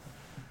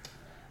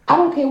 I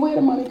don't care where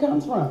the money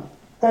comes from.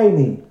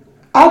 Baby.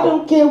 I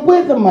don't care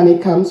where the money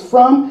comes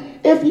from.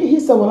 He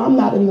said, well, I'm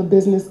not in the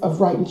business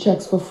of writing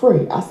checks for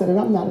free. I said, and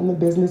I'm not in the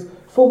business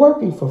for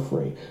working for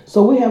free.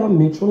 So we have a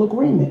mutual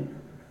agreement.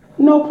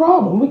 No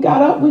problem. We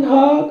got up, we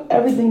hugged,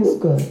 everything is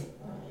good.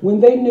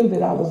 When they knew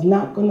that I was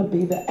not going to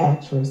be the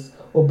actress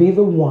or be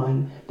the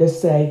one that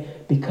say,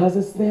 because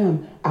it's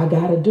them, I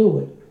got to do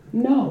it.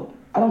 No,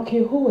 I don't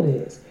care who it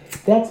is.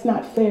 That's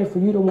not fair for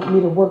you to want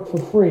me to work for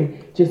free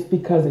just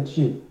because it's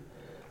you.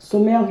 So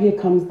now here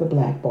comes the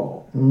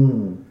blackball.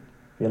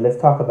 Yeah,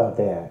 let's talk about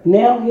that.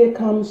 Now here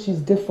comes, she's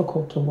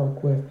difficult to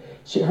work with.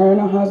 Her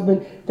and her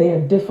husband, they are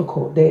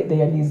difficult.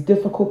 They are these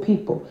difficult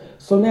people.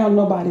 So now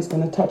nobody's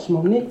going to touch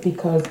Monique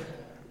because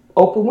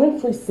Oprah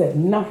Winfrey said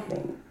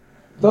nothing.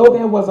 Though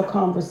there was a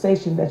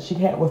conversation that she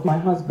had with my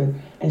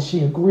husband, and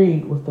she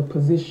agreed with the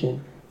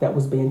position that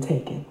was being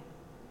taken.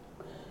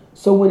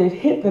 So when it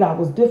hit that I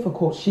was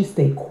difficult, she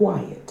stayed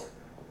quiet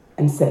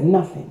and said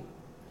nothing.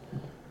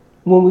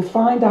 When we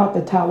find out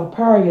that Tyler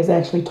Perry has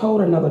actually told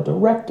another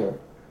director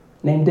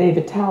named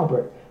David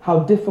Talbert how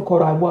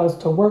difficult I was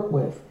to work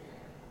with,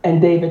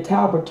 and David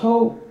Talbert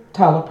told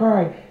Tyler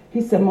Perry, he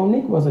said,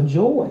 Monique was a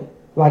joy.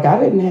 Like, I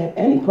didn't have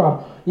any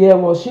problem. Yeah,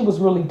 well, she was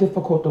really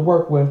difficult to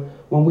work with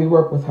when we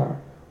worked with her.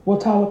 Well,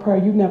 Tyler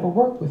Perry, you never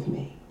worked with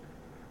me.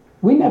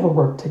 We never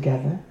worked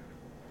together.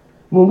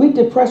 When we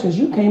did Precious,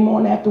 you came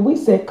on after we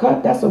said,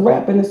 cut, that's a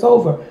wrap and it's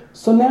over.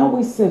 So now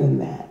we sit in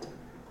that.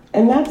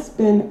 And that's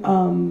been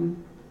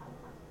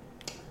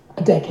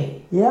a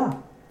decade. Yeah.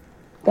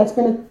 That's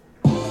been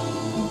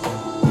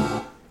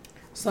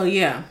So,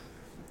 yeah.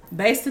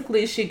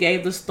 Basically, she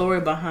gave the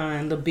story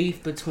behind the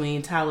beef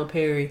between Tyler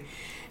Perry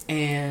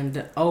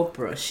and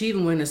Oprah. She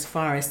even went as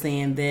far as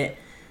saying that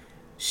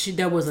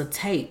there was a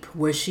tape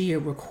where she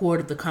had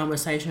recorded the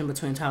conversation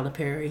between Tyler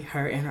Perry,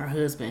 her and her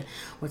husband,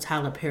 where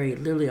Tyler Perry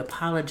literally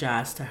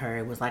apologized to her.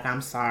 It was like,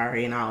 I'm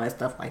sorry and all that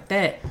stuff like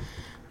that.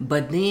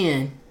 But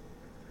then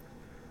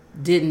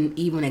didn't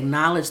even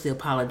acknowledge the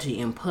apology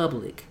in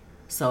public.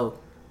 So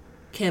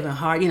Kevin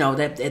Hart,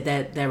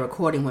 that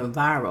recording went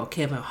viral.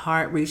 Kevin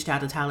Hart reached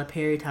out to Tyler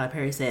Perry. Tyler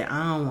Perry said,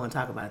 I don't want to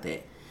talk about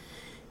that.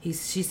 She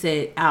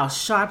said Al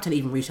Sharpton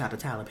even reached out to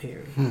Tyler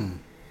Perry.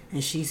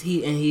 And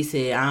he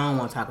said, I don't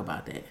want to talk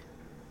about that.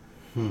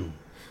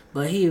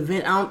 But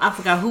I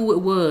forgot who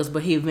it was,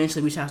 but he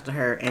eventually reached out to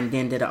her and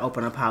then did an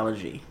open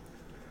apology.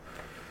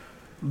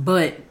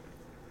 But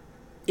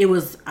it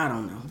was, I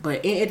don't know. But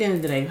at the end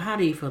of the day, how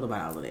do you feel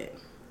about all of that?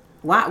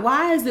 Why?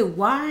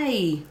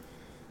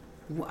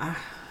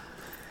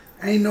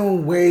 Ain't no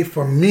way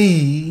for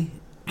me,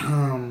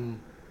 I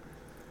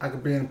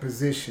could be in a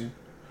position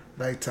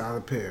like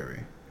Tyler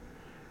Perry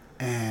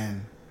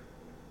and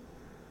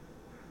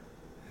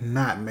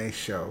not make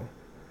sure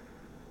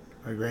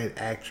a great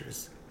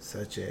actress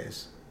such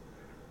as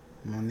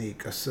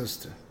Monique, a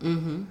sister,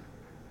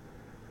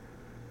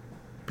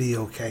 be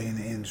okay in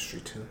the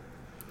industry too.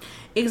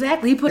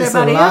 Exactly, he put it's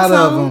everybody else on. A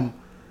lot of them,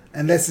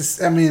 and let's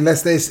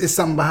say it's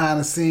something behind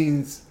the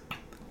scenes.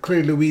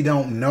 Clearly, we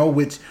don't know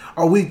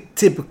we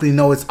typically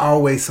know it's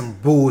always some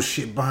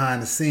bullshit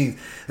behind the scenes.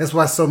 That's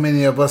why so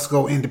many of us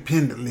go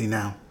independently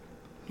now.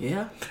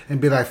 Yeah.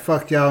 And be like,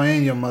 fuck y'all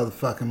and your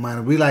motherfucking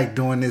money. We like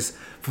doing this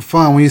for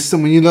fun.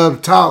 When you love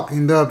to talk,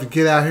 you love to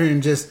get out here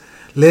and just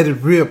let it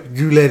rip,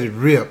 you let it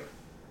rip.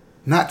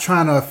 Not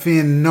trying to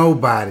offend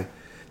nobody.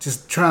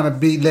 Just trying to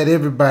let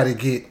everybody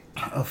get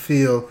a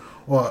feel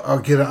or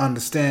get an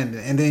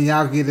understanding. And then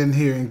y'all get in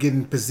here and get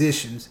in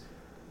positions.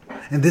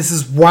 And this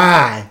is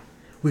why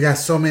we got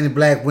so many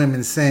black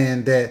women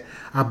saying that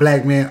our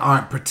black men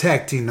aren't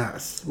protecting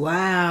us.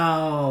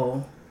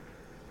 Wow.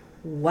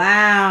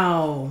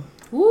 Woo!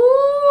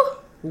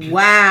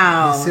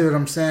 Wow. You see what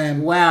I'm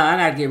saying? Wow, I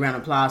gotta get a round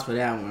of applause for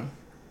that one.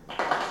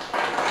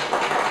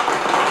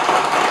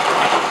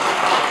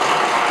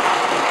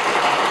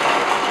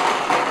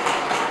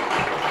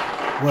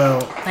 Well,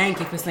 thank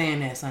you for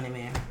saying that, Sonny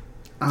Man.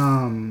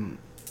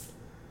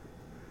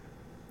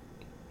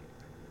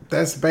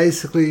 That's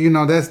basically,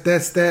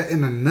 that's that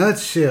in a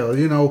nutshell.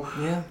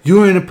 Yeah.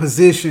 You're in a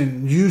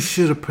position, you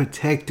should have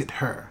protected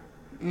her.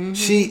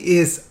 She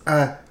is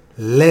a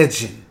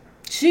legend.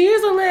 She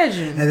is a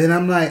legend. And then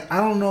I'm like, I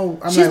don't know.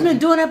 She's been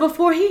doing that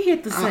before he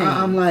hit the scene.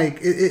 I'm like,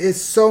 it's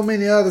so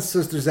many other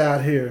sisters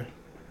out here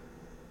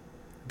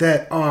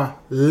that are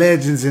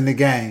legends in the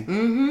game.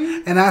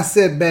 Mm-hmm. And I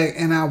sat back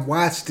and I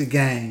watched the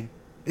game.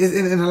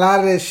 And a lot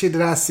of that shit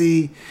that I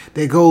see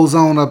that goes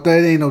on up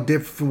there, it ain't no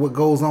different from what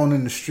goes on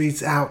in the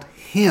streets out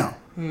here.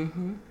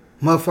 Mm-hmm.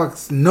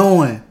 Motherfuckers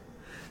knowing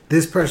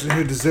this person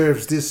here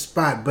deserves this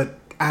spot, but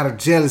out of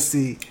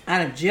jealousy.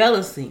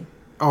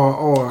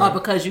 Or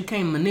because you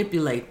can't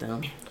manipulate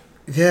them.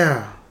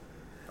 Yeah.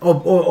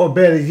 Or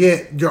better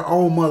yet, your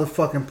own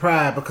motherfucking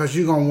pride, because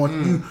you're going to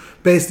want, you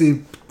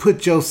basically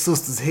put your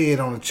sister's head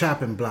on a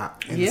chopping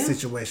block in a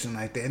situation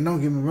like that. And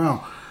don't get me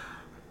wrong,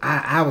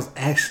 I was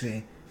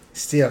actually,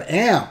 still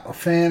am a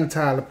fan of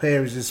Tyler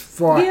Perry's as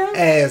far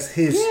as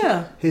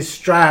his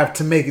strive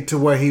to make it to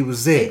where he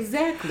was at.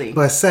 Exactly.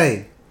 But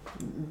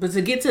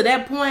to get to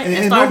that point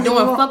and start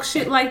doing fuck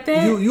shit like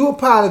that. You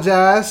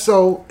apologize,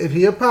 so if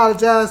he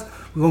apologized,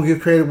 we're going to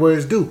give credit where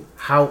it's due.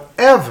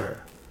 However,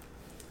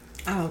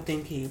 I don't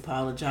think he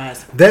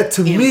apologized. That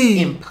to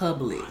me in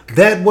public.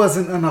 That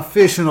wasn't an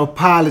official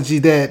apology.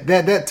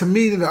 That to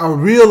me, a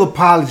real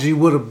apology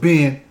would have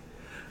been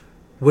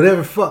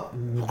whatever fuck.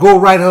 Go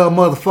write her a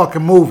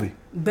motherfucking movie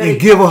and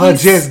give her her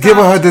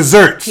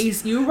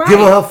desserts. You're right. Give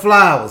her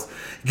flowers.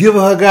 Give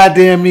her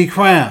goddamn me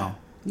crown.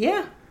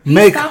 Yeah.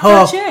 Make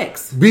her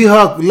checks. Be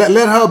her.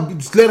 Let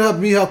her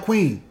be her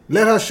queen.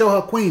 Let her show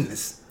her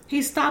queenness.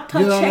 He stopped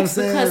her checks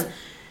because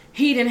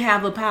he didn't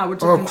have the power to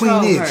control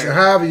queen-ish, her. Or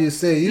however you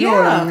say it. You know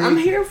what I mean? I'm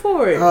here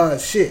for it.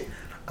 Shit.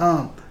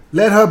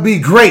 Let her be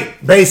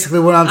great, basically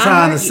what I'm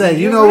trying to say.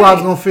 You know I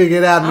was going to figure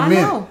it out in a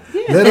minute.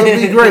 Yeah. Let her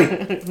be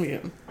great. Yeah.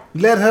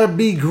 Let her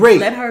be great.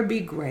 Let her be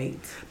great.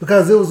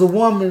 Because it was a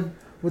woman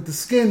with the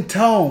skin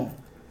tone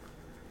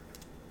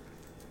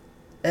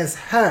as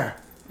her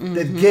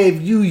that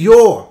gave you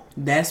your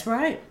That's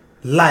right.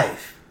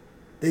 life.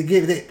 They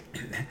gave it.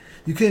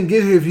 You couldn't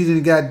get here if you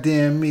didn't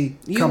goddamn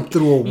come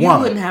through a woman. You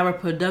wouldn't have a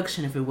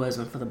production if it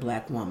wasn't for the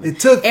black woman.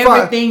 It took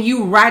everything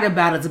you write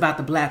about is about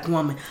the black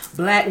woman.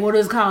 What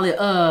is it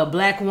called?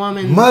 Black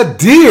woman.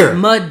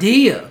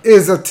 Madea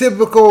is a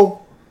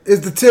typical.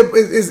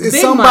 Is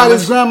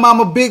somebody's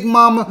grandmama, big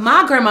mama.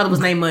 My grandmother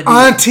was named Madea.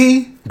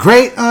 Auntie,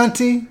 great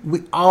auntie.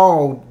 We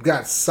all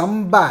got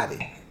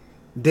somebody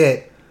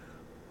that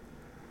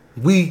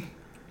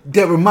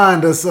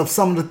remind us of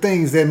some of the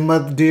things that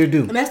Mother Dear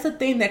do. And that's the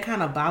thing that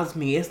kind of bothers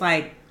me. It's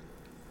like,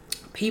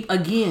 people,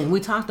 again, we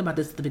talked about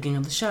this at the beginning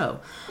of the show,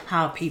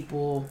 how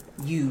people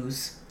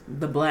use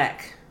the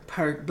black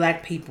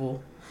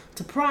people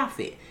to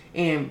profit.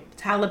 And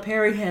Tyler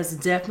Perry has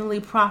definitely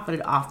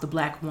profited off the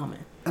black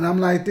woman. And I'm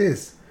like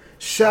this.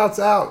 Shouts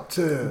out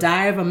to...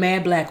 Diary of a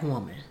Mad Black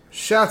Woman.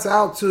 Shouts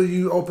out to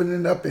you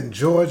opening up in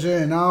Georgia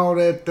and all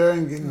that there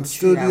and getting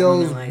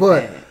studios. Like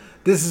but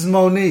this is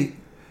Monique.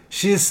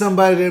 She is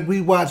somebody that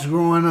we watched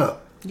growing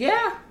up.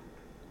 Yeah.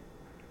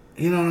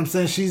 You know what I'm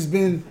saying? She's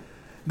been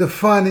the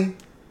funny,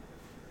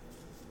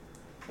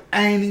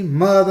 Annie,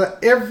 Mother,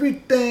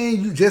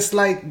 everything. You just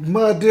like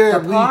Mother.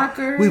 The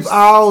Parkers. We've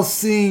all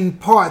seen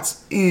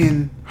parts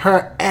in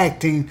her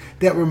acting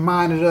that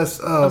reminded us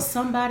of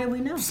somebody we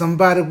know.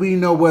 Somebody we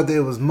know, whether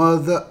it was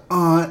mother,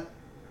 aunt,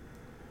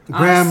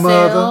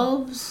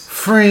 grandmother,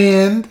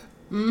 friend,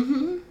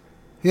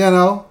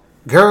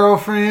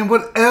 girlfriend,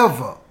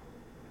 whatever.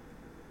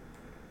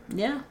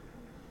 Yeah.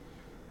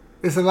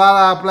 It's a lot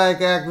of our black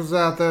actors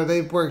out there.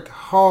 They've worked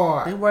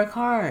hard. They work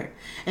hard.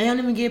 And they don't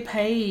even get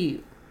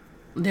paid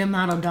the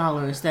amount of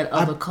dollars that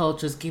other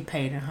cultures get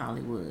paid in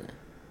Hollywood.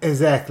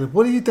 Exactly.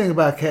 What do you think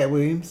about Cat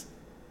Williams?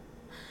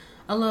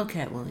 I love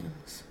Cat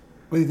Williams.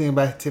 What do you think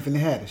about Tiffany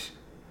Haddish?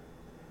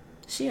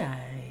 She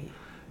alright.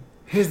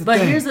 Here's the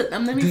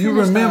thing. Do you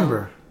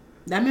remember?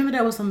 I remember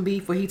there was some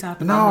beef where he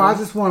talked about. No, I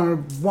just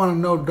want to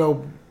know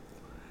though.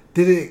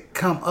 Did it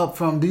come up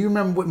from? Do you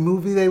remember what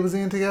movie they was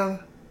in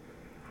together?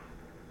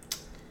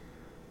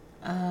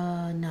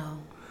 No.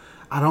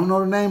 I don't know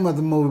the name of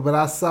the movie, but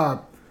I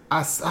saw.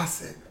 I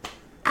said,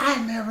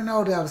 I never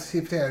know that was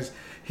Tiffany Haddish.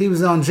 He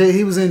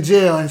was in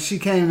jail, and she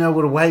came there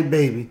with a white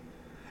baby,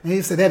 and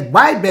he said that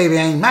white baby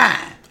ain't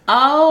mine.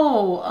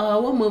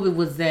 Oh, what movie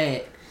was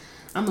that?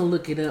 I'm gonna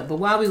look it up. But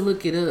while we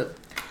look it up,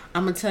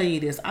 I'm gonna tell you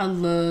this. I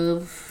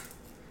love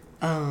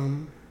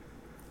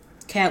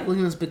Cat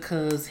Williams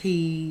because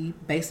he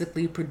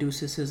basically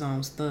produces his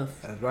own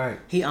stuff. That's right.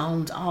 He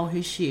owns all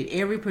his shit.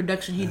 Every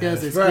production he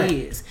does is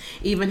his.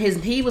 Even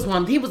he was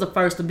the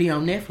first to be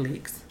on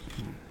Netflix.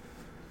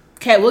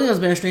 Cat Williams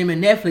been streaming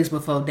Netflix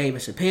before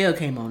David Chappelle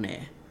came on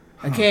there.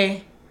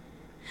 Okay?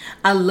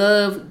 I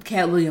love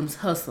Cat Williams'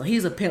 hustle.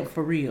 He's a pimp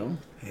for real.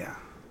 Yeah.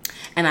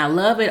 And I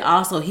love it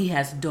also he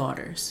has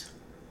daughters.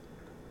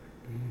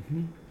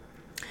 Mm-hmm.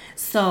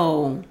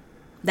 So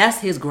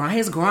that's his grind.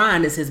 His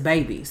grind is his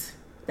babies.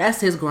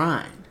 That's his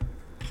grind.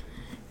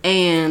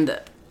 And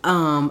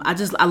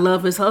I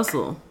love his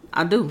hustle.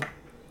 I do.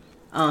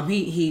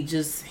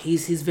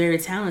 He's very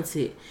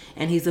talented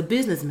and he's a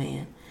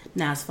businessman.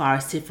 Now, as far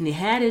as Tiffany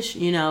Haddish,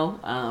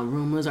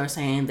 rumors are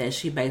saying that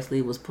she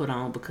basically was put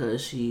on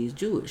because she's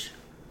Jewish.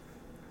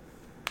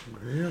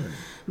 Really?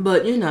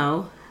 But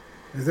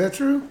is that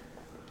true?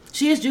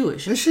 She is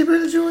Jewish. Is she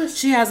really Jewish?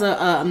 She has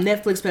a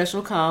Netflix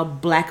special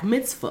called Black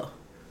Mitzvah.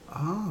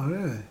 Oh,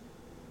 really?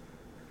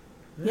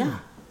 Yeah.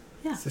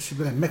 So she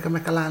be like, make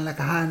a line like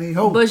a honey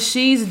ho. But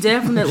she's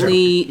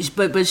definitely,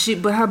 but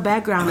her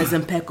background is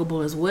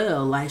impeccable as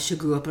well. Like, she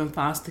grew up in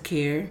foster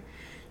care.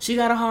 She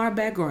got a hard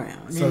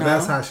background. So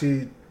that's how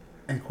she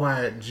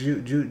acquired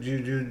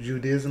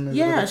Judaism.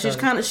 Yeah,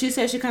 she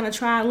said she kind of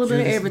tried a little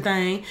bit of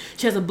everything.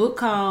 She has a book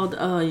called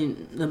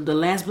The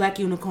Last Black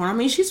Unicorn. I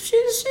mean, she's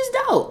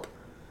dope.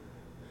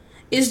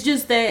 It's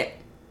just that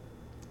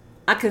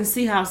I can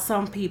see how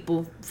some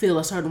people feel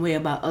a certain way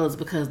about others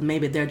because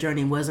maybe their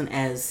journey wasn't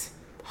as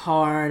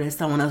hard as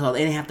someone else, or they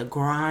didn't have to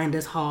grind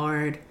as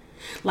hard.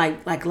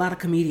 Like a lot of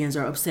comedians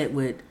are upset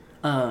with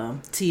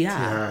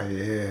T.I.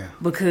 Yeah.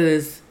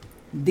 Because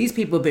these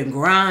people have been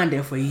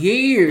grinding for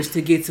years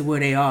to get to where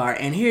they are,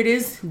 and here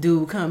this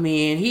dude come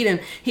in. He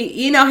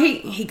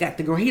got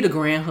the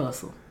grand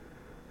hustle.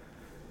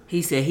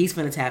 He said he's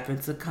gonna tap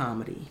into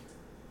comedy.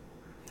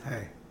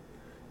 Hey.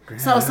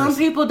 So some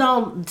people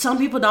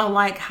don't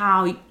like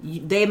how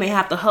they may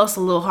have to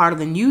hustle a little harder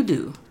than you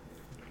do,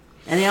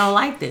 and they don't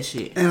like that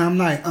shit. And I'm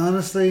like,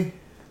 honestly,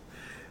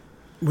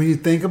 when you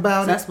think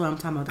about That's what I'm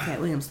talking about the Cat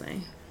Williams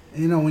thing.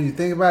 You know, when you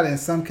think about it, in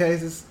some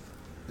cases,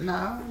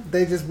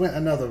 they just went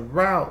another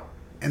route,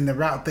 and the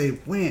route they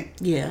went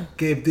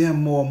gave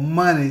them more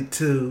money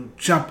to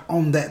jump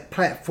on that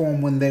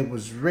platform when they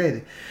was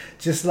ready.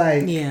 Just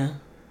like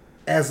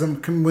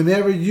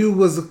whenever you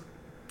was a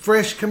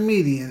fresh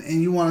comedian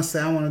and you want to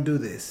say, I want to do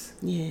this.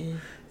 Yeah.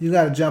 You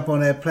got to jump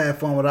on that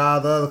platform with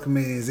all the other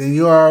comedians. And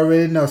you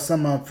already know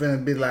some of them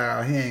finna be like,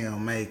 oh, he ain't going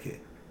to make it.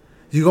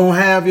 You going to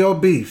have your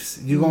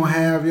beefs. You going to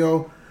have your, you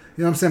know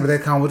what I'm saying? But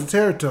that come with the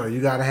territory.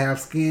 You got to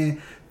have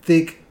skin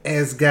thick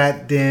as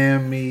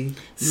goddamn me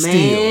steel.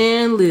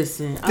 Man,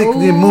 listen. Thick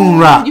than moon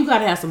rock. You got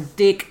to have some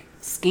thick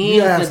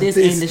skin for this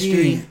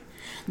industry. Skin.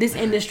 This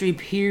industry,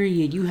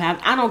 period.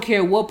 I don't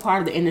care what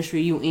part of the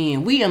industry you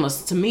in.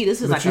 To me,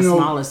 this is like a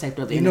smaller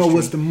sector of the industry. You know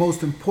what's the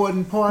most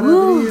important part of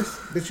it is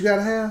that you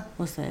gotta have?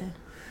 What's that?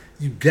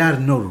 You gotta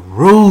know the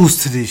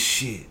rules to this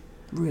shit.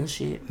 Real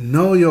shit.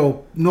 Know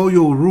your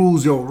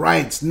rules, your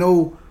rights.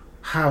 Know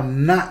how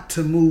not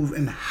to move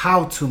and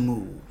how to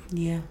move.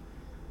 Yeah.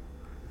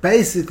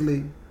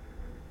 Basically,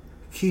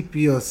 keep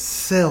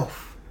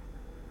yourself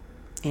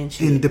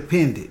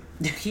independent.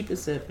 Keep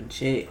yourself in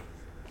check.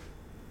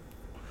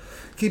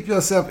 Keep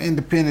yourself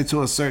independent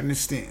to a certain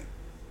extent.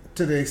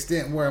 To the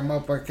extent where a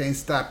motherfucker can't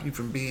stop you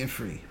from being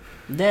free.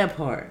 That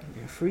part.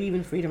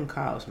 Freedom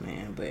costs,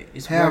 man. But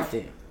it's worth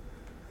it.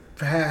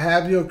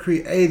 Have your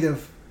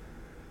creative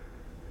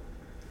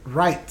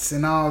rights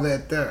and all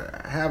that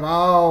there. Have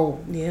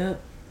all...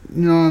 Yep.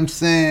 You know what I'm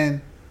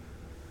saying?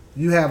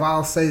 You have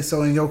all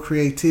say-so in your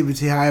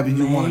creativity however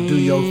you want to do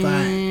your thing.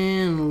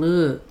 Man,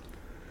 look.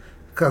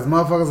 Because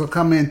motherfuckers will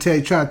come in and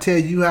try to tell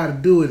you how to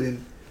do it,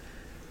 and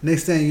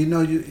next thing you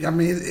know,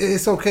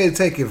 it's okay to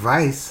take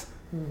advice.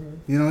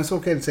 Mm-hmm. You know, it's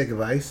okay to take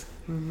advice.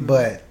 Mm-hmm.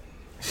 But,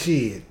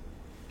 shit,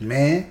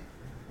 man.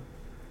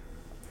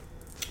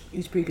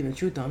 You speaking the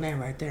truth on that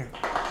right there.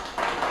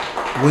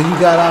 When you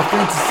got off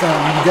into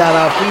something, you got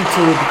off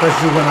into it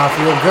because you went off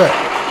your gut.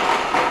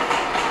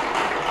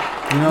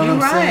 You know what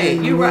I'm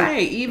saying? You're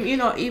right.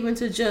 Even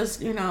to just,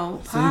 so you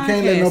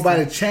can't let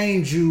nobody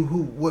change you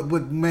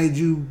what made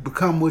you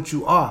become what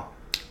you are.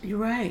 You're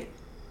right.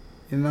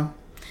 You know?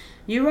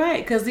 You're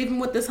right, because even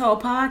with this whole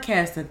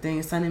podcasting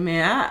thing, Sonny,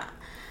 man,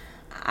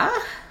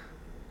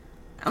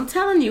 I'm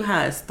telling you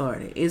how it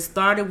started. It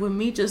started with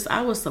me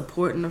I was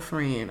supporting a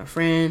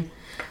friend,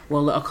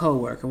 well, a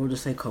coworker. We'll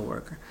just say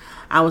coworker.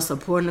 I was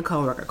supporting a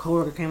coworker. A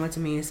coworker came up to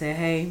me and said,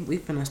 "Hey, we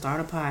finna start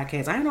a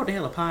podcast." I didn't know what the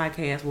hell a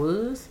podcast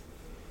was.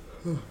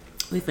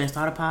 We finna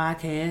start a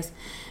podcast,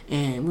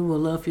 and we would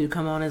love for you to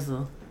come on as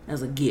a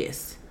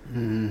guest.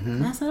 Mm-hmm.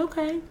 And I said,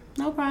 "Okay,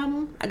 no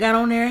problem." I got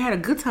on there, had a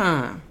good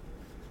time.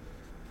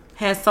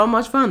 Had so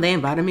much fun. They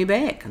invited me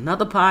back.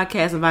 Another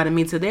podcast invited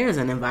me to theirs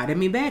and invited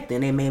me back.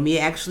 Then they made me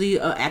actually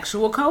an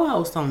actual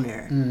co-host on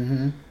there.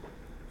 Mm-hmm.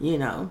 You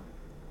know.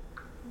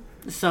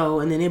 So,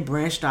 and then it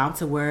branched off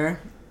to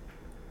where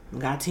I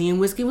got Tea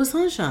and Whiskey with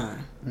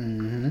Sunshine.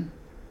 Mm-hmm.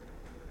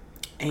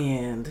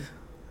 And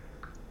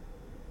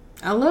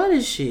I love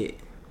this shit.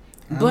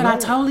 But I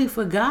totally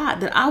forgot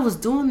that I was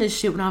doing this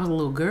shit when I was a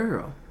little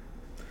girl.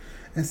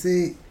 And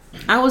see,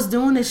 I was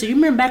doing this shit. You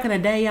remember back in the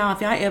day, y'all,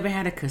 if y'all ever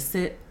had a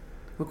cassette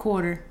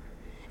recorder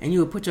and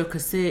you would put your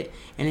cassette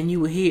and then you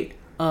would hit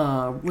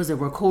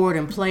record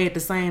and play at the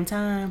same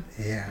time?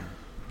 Yeah.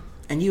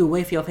 And you would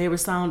wait for your favorite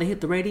song to hit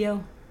the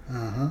radio?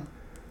 Uh-huh.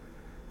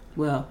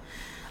 Well,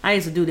 I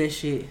used to do that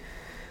shit.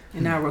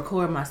 And I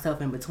record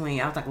myself in between.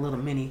 I was like a little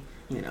mini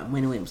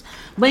Williams.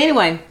 But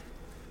anyway,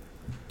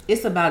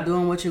 it's about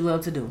doing what you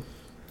love to do.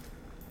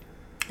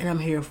 And I'm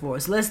here for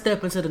it. So let's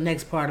step into the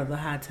next part of the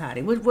hot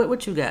toddy.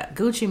 What you got?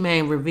 Gucci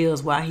Mane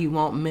reveals why he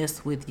won't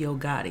mess with Yo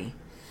Gotti.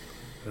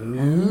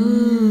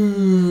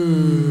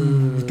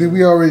 Ooh. I think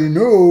we already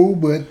know,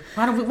 but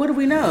what do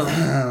we know?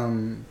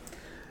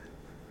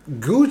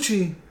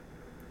 Gucci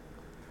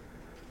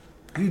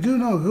You do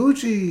know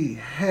Gucci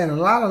had a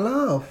lot of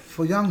love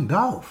for Young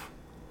Dolph.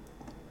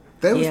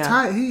 They was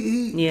tight.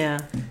 He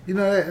you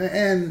know,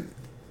 and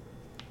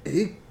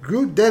he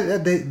grew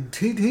that.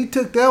 He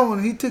took that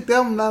one. He took that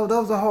one. That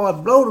was a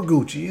hard blow to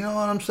Gucci. You know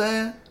what I'm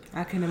saying?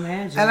 I can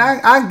imagine. And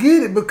I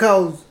get it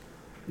because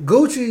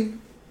Gucci,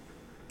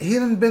 he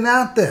done been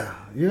out there.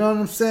 You know what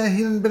I'm saying?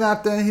 He done been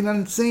out there and he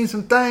done seen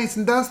some things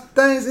and done some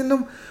things in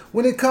them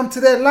when it comes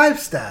to that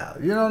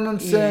lifestyle. You know what I'm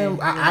saying?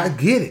 I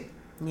get it.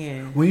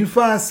 Yeah. When you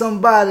find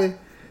somebody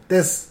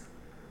that's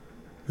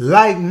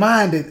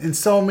like-minded in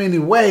so many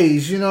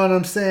ways, you know what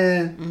I'm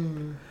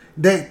saying?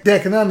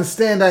 That can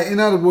understand that. In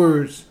other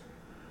words,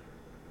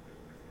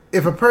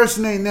 if a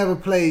person ain't never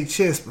played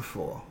chess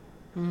before,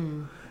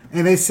 and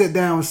they sit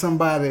down with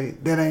somebody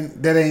that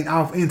ain't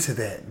off into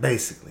that,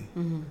 basically,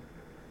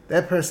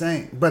 that person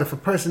ain't. But if a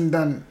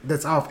person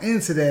that's off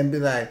into that and be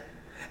like,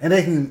 and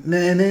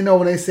they know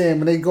what they saying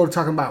when they go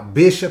talking about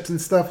bishops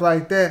and stuff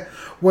like that.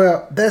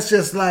 Well, that's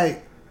just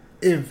like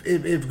if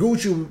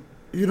Gucci,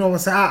 you know what I'm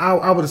saying?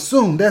 I would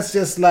assume that's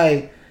just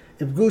like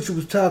if Gucci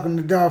was talking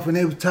to Dolph and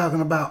they was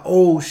talking about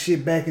old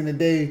shit back in the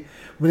day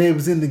when they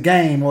was in the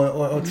game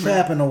or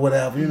trapping or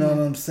whatever. You know what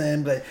I'm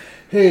saying? Like,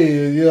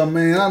 hey, yeah,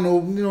 man, I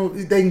know. You know,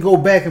 they can go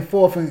back and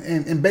forth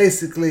and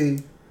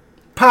basically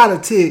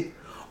politic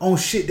on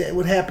shit that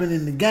would happen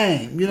in the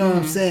game. You know what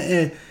I'm saying?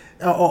 And,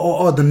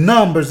 or the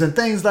numbers and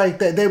things like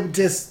that. They would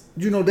just,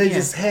 you know, they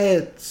just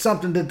had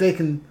something that they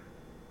can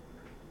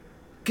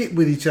get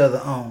with each other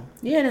on.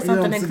 Yeah, that's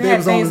something that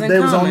they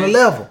was on the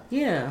level.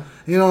 Yeah.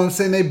 You know what I'm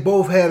saying? They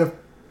both had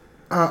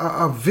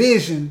a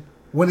vision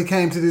when it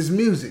came to this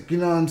music. You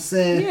know what I'm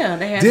saying? Yeah,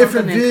 they had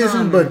different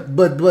visions,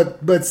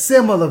 but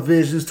similar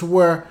visions to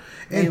where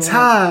in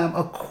time,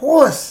 of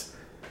course,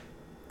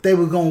 they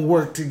were gonna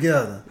work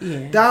together.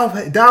 Yeah.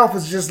 Dolph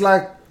was just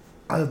like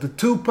the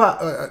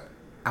Tupac.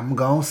 I'm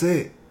gonna say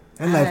it.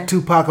 That's like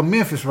Tupac of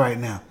Memphis right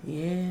now.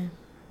 Yeah.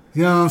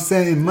 You know what I'm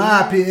saying? In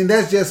my opinion, and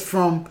that's just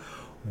from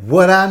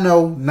what I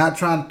know. Not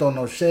trying to throw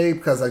no shade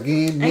because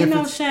again, Memphis, ain't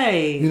no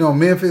shade. You know,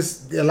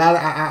 Memphis. A lot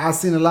of I've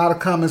seen a lot of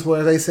comments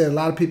where they said a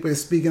lot of people are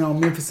speaking on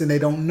Memphis and they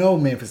don't know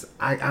Memphis.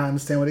 I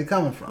understand where they're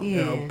coming from. Yeah.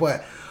 You know,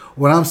 but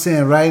what I'm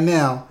saying right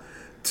now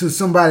to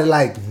somebody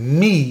like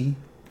me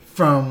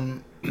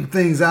from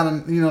things I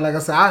don't, you know, like I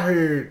said, I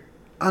heard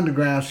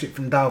underground shit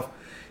from Dolph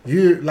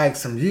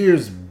some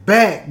years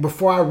back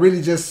before I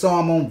really just saw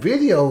him on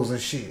videos and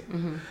shit.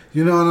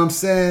 You know what I'm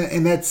saying?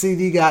 And that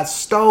CD got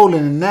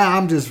stolen, and now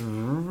I'm just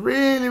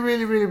really,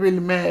 really, really, really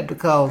mad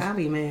because I'll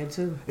be mad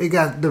too.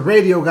 The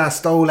radio got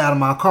stolen out of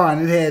my car,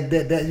 and it had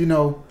that you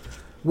know,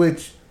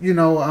 which you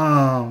know,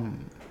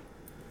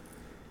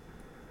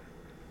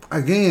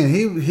 again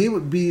he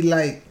would be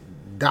like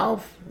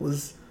Dolph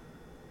was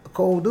a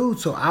cold dude,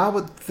 so I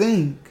would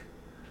think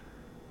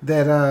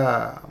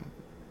that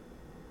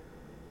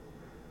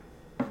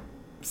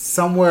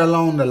somewhere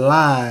along the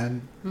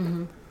line,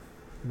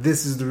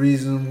 this is the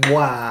reason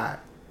why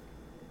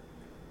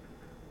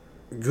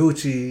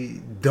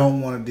Gucci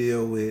don't want to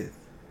deal with,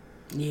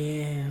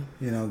 you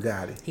know,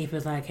 Gotti. He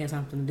feels like it had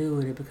something to do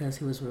with it because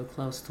he was real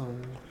close to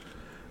him.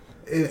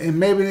 And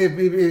maybe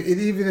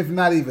even if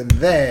not even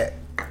that,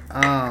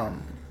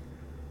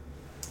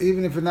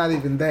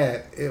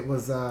 it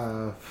was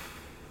the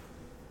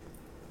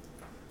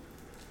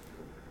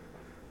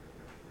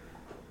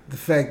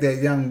fact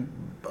that young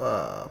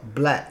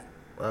Black,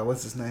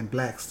 what's his name?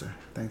 Blackster.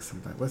 I think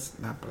something. What's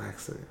not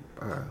Blackster?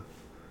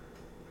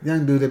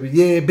 Young dude that be bitch,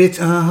 yeah,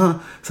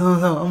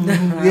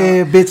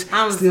 bitch.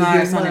 I'm still sorry,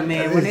 getting money.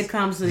 man. When it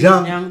comes to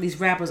these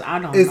rappers, I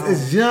don't know.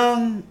 It's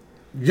young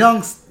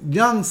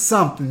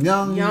something.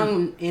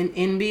 Young in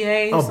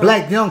NBA. Oh,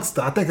 Black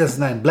Youngster. I think that's his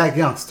name. Black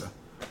Youngster.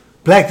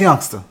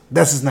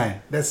 That's his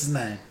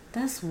name.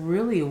 That's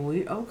really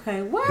weird.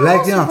 Okay, what's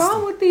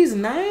wrong with these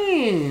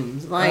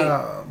names? Like,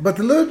 but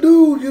the little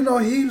dude, you know,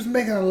 he was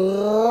making a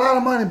lot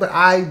of money. But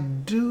I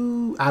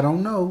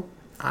don't know.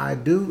 I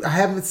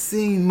haven't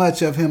seen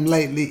much of him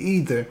lately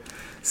either,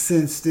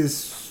 since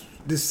this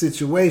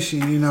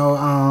situation. You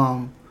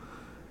know,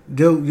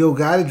 Yo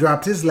Gotti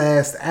dropped his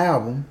last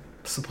album.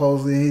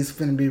 Supposedly he's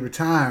finna be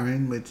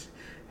retiring, which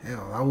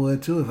hell, I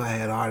would too if I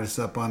had artists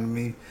up under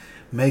me,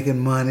 making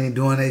money,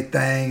 doing their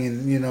thing,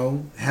 and you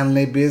know,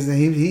 handling their business.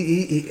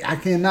 He I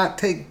cannot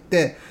take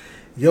that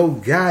Yo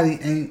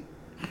Gotti ain't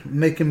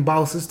making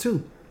bosses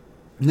too.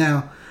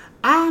 Now,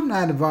 I'm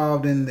not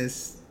involved in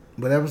this,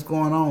 whatever's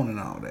going on and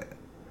all that.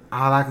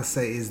 All I can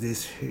say is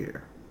this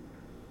here.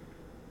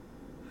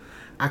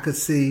 I could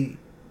see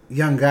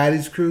Young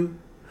Gotti's crew,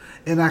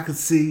 and I could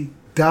see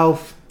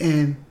Dolph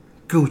and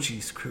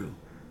Gucci's crew.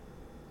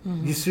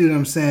 You see what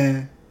I'm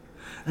saying?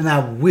 And I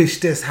wish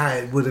that's how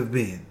it would have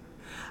been.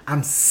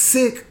 I'm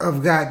sick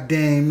of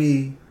goddamn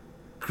me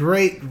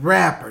great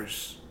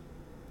rappers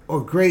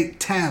or great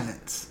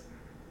talents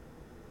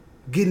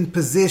getting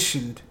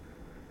positioned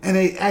and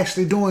they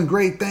actually doing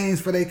great things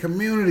for their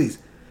communities.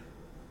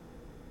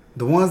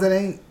 The ones that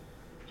ain't,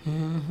 I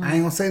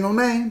ain't gonna say no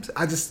names.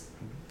 I just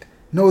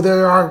know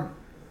there are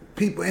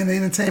people in the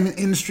entertainment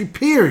industry,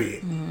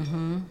 period,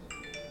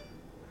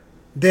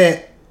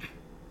 that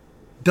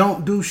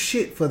don't do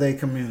shit for their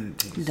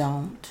communities.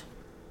 Don't.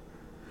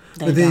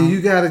 But then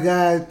you got a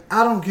guy,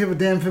 I don't give a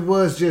damn if it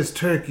was just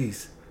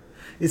turkeys.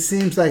 It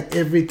seems like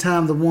every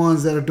time the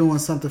ones that are doing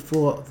something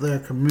for their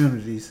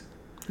communities,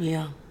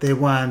 they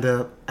wind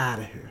up out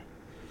of here.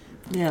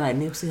 Yeah, like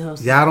Nipsey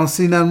Hussle. Y'all don't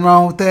see nothing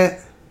wrong with that?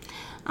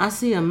 I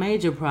see a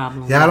major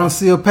problem. Y'all don't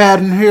see a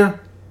pattern here?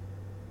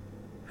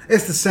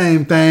 It's the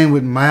same thing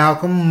with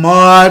Malcolm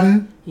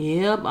Martin.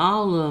 Yep,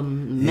 all of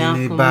them.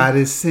 Malcolm.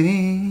 Anybody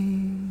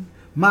seen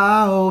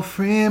my old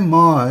friend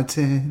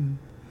Martin?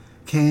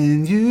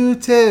 Can you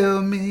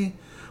tell me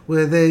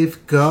where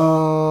they've gone?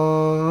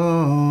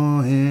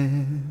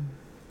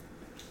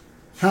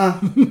 Huh?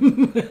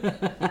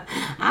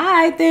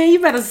 Alright then, you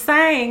better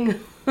sing.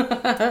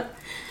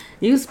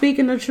 You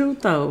speaking the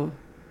truth though.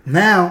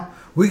 Now,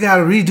 we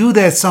gotta redo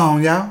that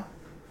song, y'all.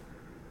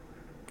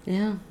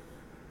 Yeah.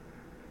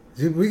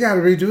 We gotta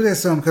redo that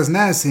song because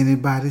now it's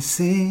anybody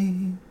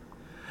seen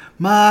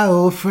my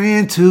old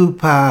friend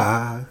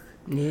Tupac.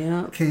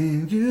 Yeah.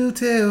 Can you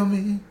tell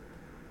me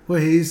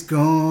where he's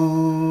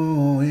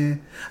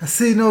going? I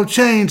see no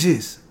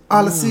changes.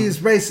 All I see is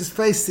racist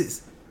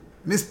faces.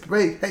 Miss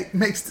Ray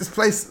makes this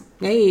place.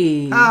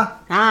 Hey.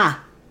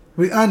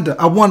 We under.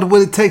 I wonder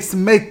what it takes to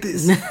make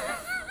this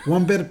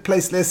one better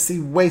place. Let's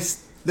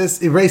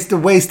erase the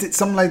wasted.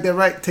 Something like that,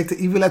 right? Take the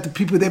evil out the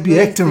people that be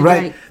acting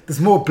right.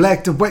 There's more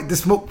black to white.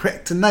 There's smoke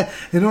crack tonight.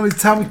 And the only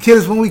time we kill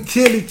is when we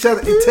kill each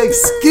other. It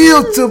takes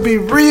skill to be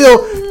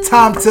real.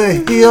 Time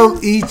to heal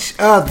each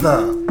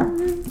other.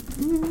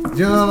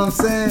 You know what I'm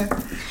saying?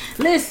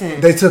 Listen.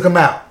 They took him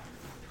out.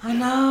 I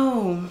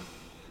know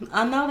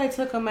they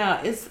took him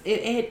out.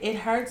 It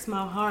hurts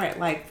my heart,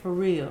 like for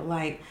real.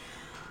 Like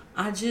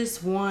I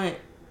just want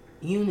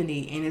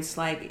unity, and it's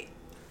like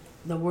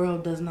the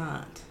world does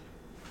not.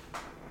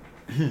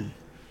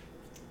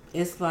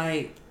 It's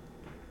like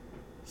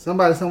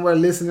somebody somewhere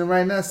listening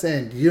right now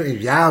saying,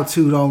 if y'all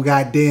two don't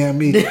goddamn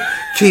me,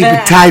 keep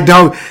it tight,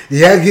 don't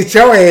get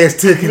your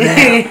ass taken out.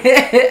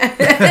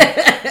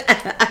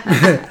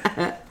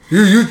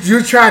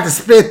 You tried to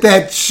spit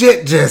that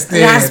shit just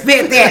then. I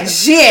spit that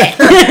shit.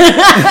 You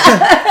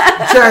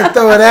tried to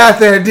throw it out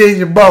there, didn't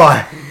you,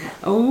 boy?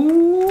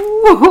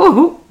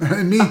 Ooh.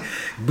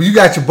 You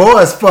got your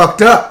boys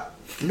fucked up.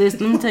 Listen,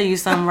 let me tell you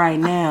something right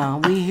now.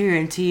 We here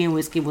in Tea and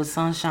Whiskey with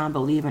Sunshine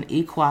believe in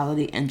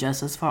equality and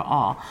justice for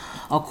all,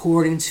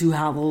 according to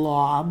how the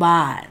law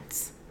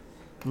abides.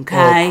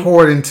 Okay?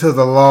 According to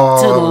the law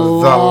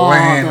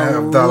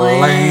of the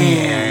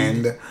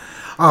land.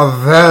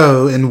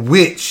 Although in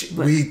which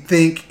we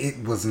think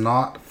it was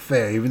not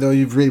fair, even though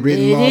you've written laws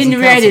and it didn't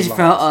read it laws.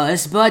 for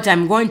us, but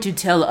I'm going to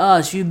tell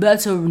us you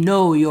better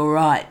know your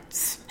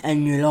rights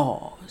and your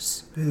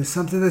laws. It is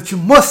something that you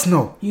must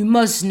know. You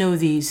must know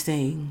these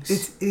things.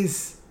 It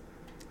is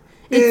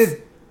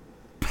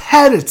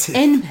imperative.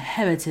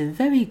 Imperative.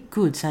 Very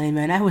good, Sonny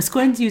Man. I was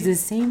going to use the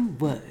same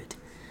word.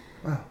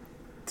 Well,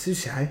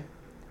 touche.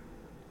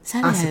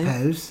 Sonny, I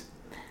suppose.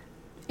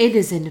 It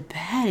is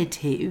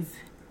imperative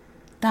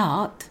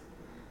that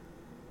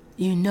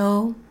you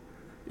know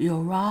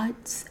your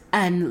rights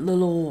and the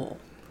law.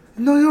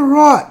 Know your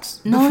rights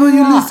before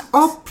you lose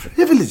all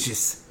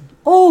privileges.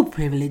 All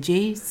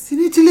privileges. You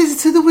need to listen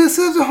to the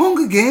Whistle of the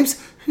Hunger Games.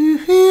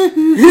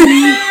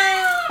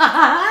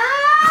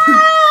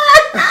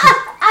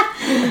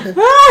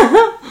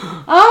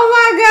 Oh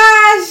my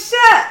gosh,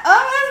 shut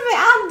up.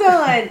 I'm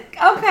done.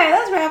 Okay,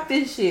 let's wrap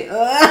this shit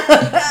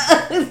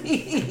up.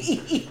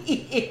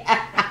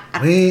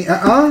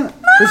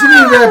 What you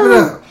mean wrap it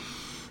up?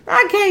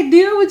 I can't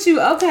deal with you.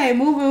 Okay,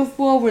 moving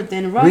forward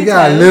then. Right, we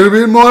got a little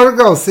bit more to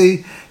go.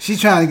 See, she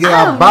trying to get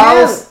our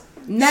balls.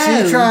 No.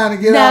 She trying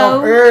to get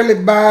our early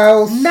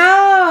balls.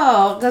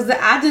 No, because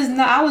I just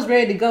know I was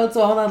ready to go to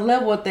a whole other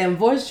level with them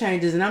voice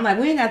changes, and I'm like,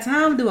 we ain't got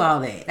time to do all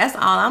that. That's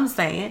all I'm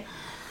saying.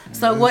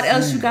 So what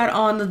else you got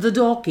on the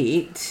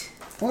docket?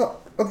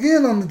 Well,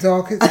 again on the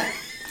docket,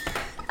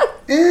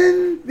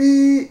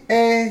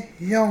 NBA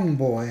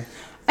Youngboy.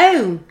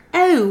 Oh,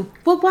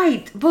 but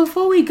wait,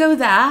 before we go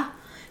there,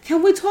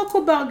 can we talk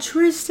about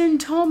Tristan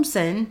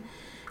Thompson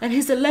and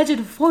his alleged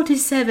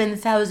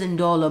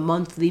 $47,000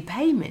 monthly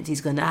payment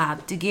he's going to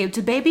have to give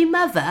to baby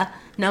mother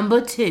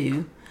number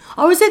 2?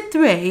 Or is it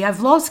 3?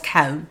 I've lost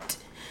count.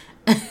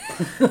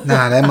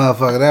 Nah, that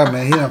motherfucker there,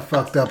 man, he done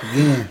fucked up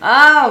again.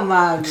 Oh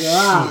my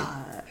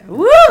God. Shit.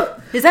 Woo!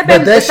 Is that baby?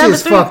 But that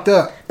shit's fucked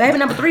up. Baby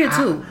number 3 or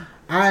 2?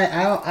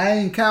 I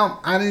ain't count.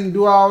 I didn't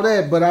do all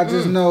that, but I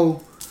just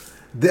know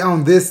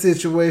on this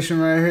situation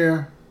right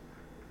here,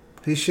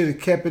 he should have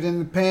kept it in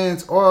the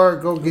pants or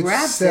go get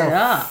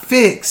yourself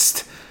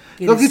fixed.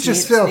 Go get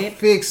yourself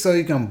fixed so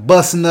you can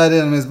bust a nut in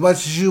them as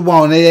much as you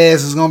want. Their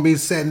ass is gonna be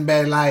sitting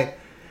back like,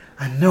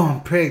 I know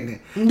I'm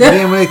pregnant. And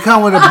then when they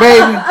come with a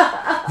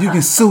baby, you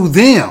can sue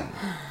them.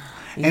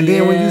 And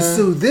then when you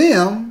sue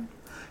them,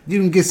 you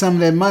can get some of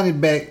that money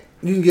back.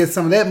 You can get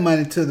some of that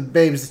money to the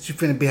babies that you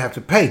finna have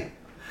to pay.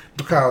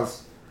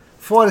 Because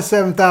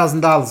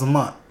 $47,000 a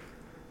month.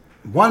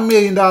 $1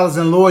 million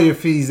in lawyer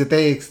fees that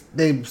they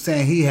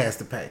saying he has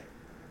to pay.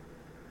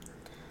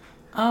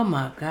 Oh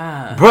my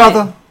God.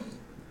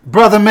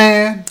 Brother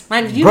man.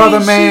 Like you brother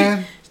mean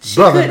man.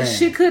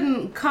 She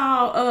couldn't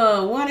call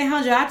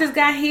 1-800 I just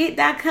got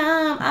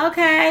hit.com.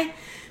 Okay.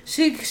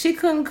 She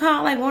couldn't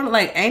call like one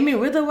like Amy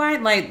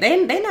Witherwhite. Like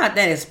they not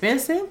that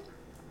expensive.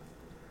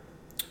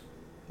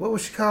 What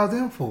would she call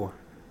them for?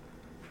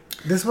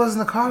 This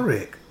wasn't a car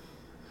wreck.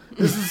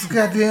 This was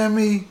goddamn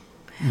me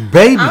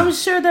baby. I'm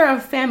sure there are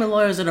family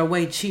lawyers that are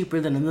way cheaper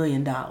than $1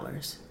 million.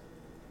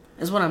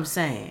 Is what I'm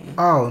saying.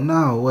 Oh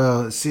no,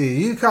 well,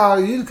 see, you call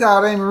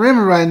Amy Remy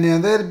right now,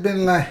 they'd have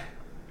been like,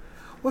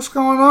 what's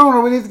going on?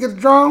 Do we need to get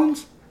the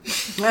drones?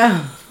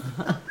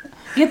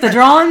 Get the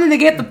drones and to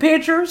get the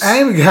pictures.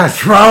 Amy got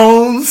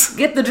drones.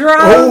 Get the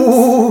drones.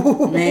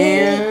 Oh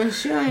man,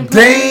 she ain't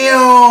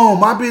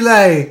damn, I be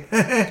like,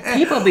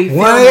 people be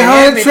filming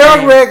 1-800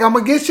 truck wreck. I'm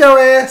gonna get your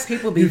ass.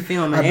 People be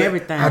filming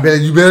everything. I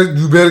bet you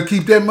better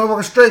keep that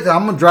motherfucker straight. Cause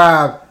I'm gonna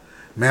drive.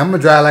 Man, I'm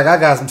gonna drive like I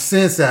got some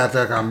sense out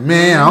there. Cause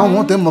man, I don't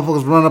want them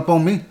motherfuckers run up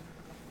on me.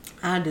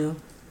 I do,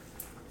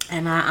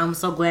 and I'm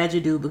so glad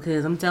you do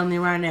because I'm telling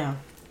you right now,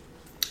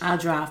 I'll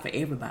drive for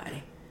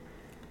everybody.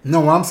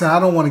 No, I'm saying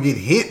I don't want to get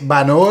hit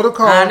by no other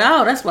car. I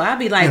know. That's why I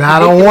be like, and I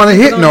don't want to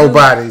hit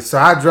nobody, so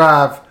I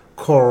drive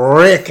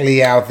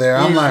correctly out there.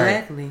 I'm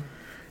exactly.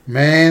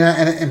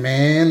 Like,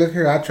 man, look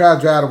here. I try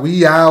to drive the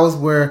wee hours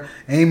where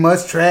ain't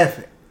much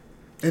traffic.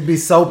 It'd be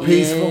so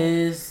peaceful.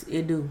 Yes,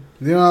 it do.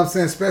 You know what I'm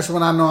saying? Especially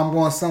when I know I'm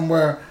going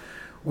somewhere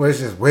where it's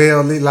just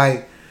well lit.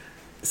 Like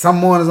some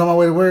mornings on my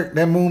way to work,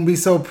 that moon be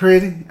so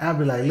pretty. I'd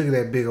be like, look at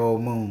that big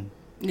old moon.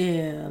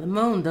 Yeah, the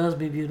moon does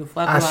be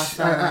beautiful. I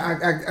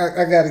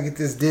got to get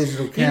this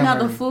digital camera. You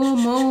know, the full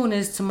moon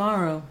is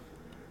tomorrow.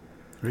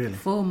 Really?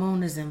 Full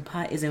moon is in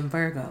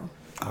Virgo.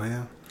 Oh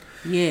yeah.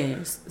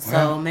 Yes.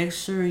 So make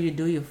sure you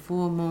do your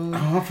full moon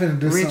I'm finna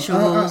do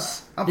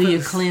rituals. Do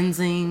your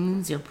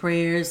cleansings, your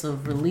prayers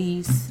of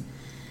release.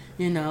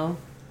 You know,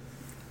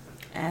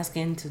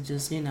 asking to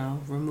just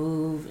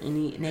remove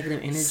any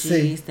negative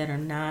energies that are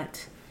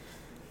not.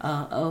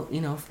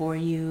 For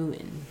you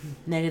and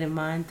negative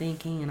mind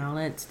thinking and all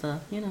that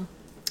stuff, Yeah,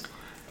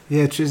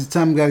 Trisha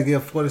Thompson got to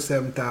give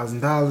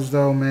 $47,000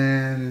 though,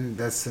 man.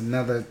 That's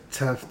another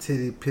tough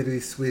titty, pity,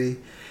 sweetie,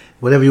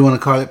 whatever you want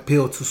to call it,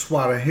 pill to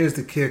swallow. Here's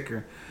the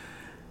kicker.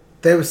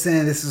 They were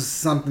saying this is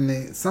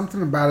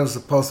something about it was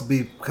supposed to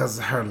be because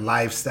of her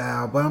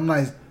lifestyle, but I'm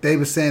like, they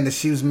were saying that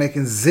she was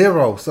making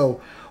zero.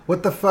 So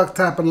what the fuck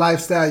type of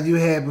lifestyle you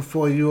had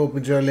before you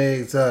opened your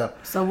legs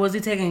up? So was he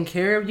taking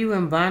care of you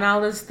and buying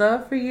all this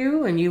stuff for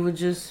you, and you were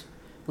just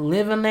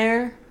living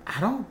there?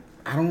 I don't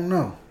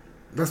know.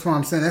 That's what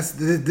I'm saying.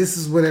 This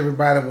is what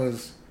everybody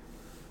was.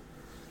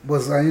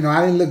 I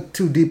didn't look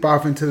too deep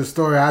off into the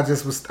story. I'm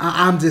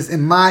just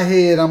in my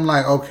head. I'm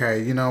like,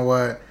 okay, you know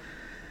what?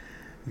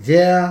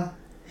 Yeah,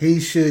 he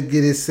should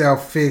get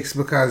himself fixed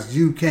because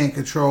you can't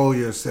control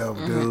yourself,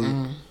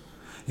 dude.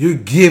 You're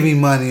giving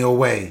money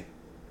away.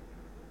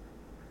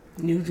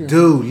 Dude,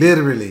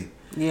 literally.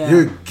 Yeah.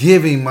 You're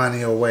giving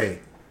money away.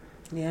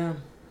 Yeah.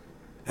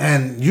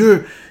 And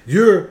you're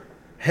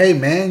hey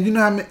man, you know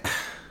what I mean?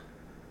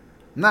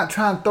 I'm not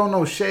trying to throw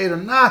no shade or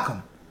knock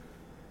him.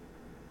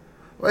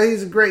 Well,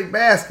 he's a great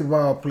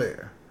basketball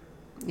player.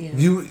 Yeah.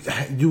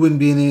 You wouldn't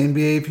be in the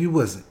NBA if you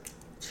wasn't.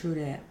 True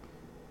that.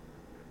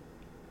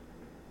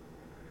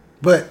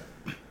 But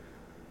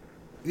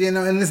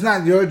and it's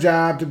not your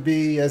job to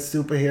be a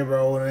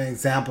superhero or an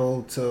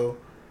example to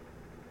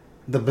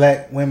the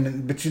black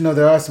women, but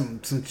there are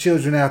some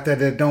children out there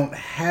that don't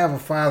have a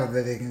father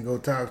that they can go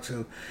talk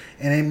to,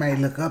 and they might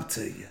look up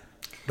to you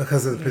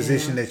because of the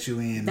position that you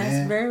in.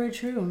 That's very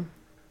true.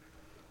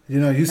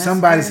 You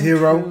somebody's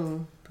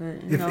hero.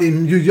 True, but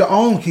you're your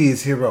own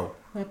kid's hero.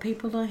 But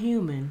people are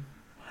human.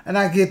 And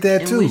I get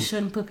that too. We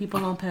shouldn't put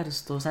people on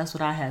pedestals. That's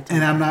what I had to.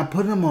 And I'm not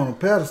putting them on a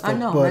pedestal. I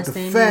know, but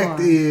the fact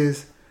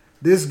is,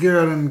 this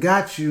girl done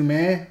got you,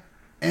 man.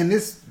 And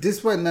this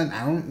wasn't nothing.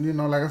 I don't,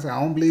 like I said, I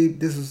don't believe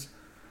this was.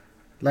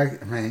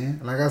 Like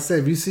I said,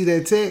 if you see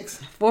that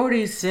text,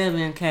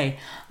 $47K.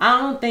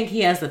 I don't think he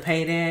has to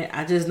pay that.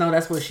 I just know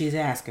that's what she's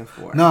asking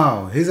for.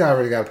 No, he's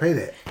already got to pay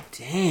that.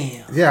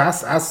 Damn. Yeah,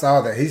 I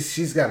saw that.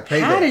 She's got to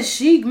pay that. How did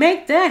she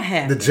make that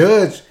happen? The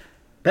judge.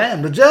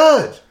 Bam, the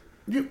judge.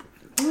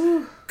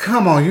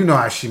 Come on, you know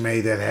how she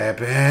made that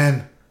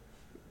happen.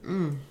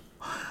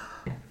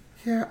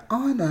 Your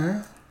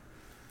Honor.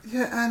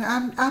 Yeah,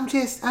 and I'm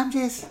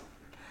just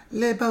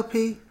Lil Bo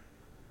Peep.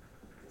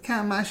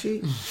 Count my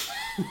sheep.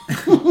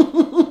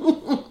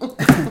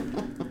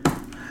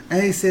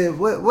 And he said,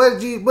 what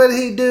did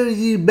he do to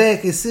you,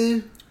 Becky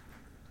Sue?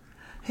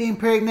 He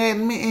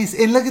impregnated me.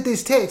 And look at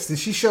this text. And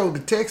she showed the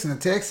text. And the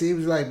text, he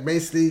was like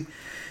basically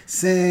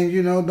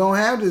saying, don't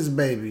have this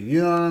baby.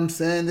 You know what I'm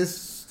saying?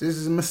 This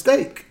is a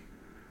mistake.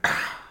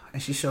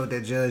 And she showed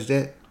that judge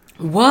that.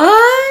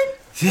 What?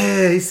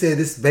 Yeah, he said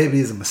this baby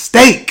is a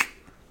mistake.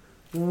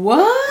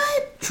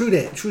 What? True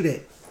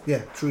that. Yeah,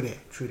 true that.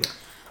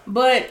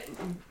 But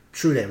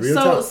true that. Real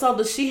talk. So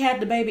does she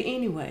have the baby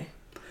anyway?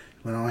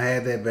 We don't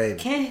have that baby.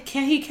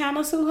 Can he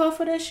counter sue her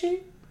for that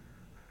shit?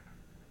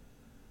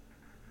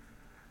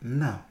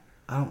 No.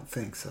 I don't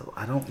think so.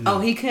 I don't know. Oh,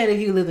 he could if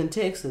he lived in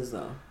Texas,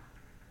 though.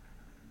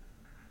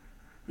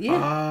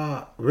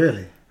 Yeah.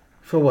 Really?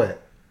 For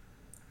what?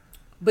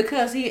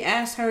 Because he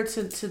asked her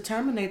to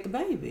terminate the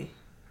baby.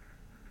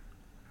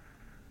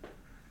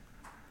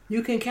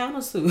 You can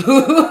countersue.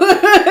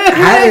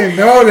 I didn't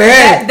know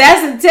that.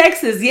 That's in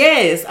Texas,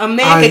 yes. A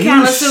man can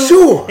countersue.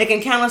 Sure? They can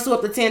countersue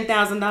up to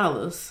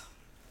 $10,000.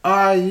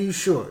 Are you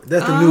sure?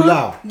 That's the new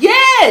law.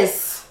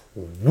 Yes.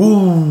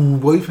 Woo,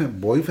 boy, you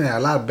finna have a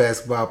lot of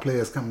basketball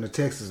players coming to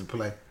Texas to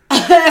play.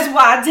 That's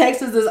why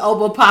Texas is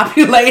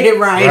overpopulated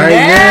right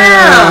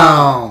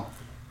now.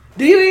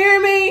 Do you hear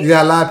me? You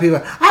got a lot of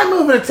people. I'm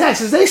moving to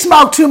Texas. They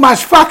smoke too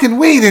much fucking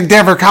weed in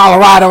Denver,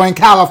 Colorado, and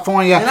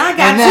California. And I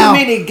got too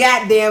many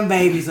goddamn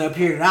babies up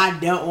here that I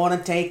don't want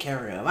to take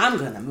care of. I'm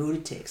going to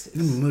move to Texas.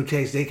 Move to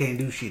Texas. They can't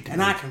do shit to and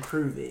me. I can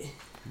prove it.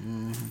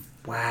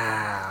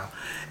 Wow.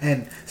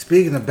 And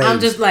speaking of babies. I'm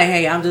just like,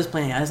 hey, I'm just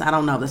playing. I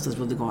don't know if this is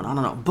really going on.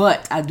 I don't know.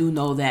 But I do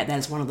know that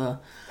that's one of the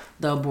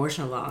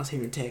abortion laws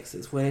here in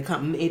Texas. When it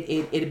comes,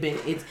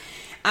 it's.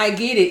 I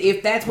get it.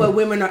 If that's what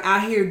women are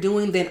out here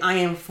doing, then I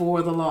am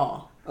for the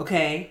law.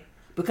 Okay?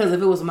 Because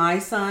if it was my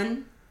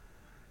son,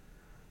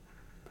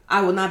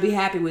 I would not be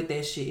happy with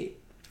that shit.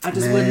 I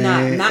just would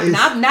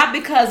not. Not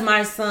because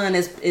my son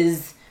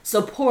is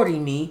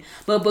supporting me,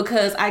 but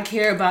because I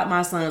care about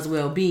my son's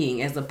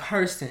well-being as a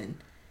person.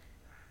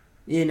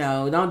 You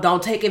know,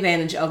 don't take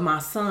advantage of my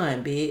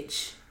son,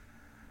 bitch.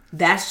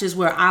 That's just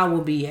where I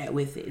will be at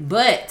with it.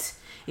 But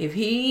if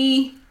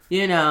he,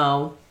 you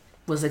know,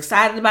 was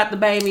excited about the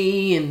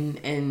baby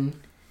and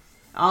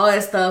all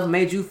that stuff,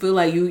 made you feel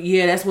like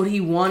that's what he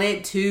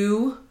wanted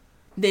to,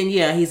 then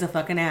yeah, he's a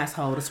fucking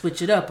asshole to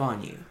switch it up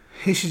on you.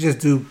 He should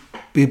just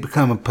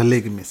become a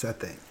polygamist, I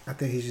think. I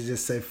think he should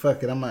just say,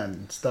 fuck it, I'm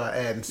going to start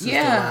adding sister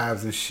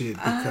wives and shit.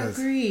 Because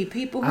I agree.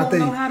 People who don't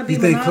know how to be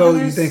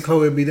monogamous. You think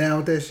Chloe would be down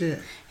with that shit?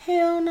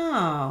 Hell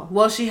no.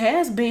 Well, she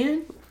has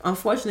been.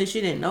 Unfortunately,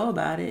 she didn't know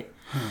about it.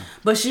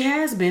 But she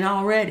has been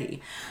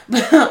already.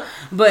 But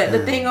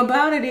the thing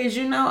about it is,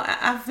 you know,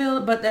 I feel,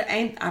 but there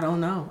ain't, I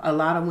don't know. A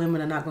lot of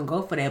women are not going to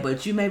go for that.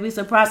 But you may be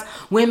surprised.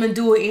 Women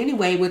do it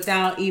anyway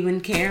without even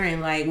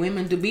caring. Like,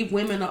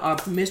 women are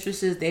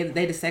mistresses. They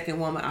the second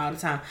woman all the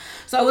time.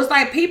 So it's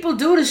like people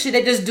do the shit.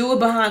 They just do it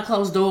behind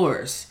closed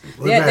doors.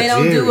 They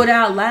don't do it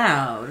out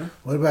loud.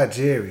 What about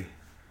Jerry?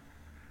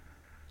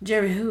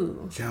 Jerry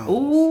who? Jones.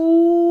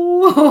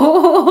 Ooh,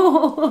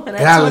 that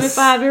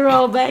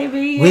 25-year-old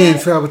baby. We in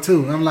trouble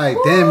too. I'm like,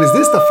 damn, is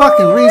this the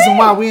fucking reason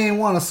why we ain't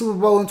won a Super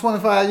Bowl in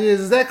 25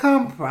 years? Is that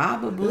coming?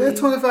 Probably. Is that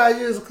 25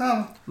 years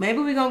coming? Maybe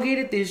we gonna get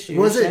it this year.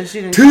 Was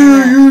it?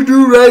 Till you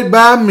do right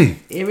by me.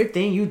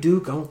 Everything you do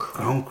gon'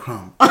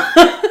 crumble.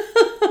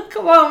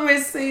 Come on,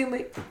 Miss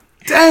Seeley.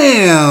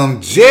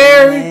 Damn,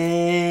 Jerry.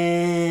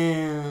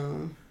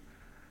 Damn.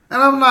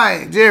 And I'm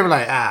like, Jerry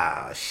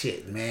like,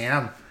 shit, man.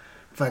 I'm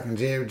fucking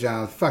Jerry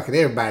Jones. Fucking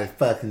everybody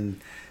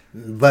fucking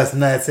bust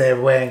nuts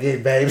everywhere and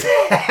get babies.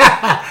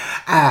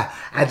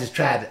 I just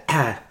tried to.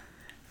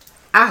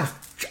 I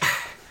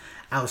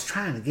was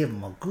trying to give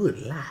him a good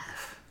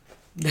life.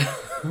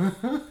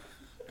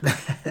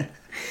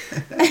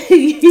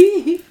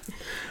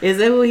 Is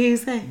that what he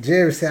said?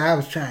 Jerry said I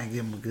was trying to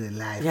give him a good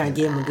life. Trying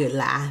to give him a good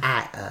life.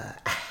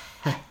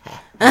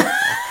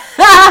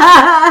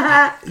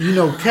 You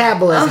know,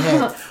 Cowboys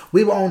had.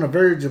 We were on the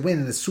verge of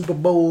winning the Super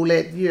Bowl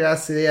that year. I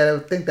said, I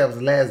think that was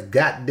the last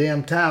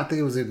goddamn time. I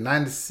think it was in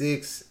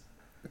 96.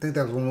 I think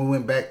that was when we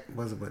went back.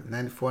 Was it what,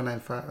 94,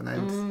 95,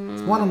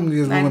 96? One of them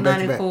years we went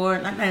back to back. 94.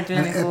 I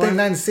think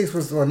 96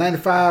 was, or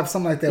 95,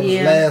 something like that was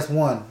the last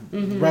one.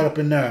 Right up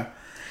in there.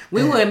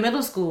 We were in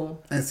middle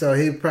school. And so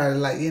he probably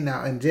like, you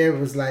know, and Jerry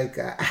was like,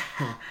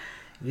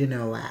 you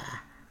know,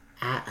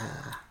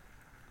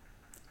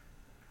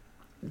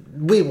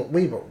 we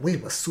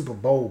were Super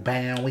Bowl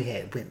bound. We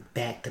had went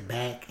back to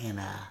back,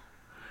 and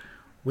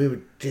we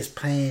were just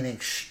playing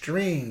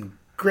extreme,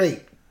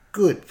 great,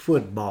 good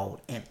football.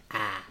 And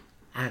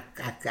I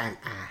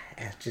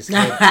just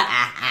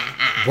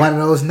had one of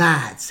those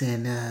nights,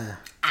 and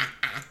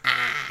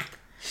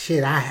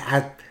shit,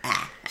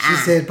 she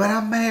said, but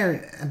I'm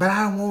married, but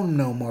I don't want him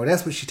no more.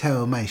 That's what she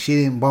told me. She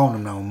didn't want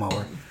him no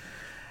more.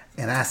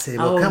 And I said,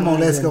 well, come on,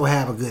 let's go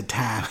have a good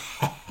time.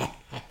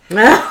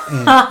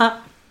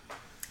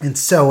 And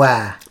so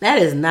that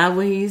is not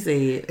what he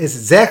said. It's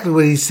exactly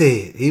what he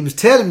said. He was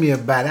telling me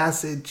about it. I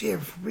said, Jerry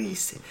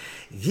Reese.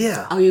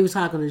 Yeah. Oh, you was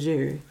talking to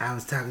Jerry. I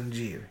was talking to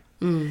Jerry.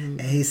 Mm-hmm.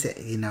 And he said,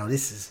 you know,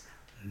 this is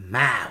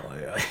my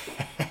world.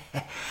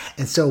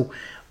 And so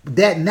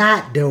that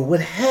night, though, what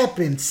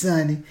happened,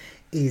 Sonny,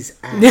 is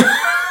he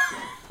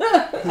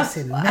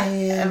said,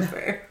 man,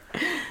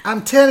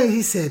 I'm telling you,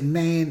 he said,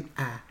 man,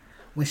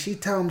 when she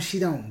told me she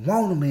don't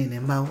want him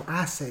anymore,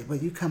 I said, well,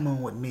 you come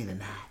on with me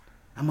tonight.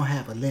 I'm going to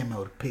have a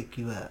limo to pick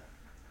you up.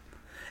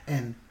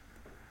 And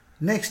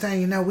next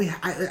thing you know,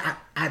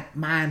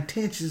 my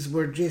intentions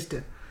were just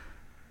to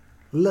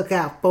look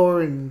out for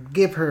her and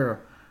give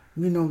her,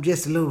 you know,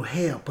 just a little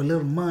help, a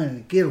little money,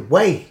 to get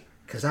away.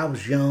 Because I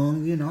was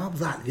young, you know, I was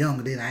a lot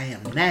younger than I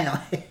am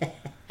now.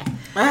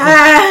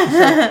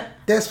 So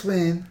that's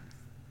when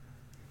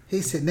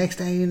he said, next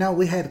thing you know,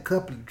 we had a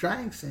couple of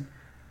drinks, and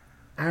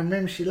I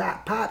remember she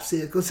liked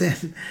popsicles,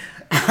 and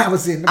I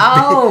was in the bed.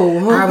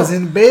 I was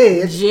in the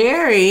bed.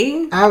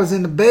 Jerry. I was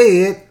in the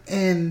bed,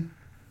 and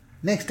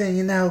next thing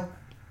you know,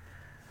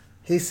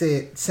 he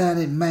said,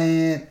 Sonny,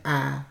 man,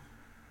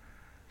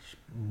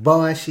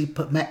 boy, she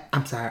put my...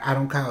 I'm sorry, I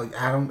don't call you.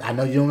 I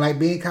know you don't like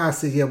being called. I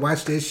said, yeah,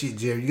 watch this shit,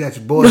 Jerry. You got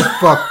your boys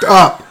fucked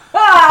up.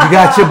 You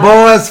got your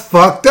boys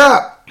fucked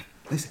up.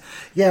 He said,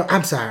 yeah,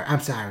 I'm sorry,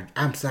 Sonny.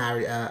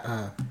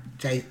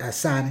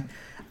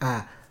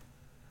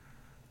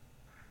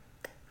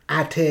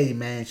 I tell you,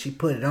 man, she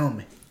put it on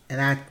me. And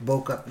I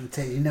woke up and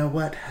said, you know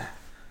what?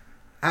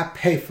 I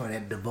pay for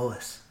that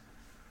divorce.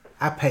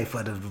 I pay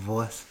for the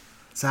divorce.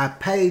 So I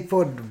paid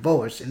for the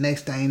divorce. And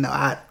next thing you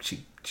know,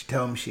 she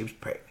told me she was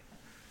pregnant.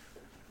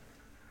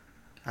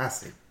 I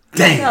said,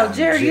 damn, So,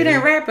 Jerry, you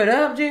didn't wrap it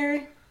up,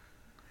 Jerry?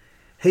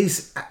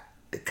 He's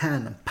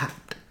kind of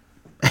popped.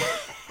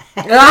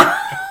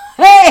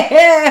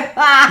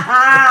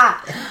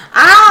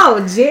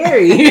 Oh,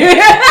 Jerry.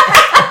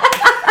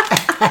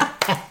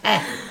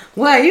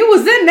 Well, you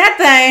was in that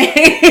thing.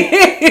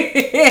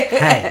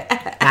 Hey,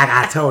 like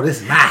I told,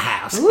 this is my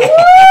house.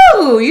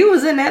 Woo! You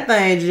was in that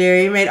thing,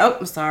 Jerry. You made. Oh,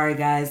 I'm sorry,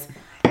 guys.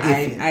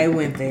 I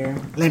went there.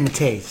 Let me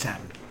tell you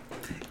something.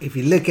 If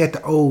you look at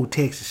the old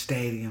Texas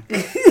Stadium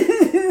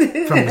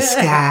from the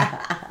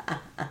sky,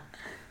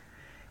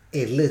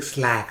 it looks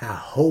like a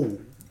hole.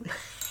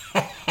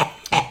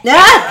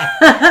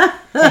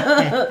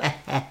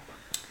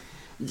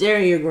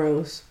 Jerry, you're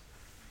gross.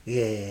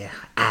 Yeah,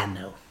 I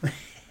know.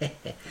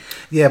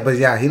 Yeah, but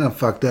yeah, he done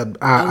fucked up.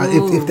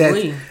 If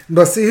that,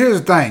 but see,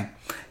 here's the thing.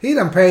 He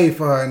done paid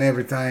for her and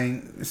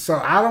everything,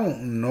 so I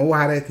don't know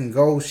how that can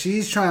go.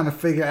 She's trying to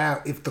figure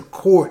out if the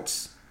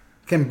courts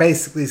can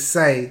basically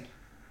say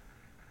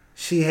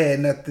she had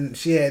nothing,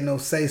 she had no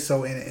say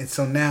so in it, and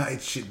so now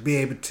it should be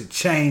able to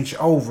change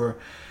over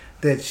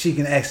that she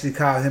can actually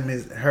call him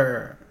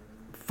her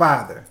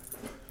father.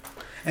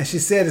 And she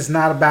said it's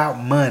not about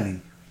money.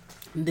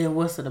 Then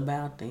what's it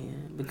about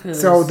then? Because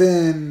so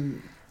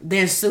then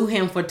sue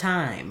him for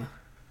time.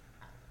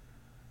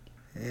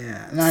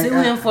 Yeah. Sue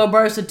him for a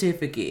birth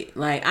certificate.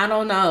 Like, I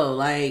don't know.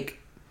 Like,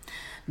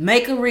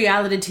 make a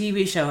reality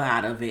TV show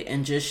out of it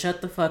and just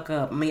shut the fuck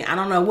up. I mean, I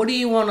don't know. What do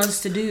you want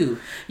us to do?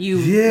 You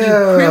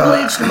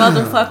privileged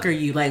motherfucker,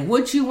 you. Like,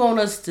 what you want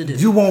us to do?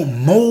 You want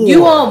more.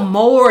 You want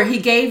more. He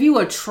gave you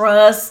a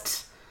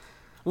trust.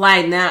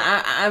 Like,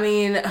 now, I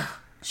mean,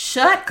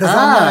 shut up. Because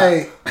I'm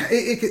like,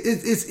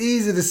 it's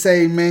easy to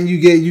say, man,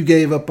 you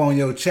gave up on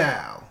your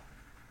child.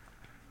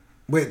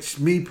 Which,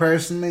 me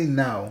personally,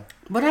 no.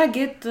 But I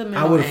get the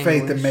I would have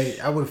faced the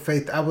mate. I would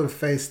have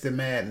faced the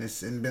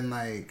madness and been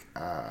like,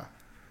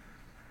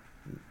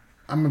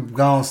 I'm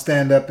gonna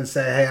stand up and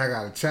say, hey, I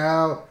got a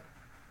child,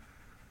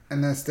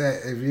 and that's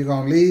that. If you're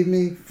gonna leave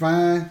me,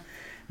 fine,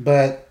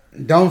 but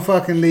don't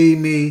fucking leave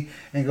me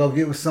and go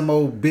get with some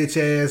old bitch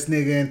ass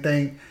nigga and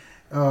think,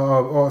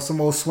 or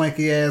some old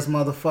swanky ass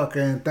motherfucker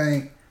and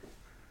think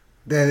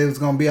that it was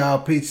gonna be all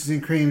peaches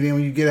and cream. Then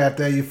when you get out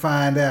there, you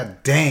find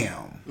out,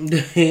 damn.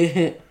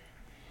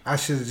 I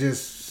should have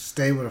just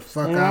stayed where the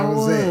fuck I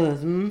was at.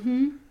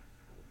 Mm-hmm.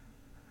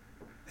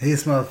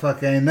 His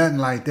motherfucker ain't nothing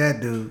like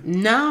that, dude.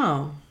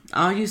 No.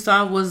 All you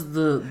saw was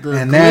the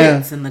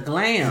glitz and the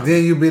glam. And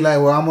then you be like,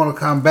 well, I'm going to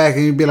come back.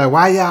 And you be like,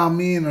 why y'all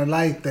mean or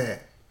like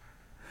that?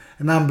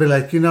 And I'm be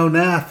like,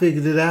 now I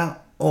figured it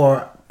out.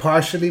 Or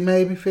partially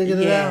maybe figured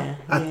it out.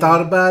 I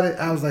thought about it.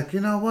 I was like, you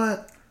know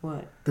what?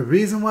 What? The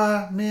reason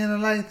why men are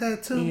like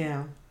that too?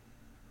 Yeah.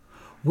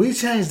 We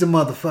changed the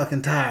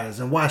motherfucking tires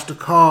and washed the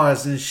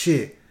cars and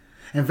shit.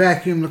 And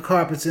vacuum the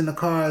carpets in the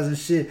cars and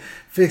shit.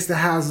 Fix the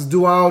houses.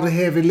 Do all the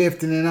heavy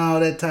lifting and all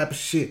that type of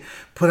shit.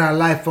 Put our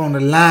life on the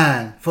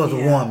line for the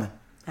woman.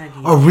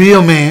 A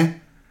real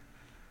man.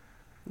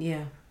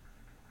 Yeah.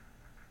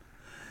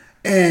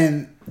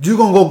 And you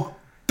gonna go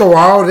throw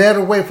all that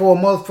away for a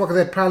motherfucker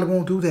that probably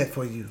won't do that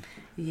for you.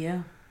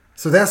 Yeah.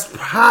 So that's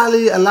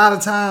probably a lot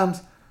of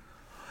times.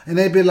 And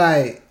they be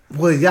like,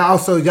 well,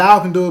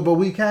 y'all can do it, but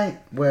we can't.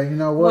 Well, you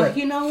know what? Well,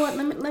 you know what?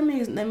 Let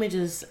me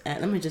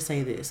just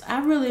say this. I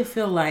really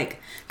feel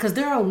like, because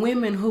there are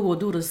women who will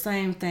do the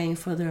same thing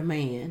for their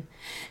man,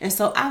 and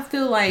so I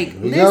feel like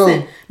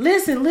listen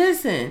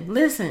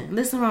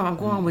where I'm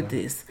going with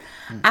this.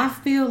 I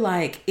feel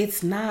like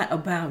it's not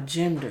about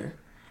gender.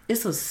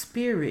 It's a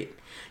spirit.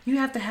 You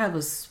have to have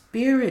a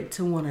spirit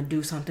to want to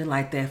do something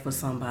like that for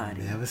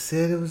somebody. Never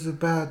said it was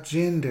about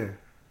gender.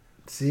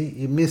 See,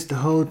 you missed the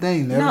whole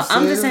thing. No,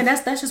 I'm just saying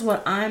that's just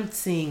what I'm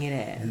seeing it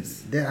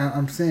as.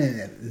 I'm saying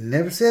that.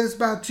 Never said it's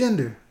about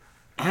gender.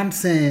 I'm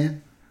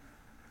saying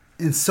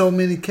in so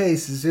many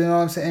cases, you know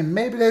what I'm saying? And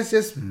maybe that's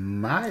just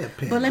my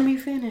opinion. But let me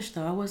finish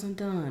though. I wasn't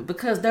done.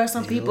 Because there are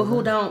some people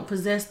who don't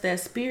possess that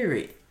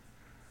spirit.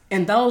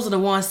 And those are the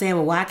ones saying,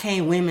 well, why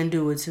can't women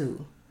do it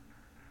too?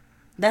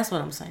 That's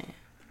what I'm saying.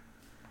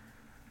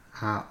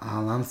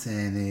 All I'm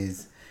saying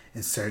is,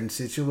 in certain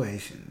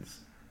situations,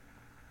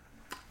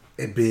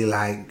 it'd be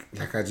like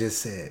I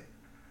just said,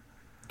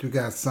 You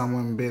got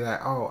someone be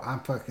like, oh, I'm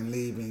fucking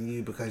leaving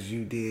you because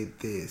you did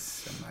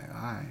this. I'm like,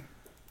 all right.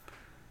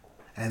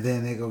 And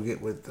then they go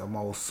get with the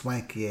most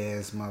swanky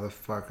ass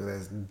motherfucker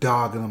that's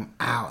dogging them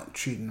out and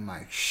treating them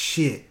like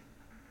shit.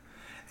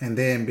 And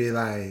then be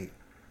like,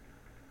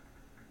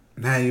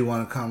 now you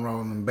want to come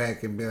rolling them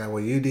back and be like,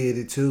 well, you did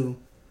it too.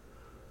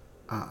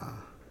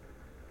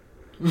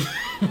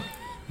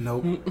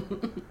 Nope.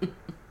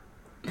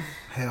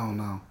 Hell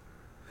no.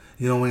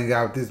 You don't want to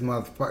get with this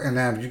motherfucker. And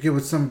now if you get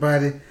with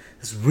somebody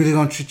that's really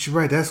gonna treat you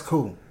right, that's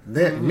cool.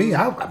 That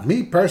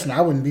me personally,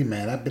 I wouldn't be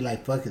mad. I'd be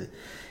like, fuck it.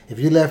 If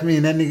you left me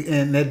and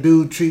that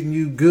dude treating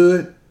you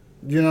good,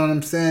 you know what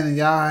I'm saying, and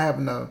y'all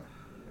having the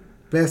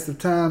best of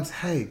times,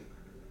 hey,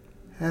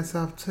 hats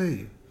off to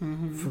you.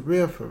 Mm-hmm. For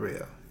real, for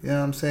real. You know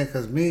what I'm saying?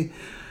 Because me,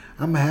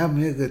 I'm going to have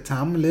me a good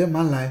time. I'm going to live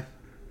my life.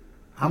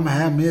 I'm going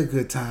to have me a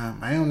good time.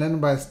 I ain't going to let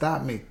nobody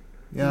stop me.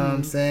 You know what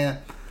I'm saying?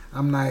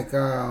 I'm like,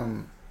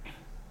 and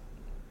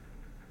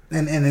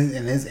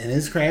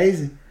it's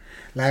crazy.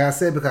 Like I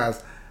said,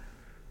 because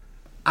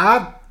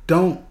I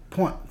don't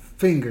point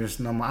fingers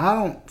no more. I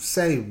don't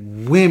say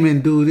women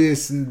do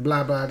this and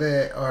blah blah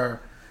that,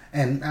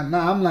 and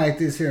I'm like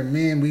this here.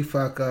 Men, we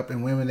fuck up,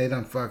 and women, they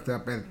done fucked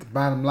up. At the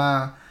bottom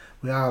line,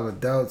 we all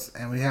adults,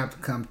 and we have to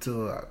come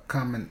to a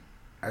common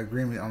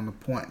agreement on the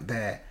point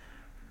that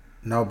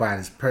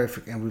nobody's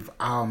perfect, and we've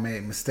all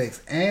made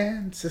mistakes,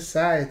 and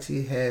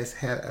society has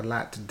had a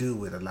lot to do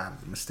with a lot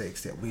of the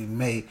mistakes that we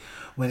made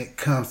when it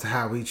comes to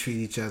how we treat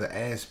each other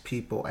as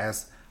people,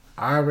 as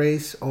our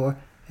race, or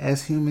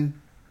as human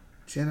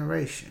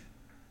generation.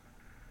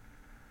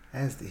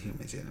 As the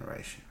human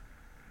generation.